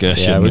of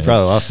discussion. Yeah, we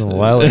probably lost them a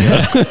while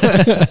ago.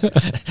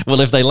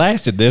 Well, if they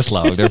lasted this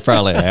long, they're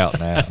probably out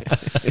now.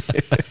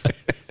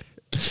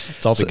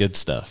 It's all the good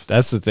stuff.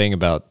 That's the thing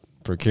about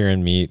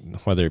procuring meat,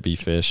 whether it be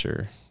fish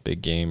or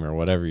big game or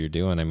whatever you're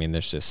doing. I mean,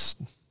 there's just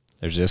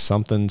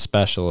something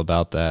special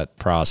about that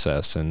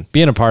process, and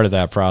being a part of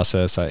that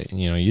process.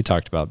 You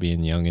talked about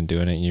being young and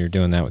doing it, and you're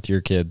doing that with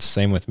your kids.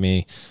 Same with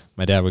me.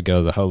 My dad would go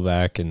to the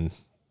Hoback and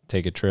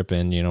take a trip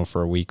in,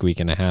 for a week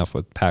and a half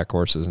with pack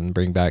horses and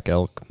bring back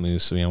elk,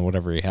 moose,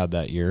 whatever he had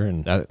that year.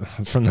 And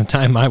from the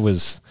time I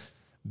was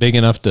big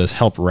enough to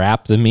help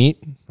wrap the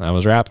meat, I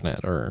was wrapping it.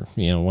 Or,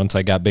 once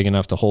I got big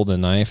enough to hold a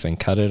knife and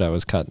cut it, I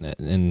was cutting it.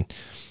 And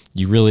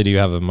you really do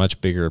have a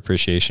much bigger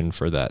appreciation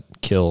for that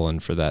kill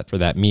and for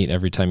that meat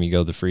every time you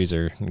go to the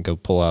freezer and go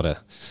pull out a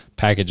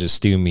package of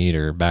stew meat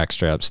or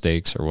backstrap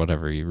steaks or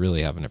whatever. You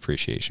really have an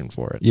appreciation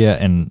for it. Yeah,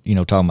 and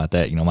talking about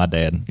that, my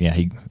dad,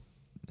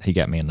 he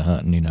got me into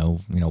hunting,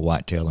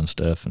 whitetail and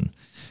stuff, and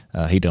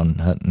he doesn't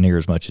hunt near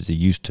as much as he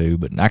used to,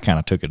 but I kind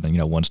of took it,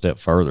 one step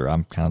further.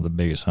 I'm kind of the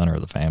biggest hunter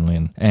of the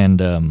family,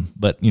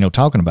 but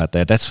talking about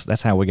that,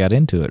 that's how we got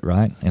into it,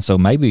 right? And so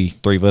maybe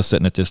 3 of us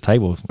sitting at this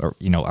table, or,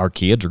 our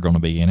kids are going to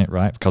be in it,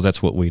 right? Because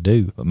that's what we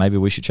do. But maybe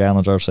we should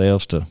challenge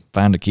ourselves to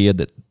find a kid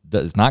that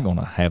is not going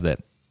to have that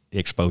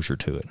exposure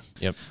to it.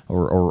 Yep.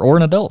 Or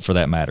an adult for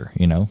that matter,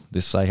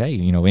 just say, hey,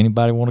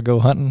 anybody want to go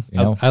hunting?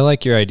 I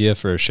like your idea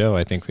for a show.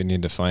 I think we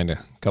need to find a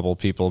couple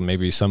people,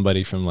 maybe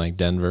somebody from like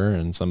Denver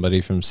and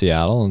somebody from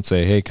Seattle, and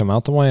say, hey, come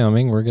out to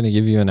Wyoming. We're going to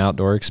give you an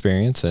outdoor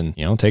experience, and,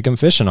 take them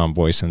fishing on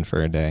Boysen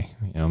for a day.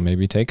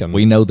 Maybe take them.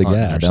 We know the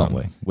guy, don't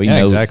we? We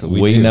know exactly.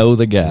 We know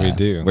the guy. We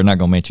do. We're not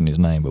going to mention his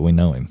name, but we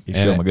know him. You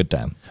show him a good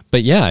time.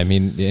 But yeah,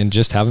 and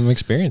just have him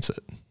experience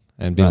it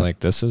and be like,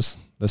 this is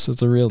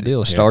the real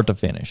deal here. Start to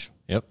finish.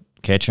 Yep.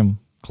 Catch them,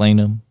 clean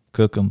them,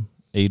 cook them,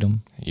 eat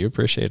them. You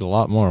appreciate a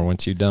lot more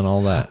once you've done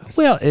all that.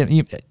 Well, at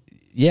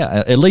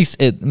least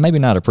maybe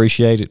not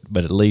appreciate it,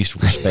 but at least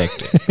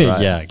respect it.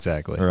 Right? Yeah,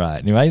 exactly.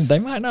 Right. They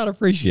might not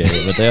appreciate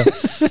it,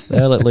 but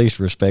they'll at least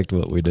respect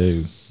what we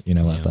do.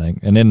 I think.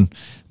 And then,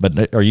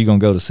 but are you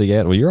going to go to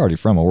Seattle? Well, you're already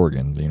from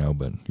Oregon,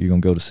 but you're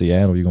going to go to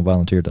Seattle. You're going to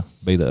volunteer to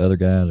be the other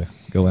guy to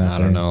go out there. I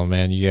don't know,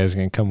 man. You guys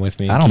going to come with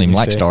me? I don't even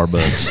like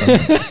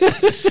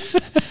Starbucks.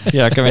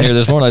 Yeah, I come in here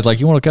this morning. I was like,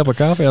 you want a cup of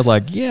coffee? I was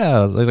like,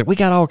 yeah. They was like, we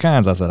got all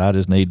kinds. I said, I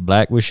just need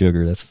black with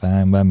sugar. That's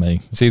fine by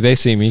me. See, they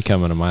see me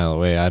coming a mile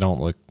away. I don't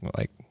look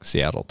like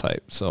Seattle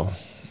type, so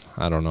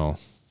I don't know.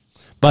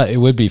 But it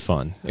would be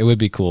fun. It would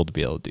be cool to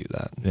be able to do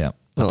that. Yeah.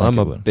 Well, I'm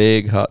a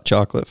big hot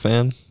chocolate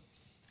fan,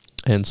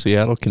 and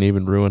Seattle can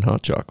even ruin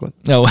hot chocolate.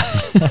 No.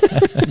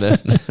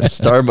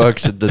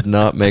 Starbucks did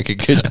not make a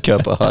good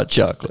cup of hot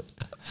chocolate.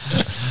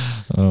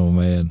 Oh,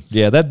 man.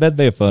 Yeah, that'd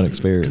be a fun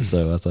experience,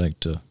 though, I think,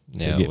 to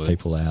get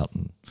people out.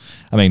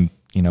 And,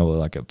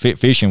 like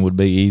fishing would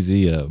be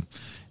easy.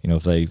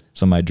 If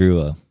somebody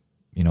drew a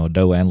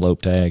doe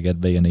antelope tag,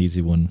 that'd be an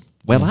easy one.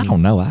 Well, I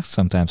don't know. I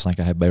sometimes think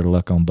I have better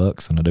luck on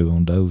bucks than I do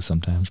on does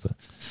sometimes, but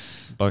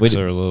Bucks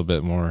are a little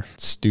bit more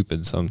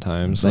stupid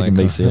sometimes. They can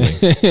be silly.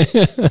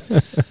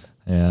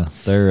 Yeah,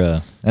 they're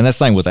and that's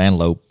the thing with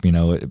antelope.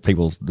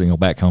 People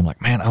back home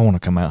like, man, I want to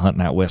come out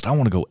hunting out west. I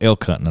want to go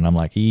elk hunting, and I'm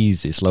like,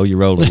 easy, slow your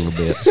roll a little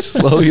bit.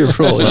 Slow your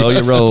roll. Slow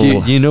your roll.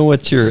 You know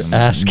what you're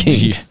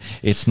asking.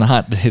 It's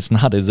not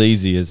as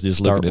easy as just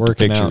Start looking at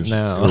the working out pictures.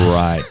 now.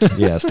 Right?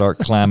 Yeah, start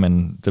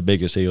climbing the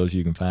biggest hills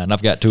you can find. And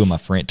I've got two of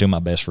my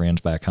best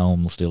friends back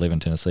home still live in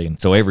Tennessee, and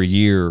so every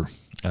year.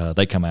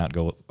 They come out and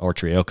go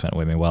archery elk hunting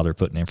with me while they're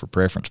putting in for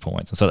preference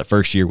points. And so that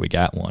first year we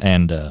got one,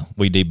 and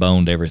we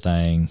deboned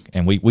everything,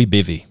 and we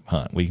bivvy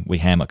hunt, we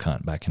hammock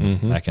hunt back in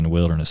the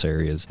wilderness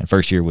areas. And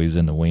first year we was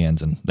in the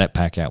winds, and that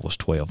pack out was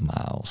 12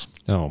 miles.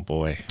 Oh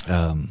boy.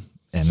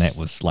 And that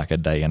was like a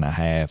day and a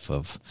half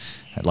of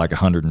like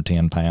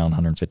 115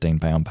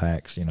 pound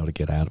packs, to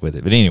get out with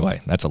it. But anyway,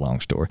 that's a long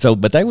story. So,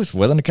 but they was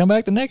willing to come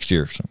back the next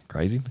year. So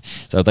crazy.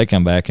 So they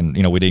come back, and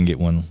we didn't get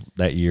one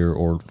that year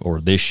or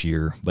this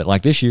year. But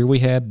like this year, we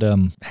had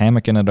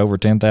hammocking at over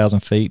 10,000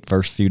 feet.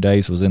 First few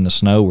days was in the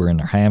snow. We're in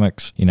their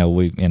hammocks.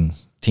 In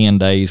 10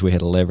 days, we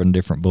had 11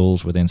 different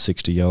bulls within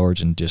 60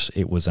 yards, and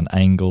it was an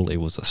angle, it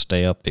was a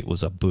step, it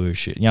was a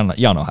bush.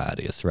 Y'all know how it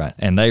is, right?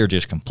 And they are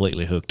just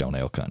completely hooked on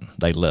elk hunting.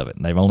 They love it.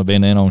 And they've only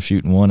been in on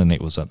shooting one, and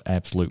it was an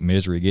absolute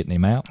misery getting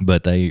him out,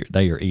 but they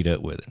are eat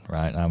up with it,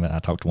 right? I mean, I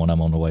talked to one of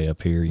them on the way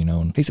up here,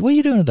 and he said, what are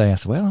you doing today? I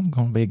said, well, I'm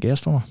going to be a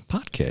guest on a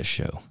podcast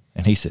show.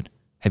 And he said,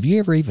 have you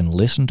ever even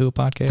listened to a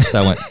podcast?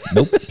 I went,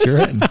 nope, sure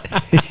hadn't.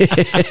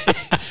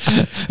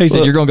 He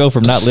said, you're going to go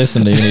from not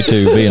listening to any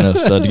to being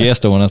a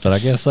guest on one. I said, I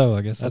guess so.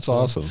 I guess that's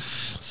awesome.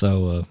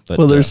 So,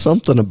 there's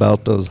something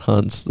about those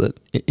hunts that,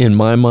 in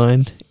my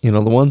mind,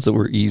 the ones that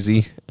were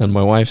easy, and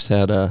my wife's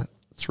had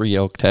 3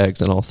 elk tags,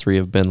 and all 3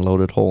 have been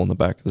loaded whole in the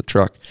back of the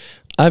truck.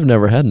 I've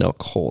never had an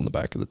elk hole in the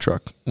back of the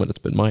truck when it's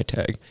been my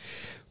tag.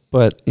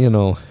 But,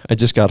 I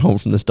just got home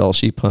from this dull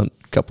sheep hunt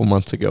a couple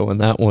months ago, and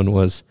that one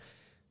was,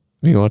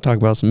 you want to talk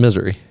about some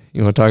misery.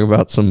 You want to talk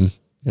about some,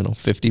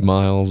 50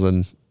 miles,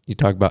 and you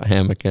talk about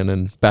hammocking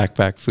and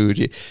backpack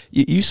food.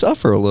 You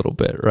suffer a little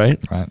bit, right?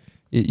 Right.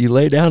 You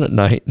lay down at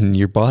night, and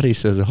your body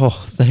says,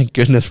 oh, thank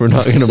goodness we're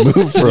not going to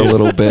move for a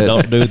little bit.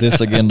 Don't do this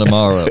again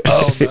tomorrow.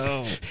 Oh,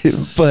 no.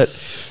 But,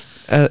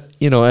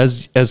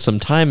 as some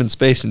time and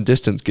space and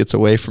distance gets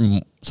away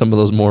from some of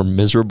those more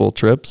miserable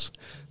trips,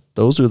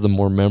 those are the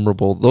more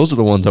memorable. Those are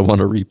the ones I want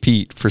to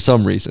repeat for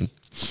some reason.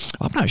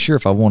 I'm not sure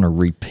if I want to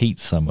repeat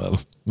some of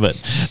them,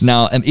 but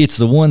now, and it's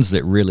the ones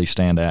that really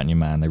stand out in your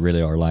mind. They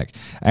really are. Like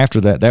after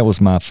that was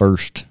my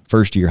first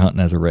year hunting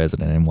as a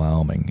resident in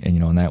Wyoming,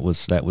 and and that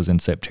was in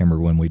September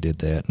when we did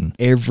that. And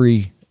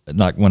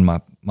when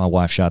my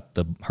wife shot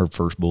her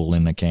first bull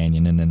in the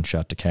canyon, and then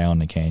shot the cow in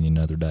the canyon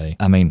the other day.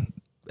 I mean,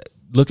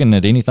 looking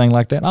at anything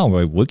like that,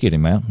 we'll get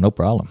him out, no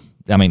problem.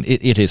 I mean,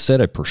 it has set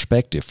a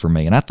perspective for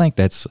me, and I think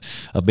that's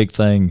a big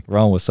thing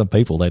wrong with some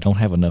people. They don't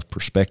have enough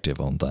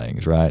perspective on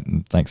things, right?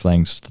 And think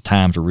the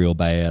times are real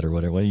bad or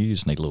whatever. Well, you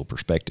just need a little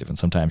perspective, and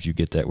sometimes you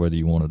get that whether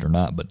you want it or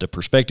not. But the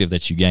perspective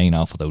that you gain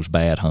off of those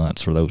bad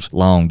hunts or those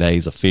long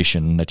days of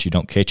fishing that you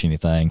don't catch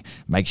anything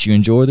makes you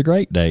enjoy the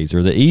great days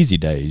or the easy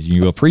days.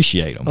 You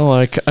appreciate them. Oh,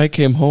 I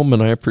came home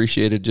and I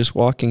appreciated just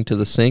walking to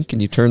the sink,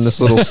 and you turn this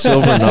little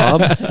silver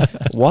knob,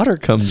 water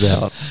comes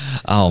out.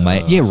 Oh,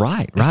 man. Yeah,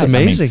 right. It's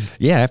amazing.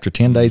 After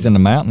 10 days in the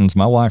mountains,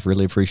 my wife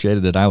really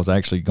appreciated that I was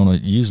actually going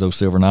to use those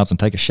silver knobs and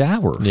take a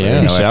shower.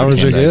 Yeah,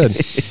 showers are good.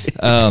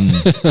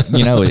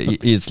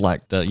 It's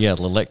like the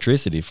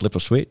electricity. Flip a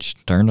switch,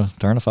 turn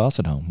a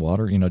faucet on.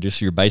 Water,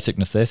 just your basic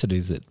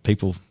necessities that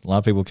a lot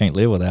of people can't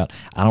live without.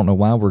 I don't know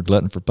why we're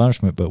glutton for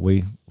punishment, but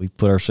we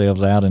put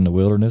ourselves out in the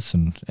wilderness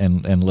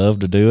and love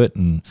to do it,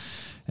 and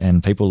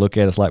people look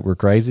at us like we're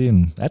crazy,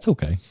 and that's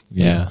okay.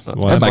 Yeah,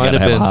 well, everybody got to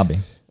have a hobby.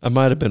 I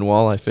might have been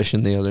walleye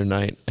fishing the other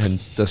night, and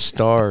the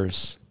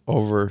stars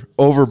over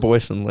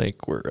Boysen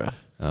Lake were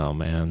oh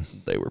man,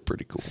 they were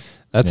pretty cool.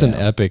 That's an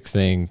epic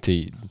thing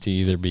to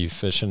either be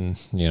fishing,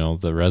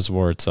 the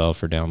reservoir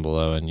itself or down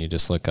below, and you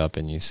just look up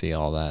and you see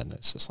all that, and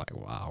it's just like,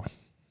 wow.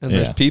 And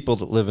there's people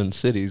that live in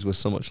cities with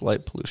so much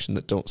light pollution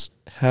that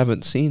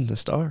haven't seen the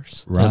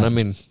stars. Right. And I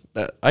mean,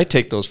 I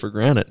take those for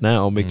granted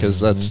now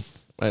because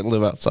I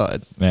live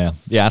outside. Yeah.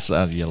 Yeah.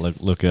 You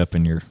look up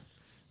and you're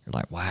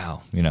like,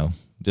 wow,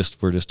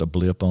 we're just a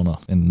blip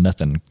in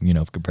nothing,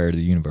 compared to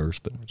the universe,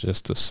 but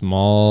just a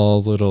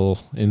small little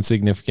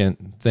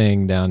insignificant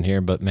thing down here.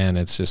 But man,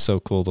 it's just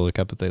so cool to look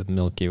up at the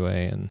Milky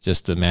Way and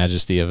just the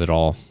majesty of it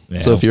all.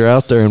 Yeah. So if you're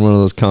out there in one of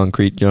those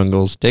concrete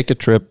jungles, take a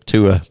trip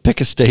to pick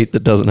a state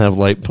that doesn't have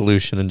light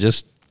pollution and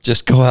just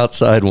go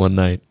outside one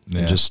night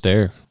and just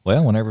stare.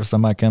 Well, whenever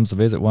somebody comes to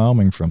visit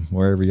Wyoming from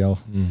wherever y'all,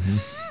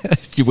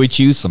 we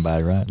choose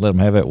somebody, right? Let them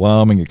have that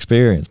Wyoming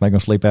experience, make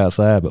them sleep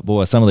outside. But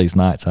boy, some of these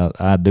nights,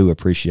 I do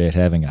appreciate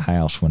having a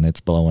house when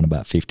it's blowing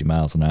about 50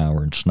 miles an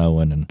hour and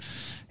snowing, and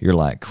you're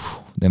like,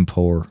 them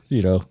poor,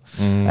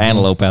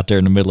 antelope out there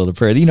in the middle of the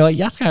prairie.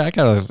 I kind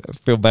of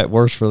feel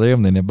worse for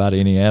them than about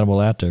any animal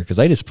out there because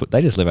they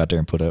just live out there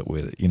and put up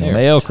with it. An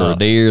elk or a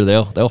deer,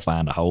 they'll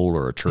find a hole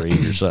or a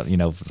tree or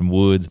something, some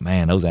woods.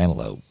 Man, those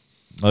antelope.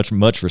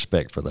 Much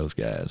respect for those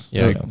guys.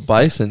 Yeah,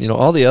 bison,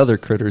 all the other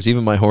critters,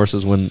 even my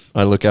horses, when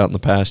I look out in the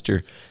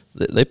pasture,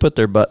 they put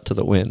their butt to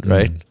the wind,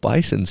 right?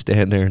 Bison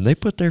stand there and they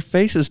put their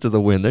faces to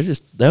the wind.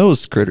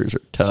 Those critters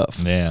are tough.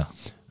 Yeah.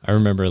 I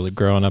remember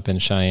growing up in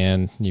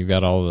Cheyenne, you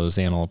got all those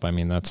antelope. I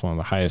mean, that's one of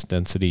the highest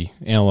density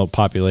antelope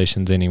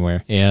populations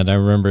anywhere. And I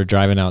remember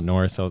driving out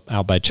north,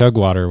 out by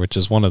Chugwater, which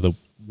is one of the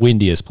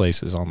windiest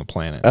places on the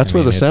planet. That's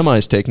where the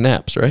semis take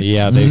naps, right?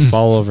 Yeah, they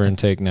fall over and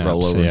take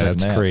naps.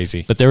 It's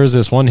crazy. But there was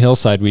this one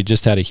hillside, we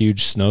just had a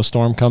huge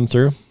snowstorm come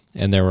through,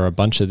 and there were a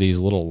bunch of these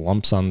little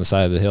lumps on the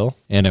side of the hill,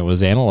 and it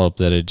was antelope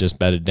that had just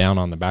bedded down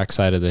on the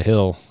backside of the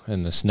hill,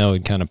 and the snow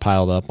had kind of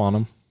piled up on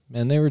them.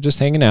 And they were just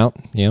hanging out,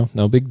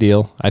 no big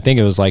deal. I think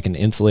it was like an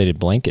insulated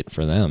blanket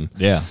for them.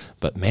 Yeah.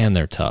 But, man,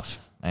 they're tough.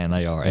 And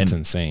they are. It's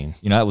insane.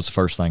 That was the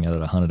first thing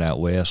that I hunted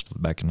out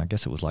west back in, I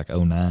guess it was like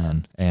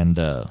 2009. And,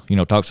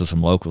 talked to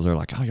some locals. They're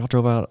like, oh, y'all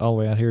drove out all the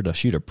way out here to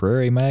shoot a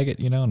prairie maggot,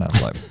 And I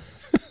was like,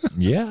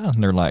 yeah.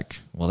 And they're like,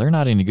 well, they're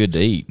not any good to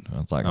eat. I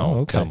was like,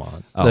 oh, okay. Come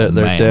on. Oh,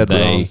 they're dead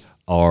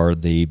wrong.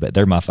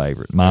 They're my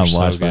favorite. My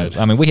wife's favorite.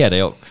 I mean, we had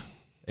elk,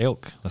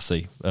 let's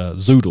see,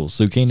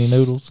 zucchini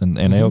noodles and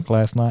elk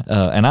last night.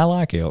 And I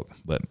like elk,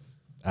 but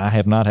I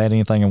have not had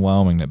anything in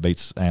Wyoming that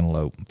beats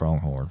antelope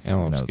pronghorn.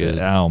 Antelope's good.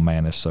 Oh,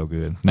 man, it's so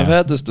good. I've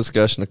had this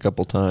discussion a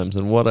couple times,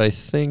 and what I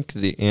think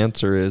the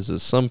answer is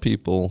some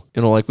people,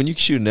 like when you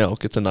shoot an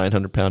elk, it's a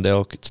 900-pound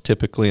elk. It's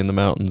typically in the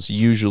mountains,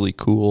 usually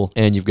cool,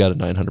 and you've got a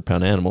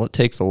 900-pound animal. It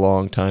takes a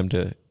long time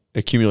to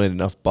accumulate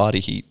enough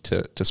body heat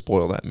to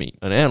spoil that meat.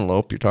 An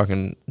antelope, you're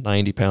talking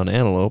 90-pound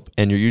antelope,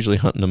 and you're usually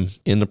hunting them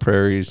in the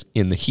prairies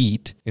in the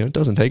heat. It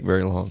doesn't take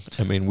very long.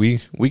 I mean, we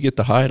get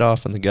the hide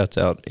off and the guts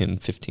out in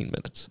 15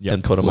 minutes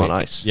and put them on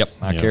ice. Yep,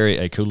 I carry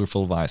a cooler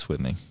full of ice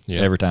with me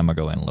every time I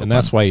go antelope. And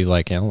that's why you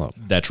like antelope.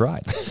 That's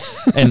right.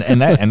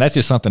 and that's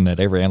just something that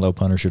every antelope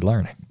hunter should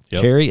learn.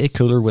 Yep. Carry a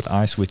cooler with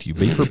ice with you.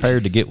 Be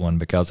prepared to get one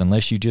because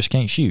unless you just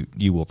can't shoot,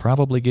 you will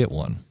probably get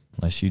one.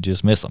 Unless you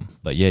just miss them.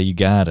 But yeah, you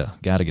gotta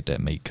get that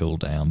meat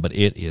cooled down. But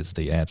it is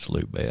the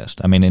absolute best.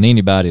 I mean, and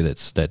anybody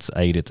that's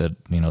ate it that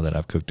that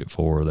I've cooked it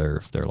for,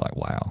 they're like,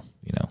 wow.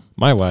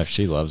 My wife,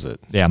 she loves it.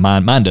 Yeah,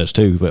 mine does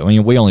too. But I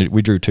mean,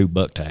 we drew 2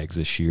 buck tags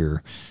this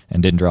year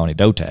and didn't draw any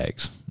doe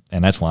tags,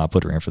 and that's why I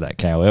put her in for that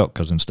cow elk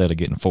because instead of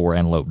getting 4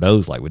 antelope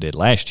does like we did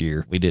last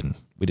year, we didn't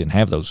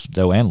have those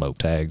doe antelope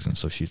tags, and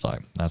so she's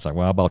like, I was like,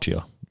 well, I bought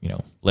you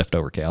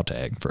leftover cow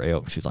tag for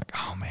elk. She's like,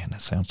 oh man,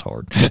 that sounds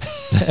hard.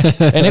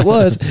 And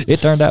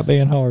it turned out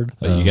being hard.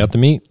 But you got the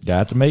meat?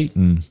 Got the meat,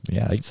 and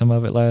I ate some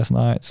of it last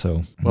night.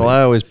 So, well,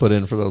 I always put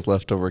in for those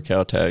leftover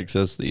cow tags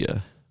as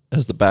the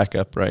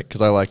backup, right?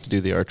 Because I like to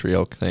do the archery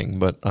elk thing,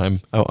 but I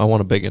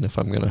want a big one if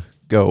I'm gonna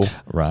go.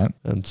 Right.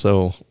 And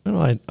so,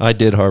 I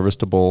did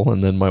harvest a bull,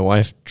 and then my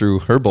wife drew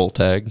her bull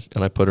tag,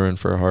 and I put her in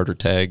for a harder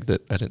tag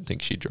that I didn't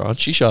think she'd draw. And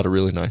she shot a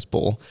really nice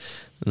bull.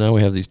 And now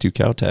we have these 2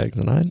 cow tags,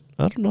 and I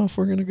don't know if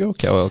we're going to go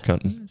cow elk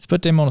hunting. Let's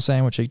put them on a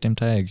sandwich, eat them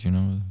tags,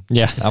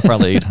 Yeah. I'll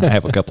probably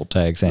have a couple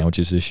tag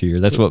sandwiches this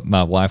year. That's what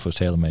my wife was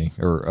telling me,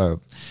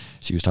 or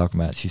she was talking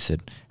about. She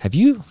said, have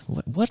you,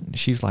 what?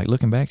 She's like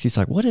looking back, she's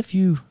like, what have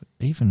you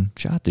even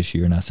shot this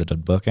year? And I said, a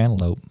buck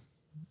antelope.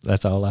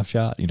 That's all I've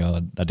shot.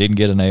 I didn't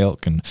get an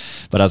elk,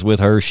 but I was with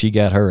her. She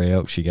got her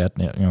elk. She got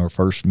her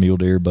first mule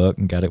deer buck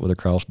and got it with a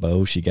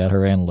crossbow. She got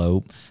her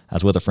antelope. I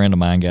was with a friend of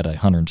mine, got a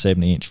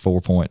 170-inch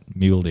 4-point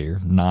mule deer,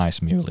 nice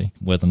muley.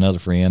 With another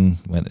friend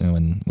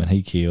when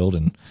he killed,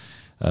 and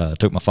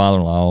took my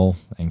father-in-law,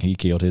 and he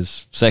killed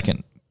his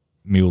second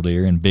mule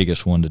deer and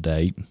biggest one to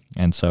date.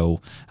 And so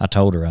I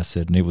told her, I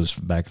said, and it was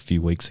back a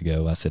few weeks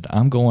ago, I said,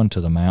 I'm going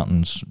to the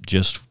mountains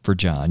just for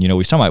John. We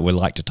talking about we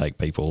like to take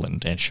people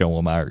and show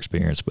them our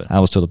experience, but I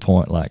was to the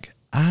point like,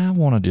 I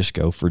want to just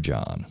go for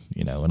John,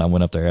 and I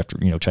went up there after,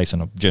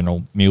 chasing a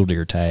general mule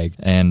deer tag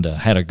and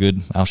had a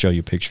good, I'll show you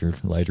a picture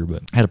later,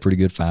 but had a pretty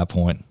good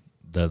 5-point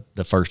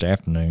the first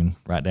afternoon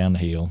right down the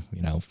hill.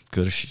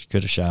 Could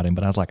have shot him,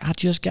 but I was like, I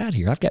just got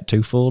here. I've got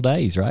 2 full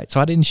days, right?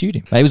 So I didn't shoot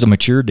him. He was a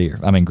mature deer.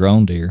 I mean,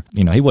 grown deer.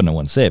 He wasn't a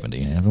 170.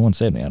 If he was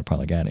 170, I'd have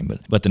probably got him.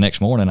 But the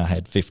next morning, I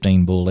had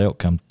 15 bull elk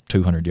come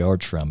 200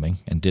 yards from me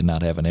and did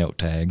not have an elk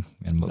tag.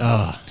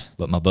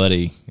 But my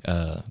buddy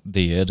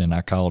did, and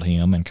I called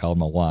him and called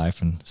my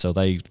wife, and so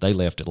they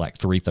left at like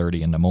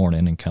 3:30 in the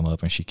morning and come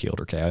up, and she killed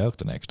her cow elk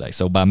the next day.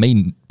 So by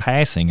me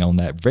passing on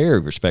that very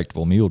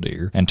respectable mule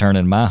deer and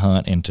turning my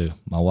hunt into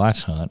my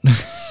wife's hunt,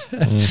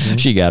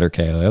 she got her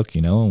cow elk,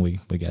 and we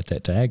got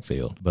that tag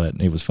filled. But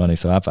it was funny.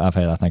 So I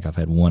think I've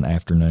had one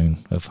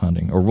afternoon of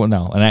hunting,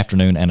 an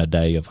afternoon and a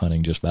day of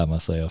hunting just by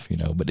myself,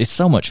 But it's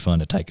so much fun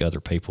to take other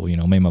people, me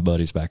and my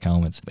buddies back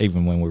home. It's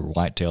even when we were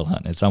whitetail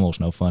hunting, it's almost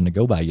no fun to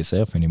go by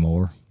yourself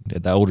anymore.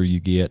 the older you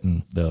get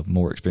and the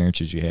more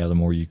experiences you have, the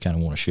more you kind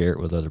of want to share it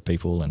with other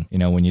people. And,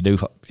 when you do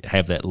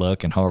have that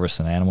luck and harvest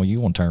an animal, you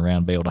want to turn around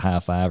and be able to high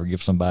five or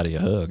give somebody a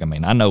hug. I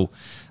mean,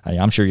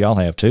 I'm sure y'all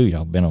have too.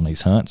 Y'all been on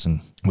these hunts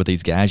and with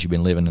these guys you've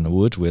been living in the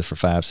woods with for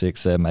 5,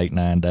 6, 7, 8,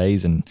 9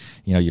 days, and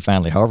you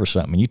finally harvest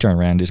something and you turn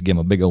around and just give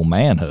them a big old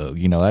man hug.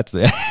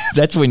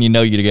 That's when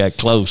you got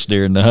close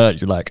during the hunt.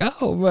 You're like,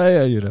 oh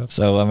man,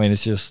 So I mean,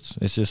 it's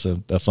just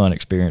a fun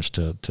experience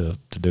to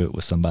do it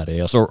with somebody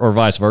else, or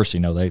vice versa.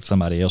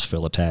 Somebody else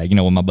fill a tag.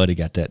 When my buddy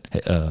got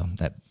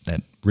that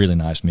really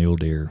nice mule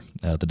deer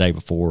the day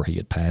before, he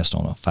had passed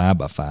on a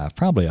 5x5,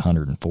 probably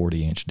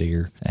 140-inch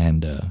deer,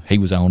 and he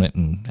was on it,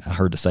 and I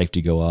heard the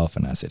safety go off,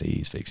 and I said,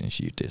 he's fixing to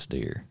shoot this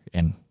deer,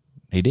 and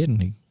he didn't.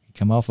 He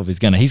come off of his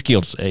gun.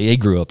 He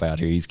grew up out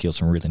here. He's killed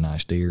some really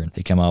nice deer, and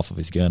he come off of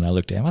his gun. I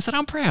looked at him. I said,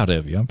 I'm proud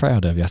of you.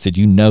 I said,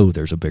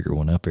 there's a bigger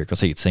one up here,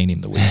 because he had seen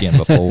him the weekend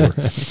before.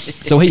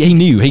 So he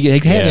knew. He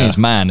had in his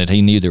mind that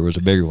he knew there was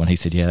a bigger one. He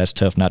said, that's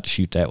tough not to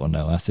shoot that one,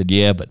 though. I said,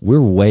 yeah, but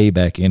we're way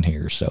back in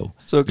here. So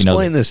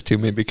explain this to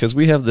me, because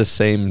we have the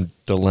same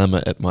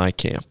dilemma at my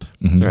camp,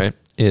 right?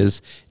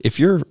 Is if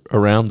you're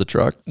around the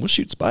truck, we'll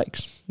shoot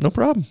spikes. No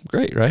problem.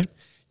 Great, right?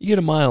 You get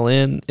a mile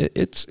in,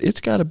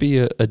 it's got to be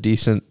a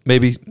decent,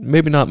 maybe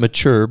not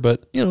mature,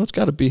 but it's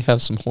got to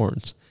have some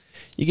horns.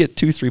 You get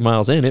 2-3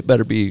 miles in, it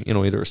better be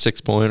either a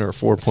 6-point or a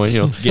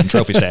 4-point. Getting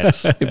trophy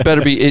status. It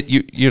better be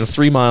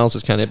 3 miles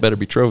is it better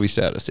be trophy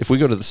status. If we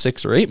go to the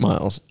 6 or 8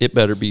 miles, it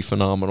better be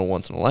phenomenal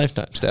once in a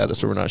lifetime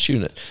status, or we're not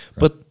shooting it. Right.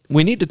 But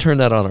we need to turn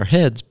that on our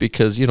heads,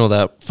 because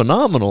that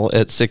phenomenal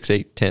at 6,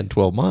 8, 10,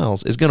 12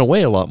 miles is going to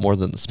weigh a lot more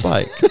than the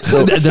spike.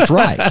 So that's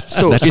right.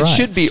 So it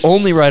should be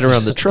only right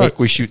around the truck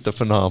we shoot the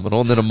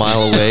phenomenal, and then a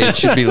mile away it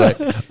should be like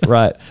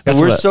right. And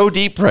we're so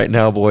deep right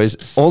now, boys.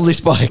 Only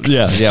spikes.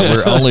 Yeah.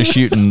 We're only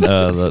shooting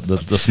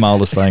the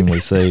smallest thing we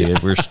see.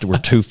 We're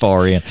too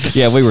far in.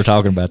 Yeah, we were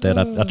talking about that.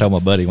 I told my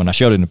buddy when I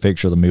showed him the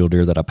picture of the mule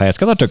deer that I passed,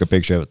 because I took a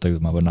picture of it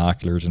through my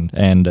binoculars, and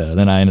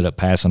then I ended up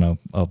passing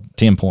a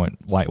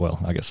 10-point white. Well,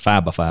 I guess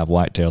 5x5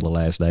 whitetail the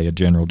last day of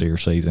general deer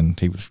season.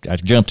 I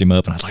jumped him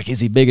up and I was like, is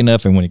he big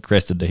enough? And when he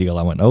crested the hill,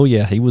 I went, oh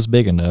yeah, he was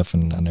big enough,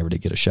 and I never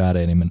did get a shot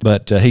at him.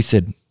 But he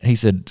said,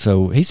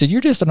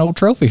 you're just an old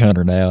trophy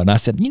hunter now. And I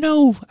said,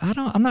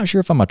 I'm not sure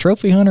if I'm a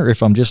trophy hunter or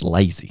if I'm just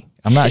lazy.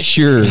 I'm not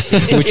sure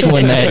which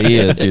one that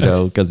is,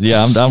 because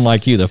I'm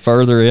like you. The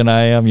further in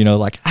I am,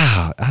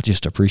 I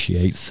just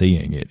appreciate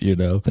seeing it,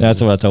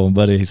 That's what I told my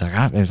buddy. He's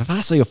like, if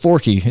I see a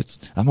forky,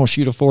 I'm gonna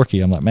shoot a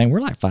forky. I'm like, man,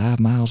 we're like 5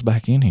 miles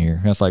back in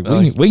here. That's like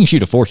we can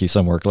shoot a forky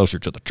somewhere closer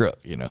to the truck,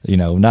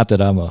 Not that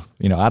I'm I'd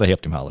have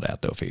helped him haul it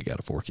out though if he got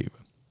a forky.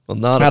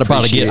 Well, I'd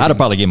probably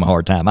give him a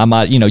hard time. I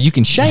might, you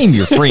can shame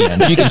your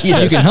friends. You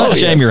can hunt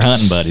shame your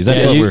hunting buddies.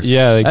 That's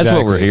exactly. That's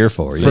what we're here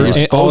for. You're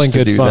supposed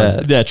to do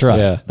that. That's right.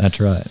 Yeah.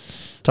 That's right.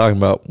 Talking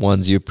about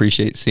ones you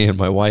appreciate seeing,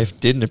 my wife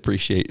didn't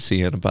appreciate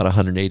seeing about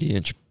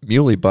 180-inch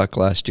muley buck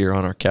last year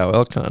on our cow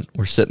elk hunt.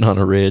 We're sitting on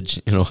a ridge,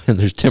 and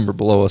there's timber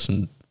below us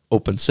and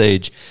open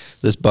sage.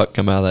 This buck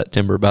come out of that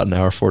timber about an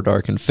hour before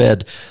dark and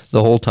fed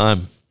the whole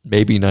time,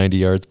 maybe 90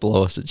 yards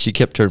below us. And she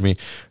kept turning me,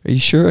 are you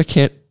sure I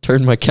can't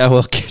turn my cow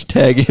elk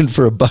tag in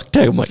for a buck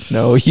tag? I'm like,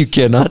 no, you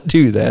cannot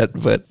do that.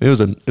 But it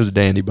was a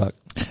dandy buck.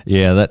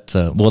 Yeah, that's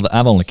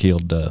I've only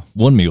killed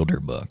one mule deer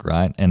buck,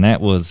 right? And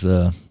that was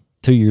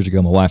 2 years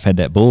ago. My wife had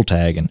that bull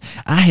tag, and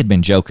I had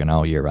been joking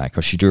all year, right?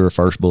 Because she drew her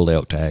first bull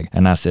elk tag,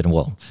 and I said,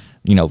 well,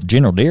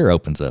 General Deer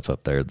opens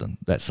up there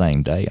that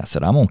same day. I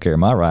said, I'm going to carry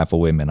my rifle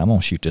with me, and I'm going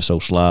to shoot this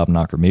old slob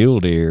knocker mule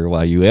deer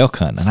while you elk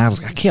hunting. And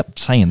I kept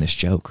saying this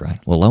joke, right?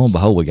 Well, lo and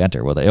behold, we got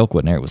there. Well, the elk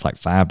wasn't there. It was like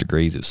 5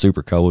 degrees. It was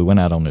super cold. We went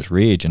out on this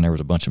ridge, and there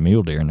was a bunch of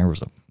mule deer, and there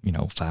was a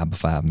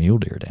 5x5 mule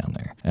deer down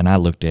there. And I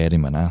looked at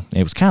him, and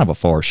it was kind of a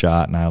far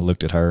shot, and I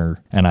looked at her,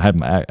 and I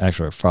had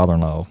actually her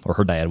father-in-law, or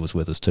her dad was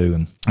with us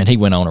too, and he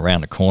went on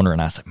around the corner,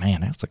 and I said,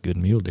 man, that's a good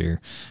mule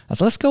deer. I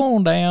said, let's go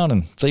on down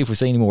and see if we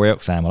see any more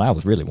elk sign. Well, I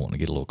was really wanting to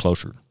get a little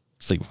closer,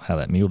 see how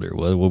that mule deer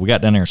was. Well, we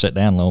got down there and sat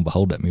down, lo and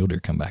behold, that mule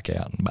deer come back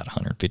out in about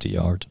 150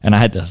 yards. And I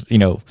had to,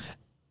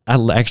 I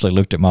actually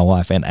looked at my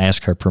wife and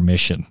asked her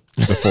permission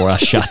before I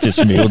shot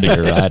this mule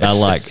deer, right? I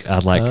like,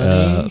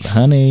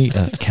 honey,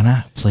 can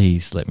I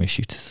please let me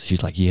shoot this?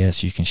 She's like,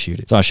 yes, you can shoot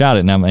it. So I shot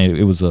it, and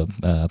it was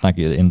I think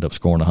it ended up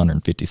scoring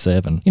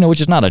 157,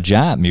 which is not a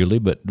giant muley,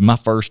 but my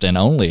first and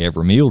only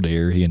ever mule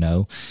deer,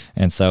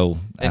 and so.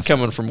 And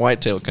coming from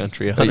whitetail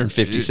country,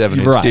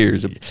 157-inch deer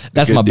is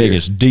that's my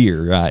biggest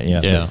deer, right?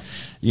 Yeah.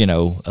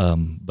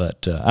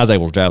 But I was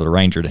able to drive the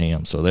Ranger to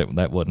him, so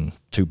that wasn't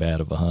too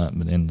bad of a hunt,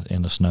 but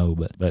in the snow.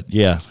 But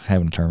yeah,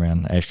 having to turn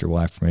around and ask your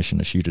wife permission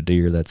to shoot a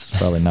deer, that's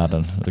probably not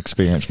an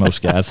experience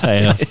most guys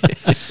have.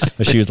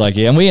 But she was like,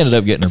 yeah, and we ended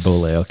up getting her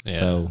bull elk. Yeah.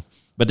 So,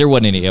 but there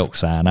wasn't any elk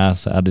sign. I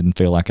didn't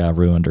feel like I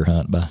ruined her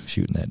hunt by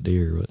shooting that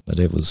deer, but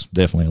it was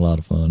definitely a lot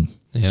of fun.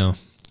 Yeah.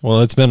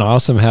 Well, it's been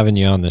awesome having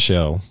you on the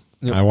show.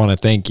 Yep. I want to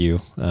thank you.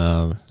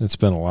 It's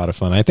been a lot of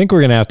fun. I think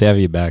we're going to have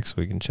you back so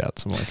we can chat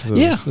some more.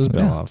 It's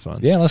been a lot of fun.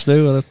 Yeah, let's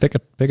do it. Let's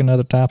pick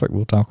another topic.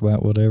 We'll talk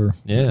about whatever.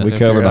 Yeah. We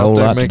covered a whole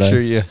lot today. Make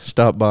sure you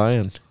stop by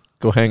and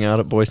go hang out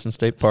at Boysen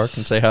State Park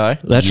and say hi.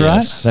 That's Yes.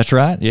 right. That's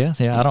right. Yeah.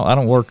 I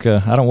don't work.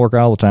 I don't work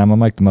all the time. I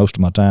make the most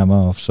of my time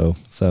off. So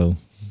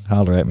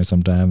holler at me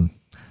sometime.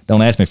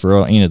 Don't ask me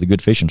for any of the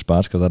good fishing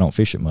spots because I don't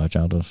fish it much.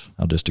 I'll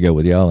just go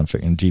with y'all and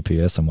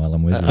GPS them while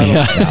I'm with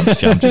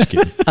you. I'm just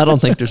kidding. I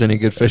don't think there's any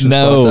good fishing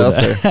spots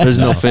out there. There's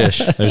no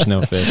fish. There's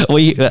no fish.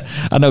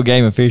 I know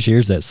Game and Fish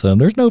hears that some.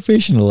 There's no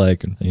fish in the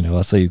lake. And,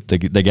 I see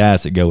the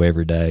guys that go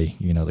every day.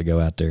 They go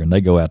out there and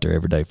they go out there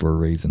every day for a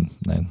reason.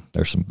 And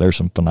there's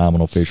some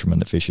phenomenal fishermen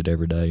that fish it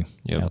every day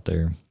out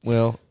there.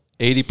 Well,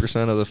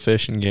 80% of the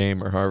fish and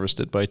game are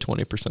harvested by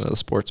 20% of the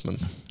sportsmen.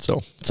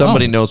 So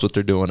somebody knows what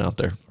they're doing out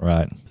there.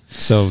 Right.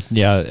 So,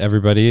 yeah,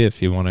 everybody,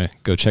 if you want to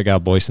go check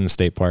out Boysen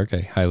State Park, I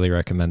highly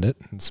recommend it.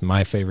 It's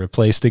my favorite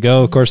place to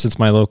go. Of course, it's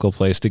my local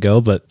place to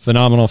go, but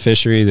phenomenal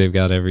fishery. They've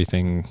got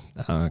everything,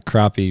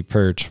 crappie,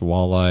 perch,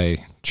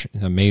 walleye,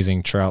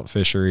 amazing trout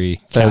fishery.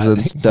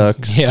 Pheasants,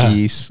 ducks,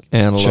 geese,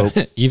 antelope,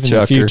 even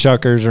a few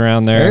chuckers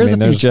around there.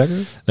 There's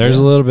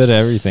a little bit of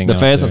everything. The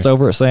pheasants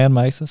over at San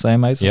Mesa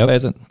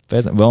pheasant.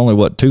 Well,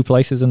 only 2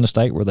 places in the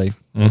state where they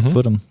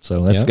put them. So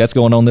that's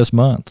going on this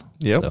month.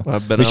 Yep, So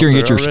I've been be out sure and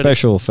there get your already.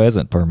 special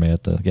pheasant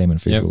permit. The Game and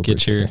Fish will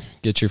get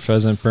your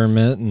pheasant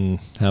permit and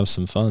have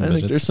some fun. I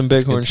think there's some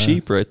bighorn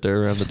sheep right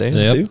there around the dam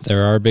too.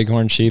 There are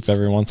bighorn sheep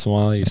every once in a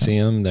while. You see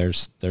them.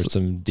 There's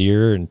some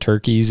deer and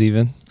turkeys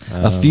even.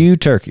 A few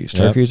turkeys.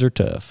 Turkeys are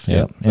tough.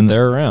 Yep. And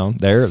they're around.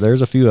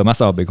 There's a few of them. I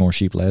saw a bighorn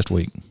sheep last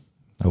week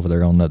over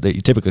there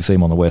you typically see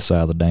them on the west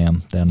side of the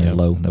dam down there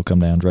low. They'll come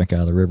down and drink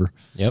out of the river.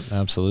 Yep,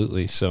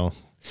 absolutely. So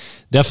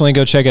definitely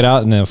go check it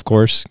out. And of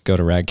course, go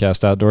to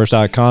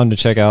radcastoutdoors.com to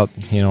check out,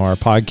 our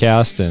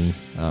podcast.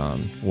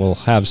 And we'll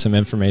have some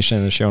information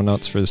in the show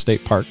notes for the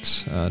state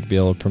parks to be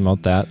able to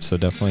promote that. So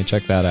definitely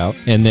check that out.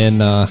 And then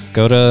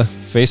go to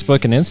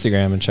Facebook and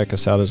Instagram and check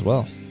us out as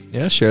well.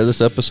 Yeah, share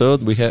this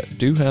episode. We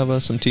do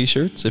have some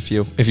T-shirts if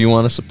you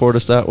want to support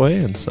us that way.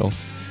 And so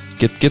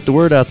get the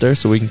word out there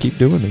so we can keep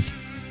doing these.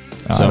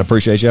 I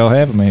appreciate y'all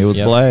having me. It was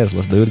a blast.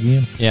 Let's do it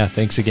again. Yeah,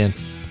 thanks again.